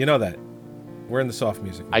 You know that. We're in the soft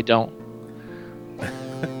music. I don't.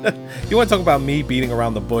 You want to talk about me beating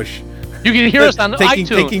around the bush? You can hear us on iTunes.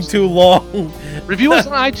 Taking too long. Review us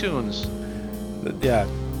on iTunes. Yeah.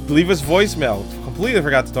 Leave us voicemail. Completely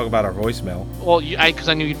forgot to talk about our voicemail. Well, because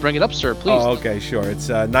I knew you'd bring it up, sir. Please. Oh, okay, sure. It's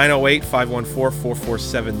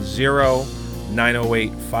 908-514-4470.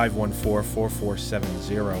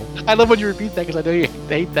 908-514-4470. I love when you repeat that because I know you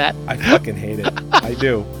hate that. I fucking hate it. I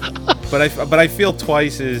do. But I feel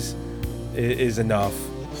twice is enough.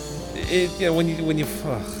 When you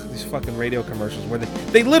these fucking radio commercials where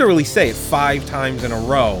they literally say it 5 times in a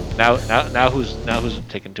row. Now who's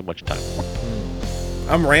taking too much time?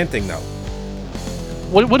 I'm ranting though.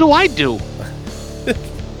 What do I do? You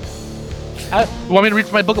want me to read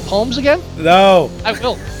from my book of poems again? No. I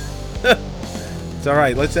will. It's all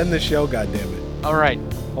right. Let's end the show, goddammit. All right.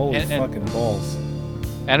 Holy fucking balls.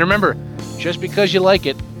 And remember, just because you like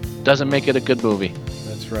it doesn't make it a good movie.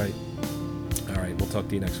 That's right. All right. We'll talk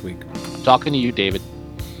to you next week. I'm talking to you, David.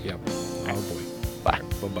 Yep. Oh boy. Bye.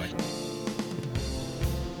 Bye-bye.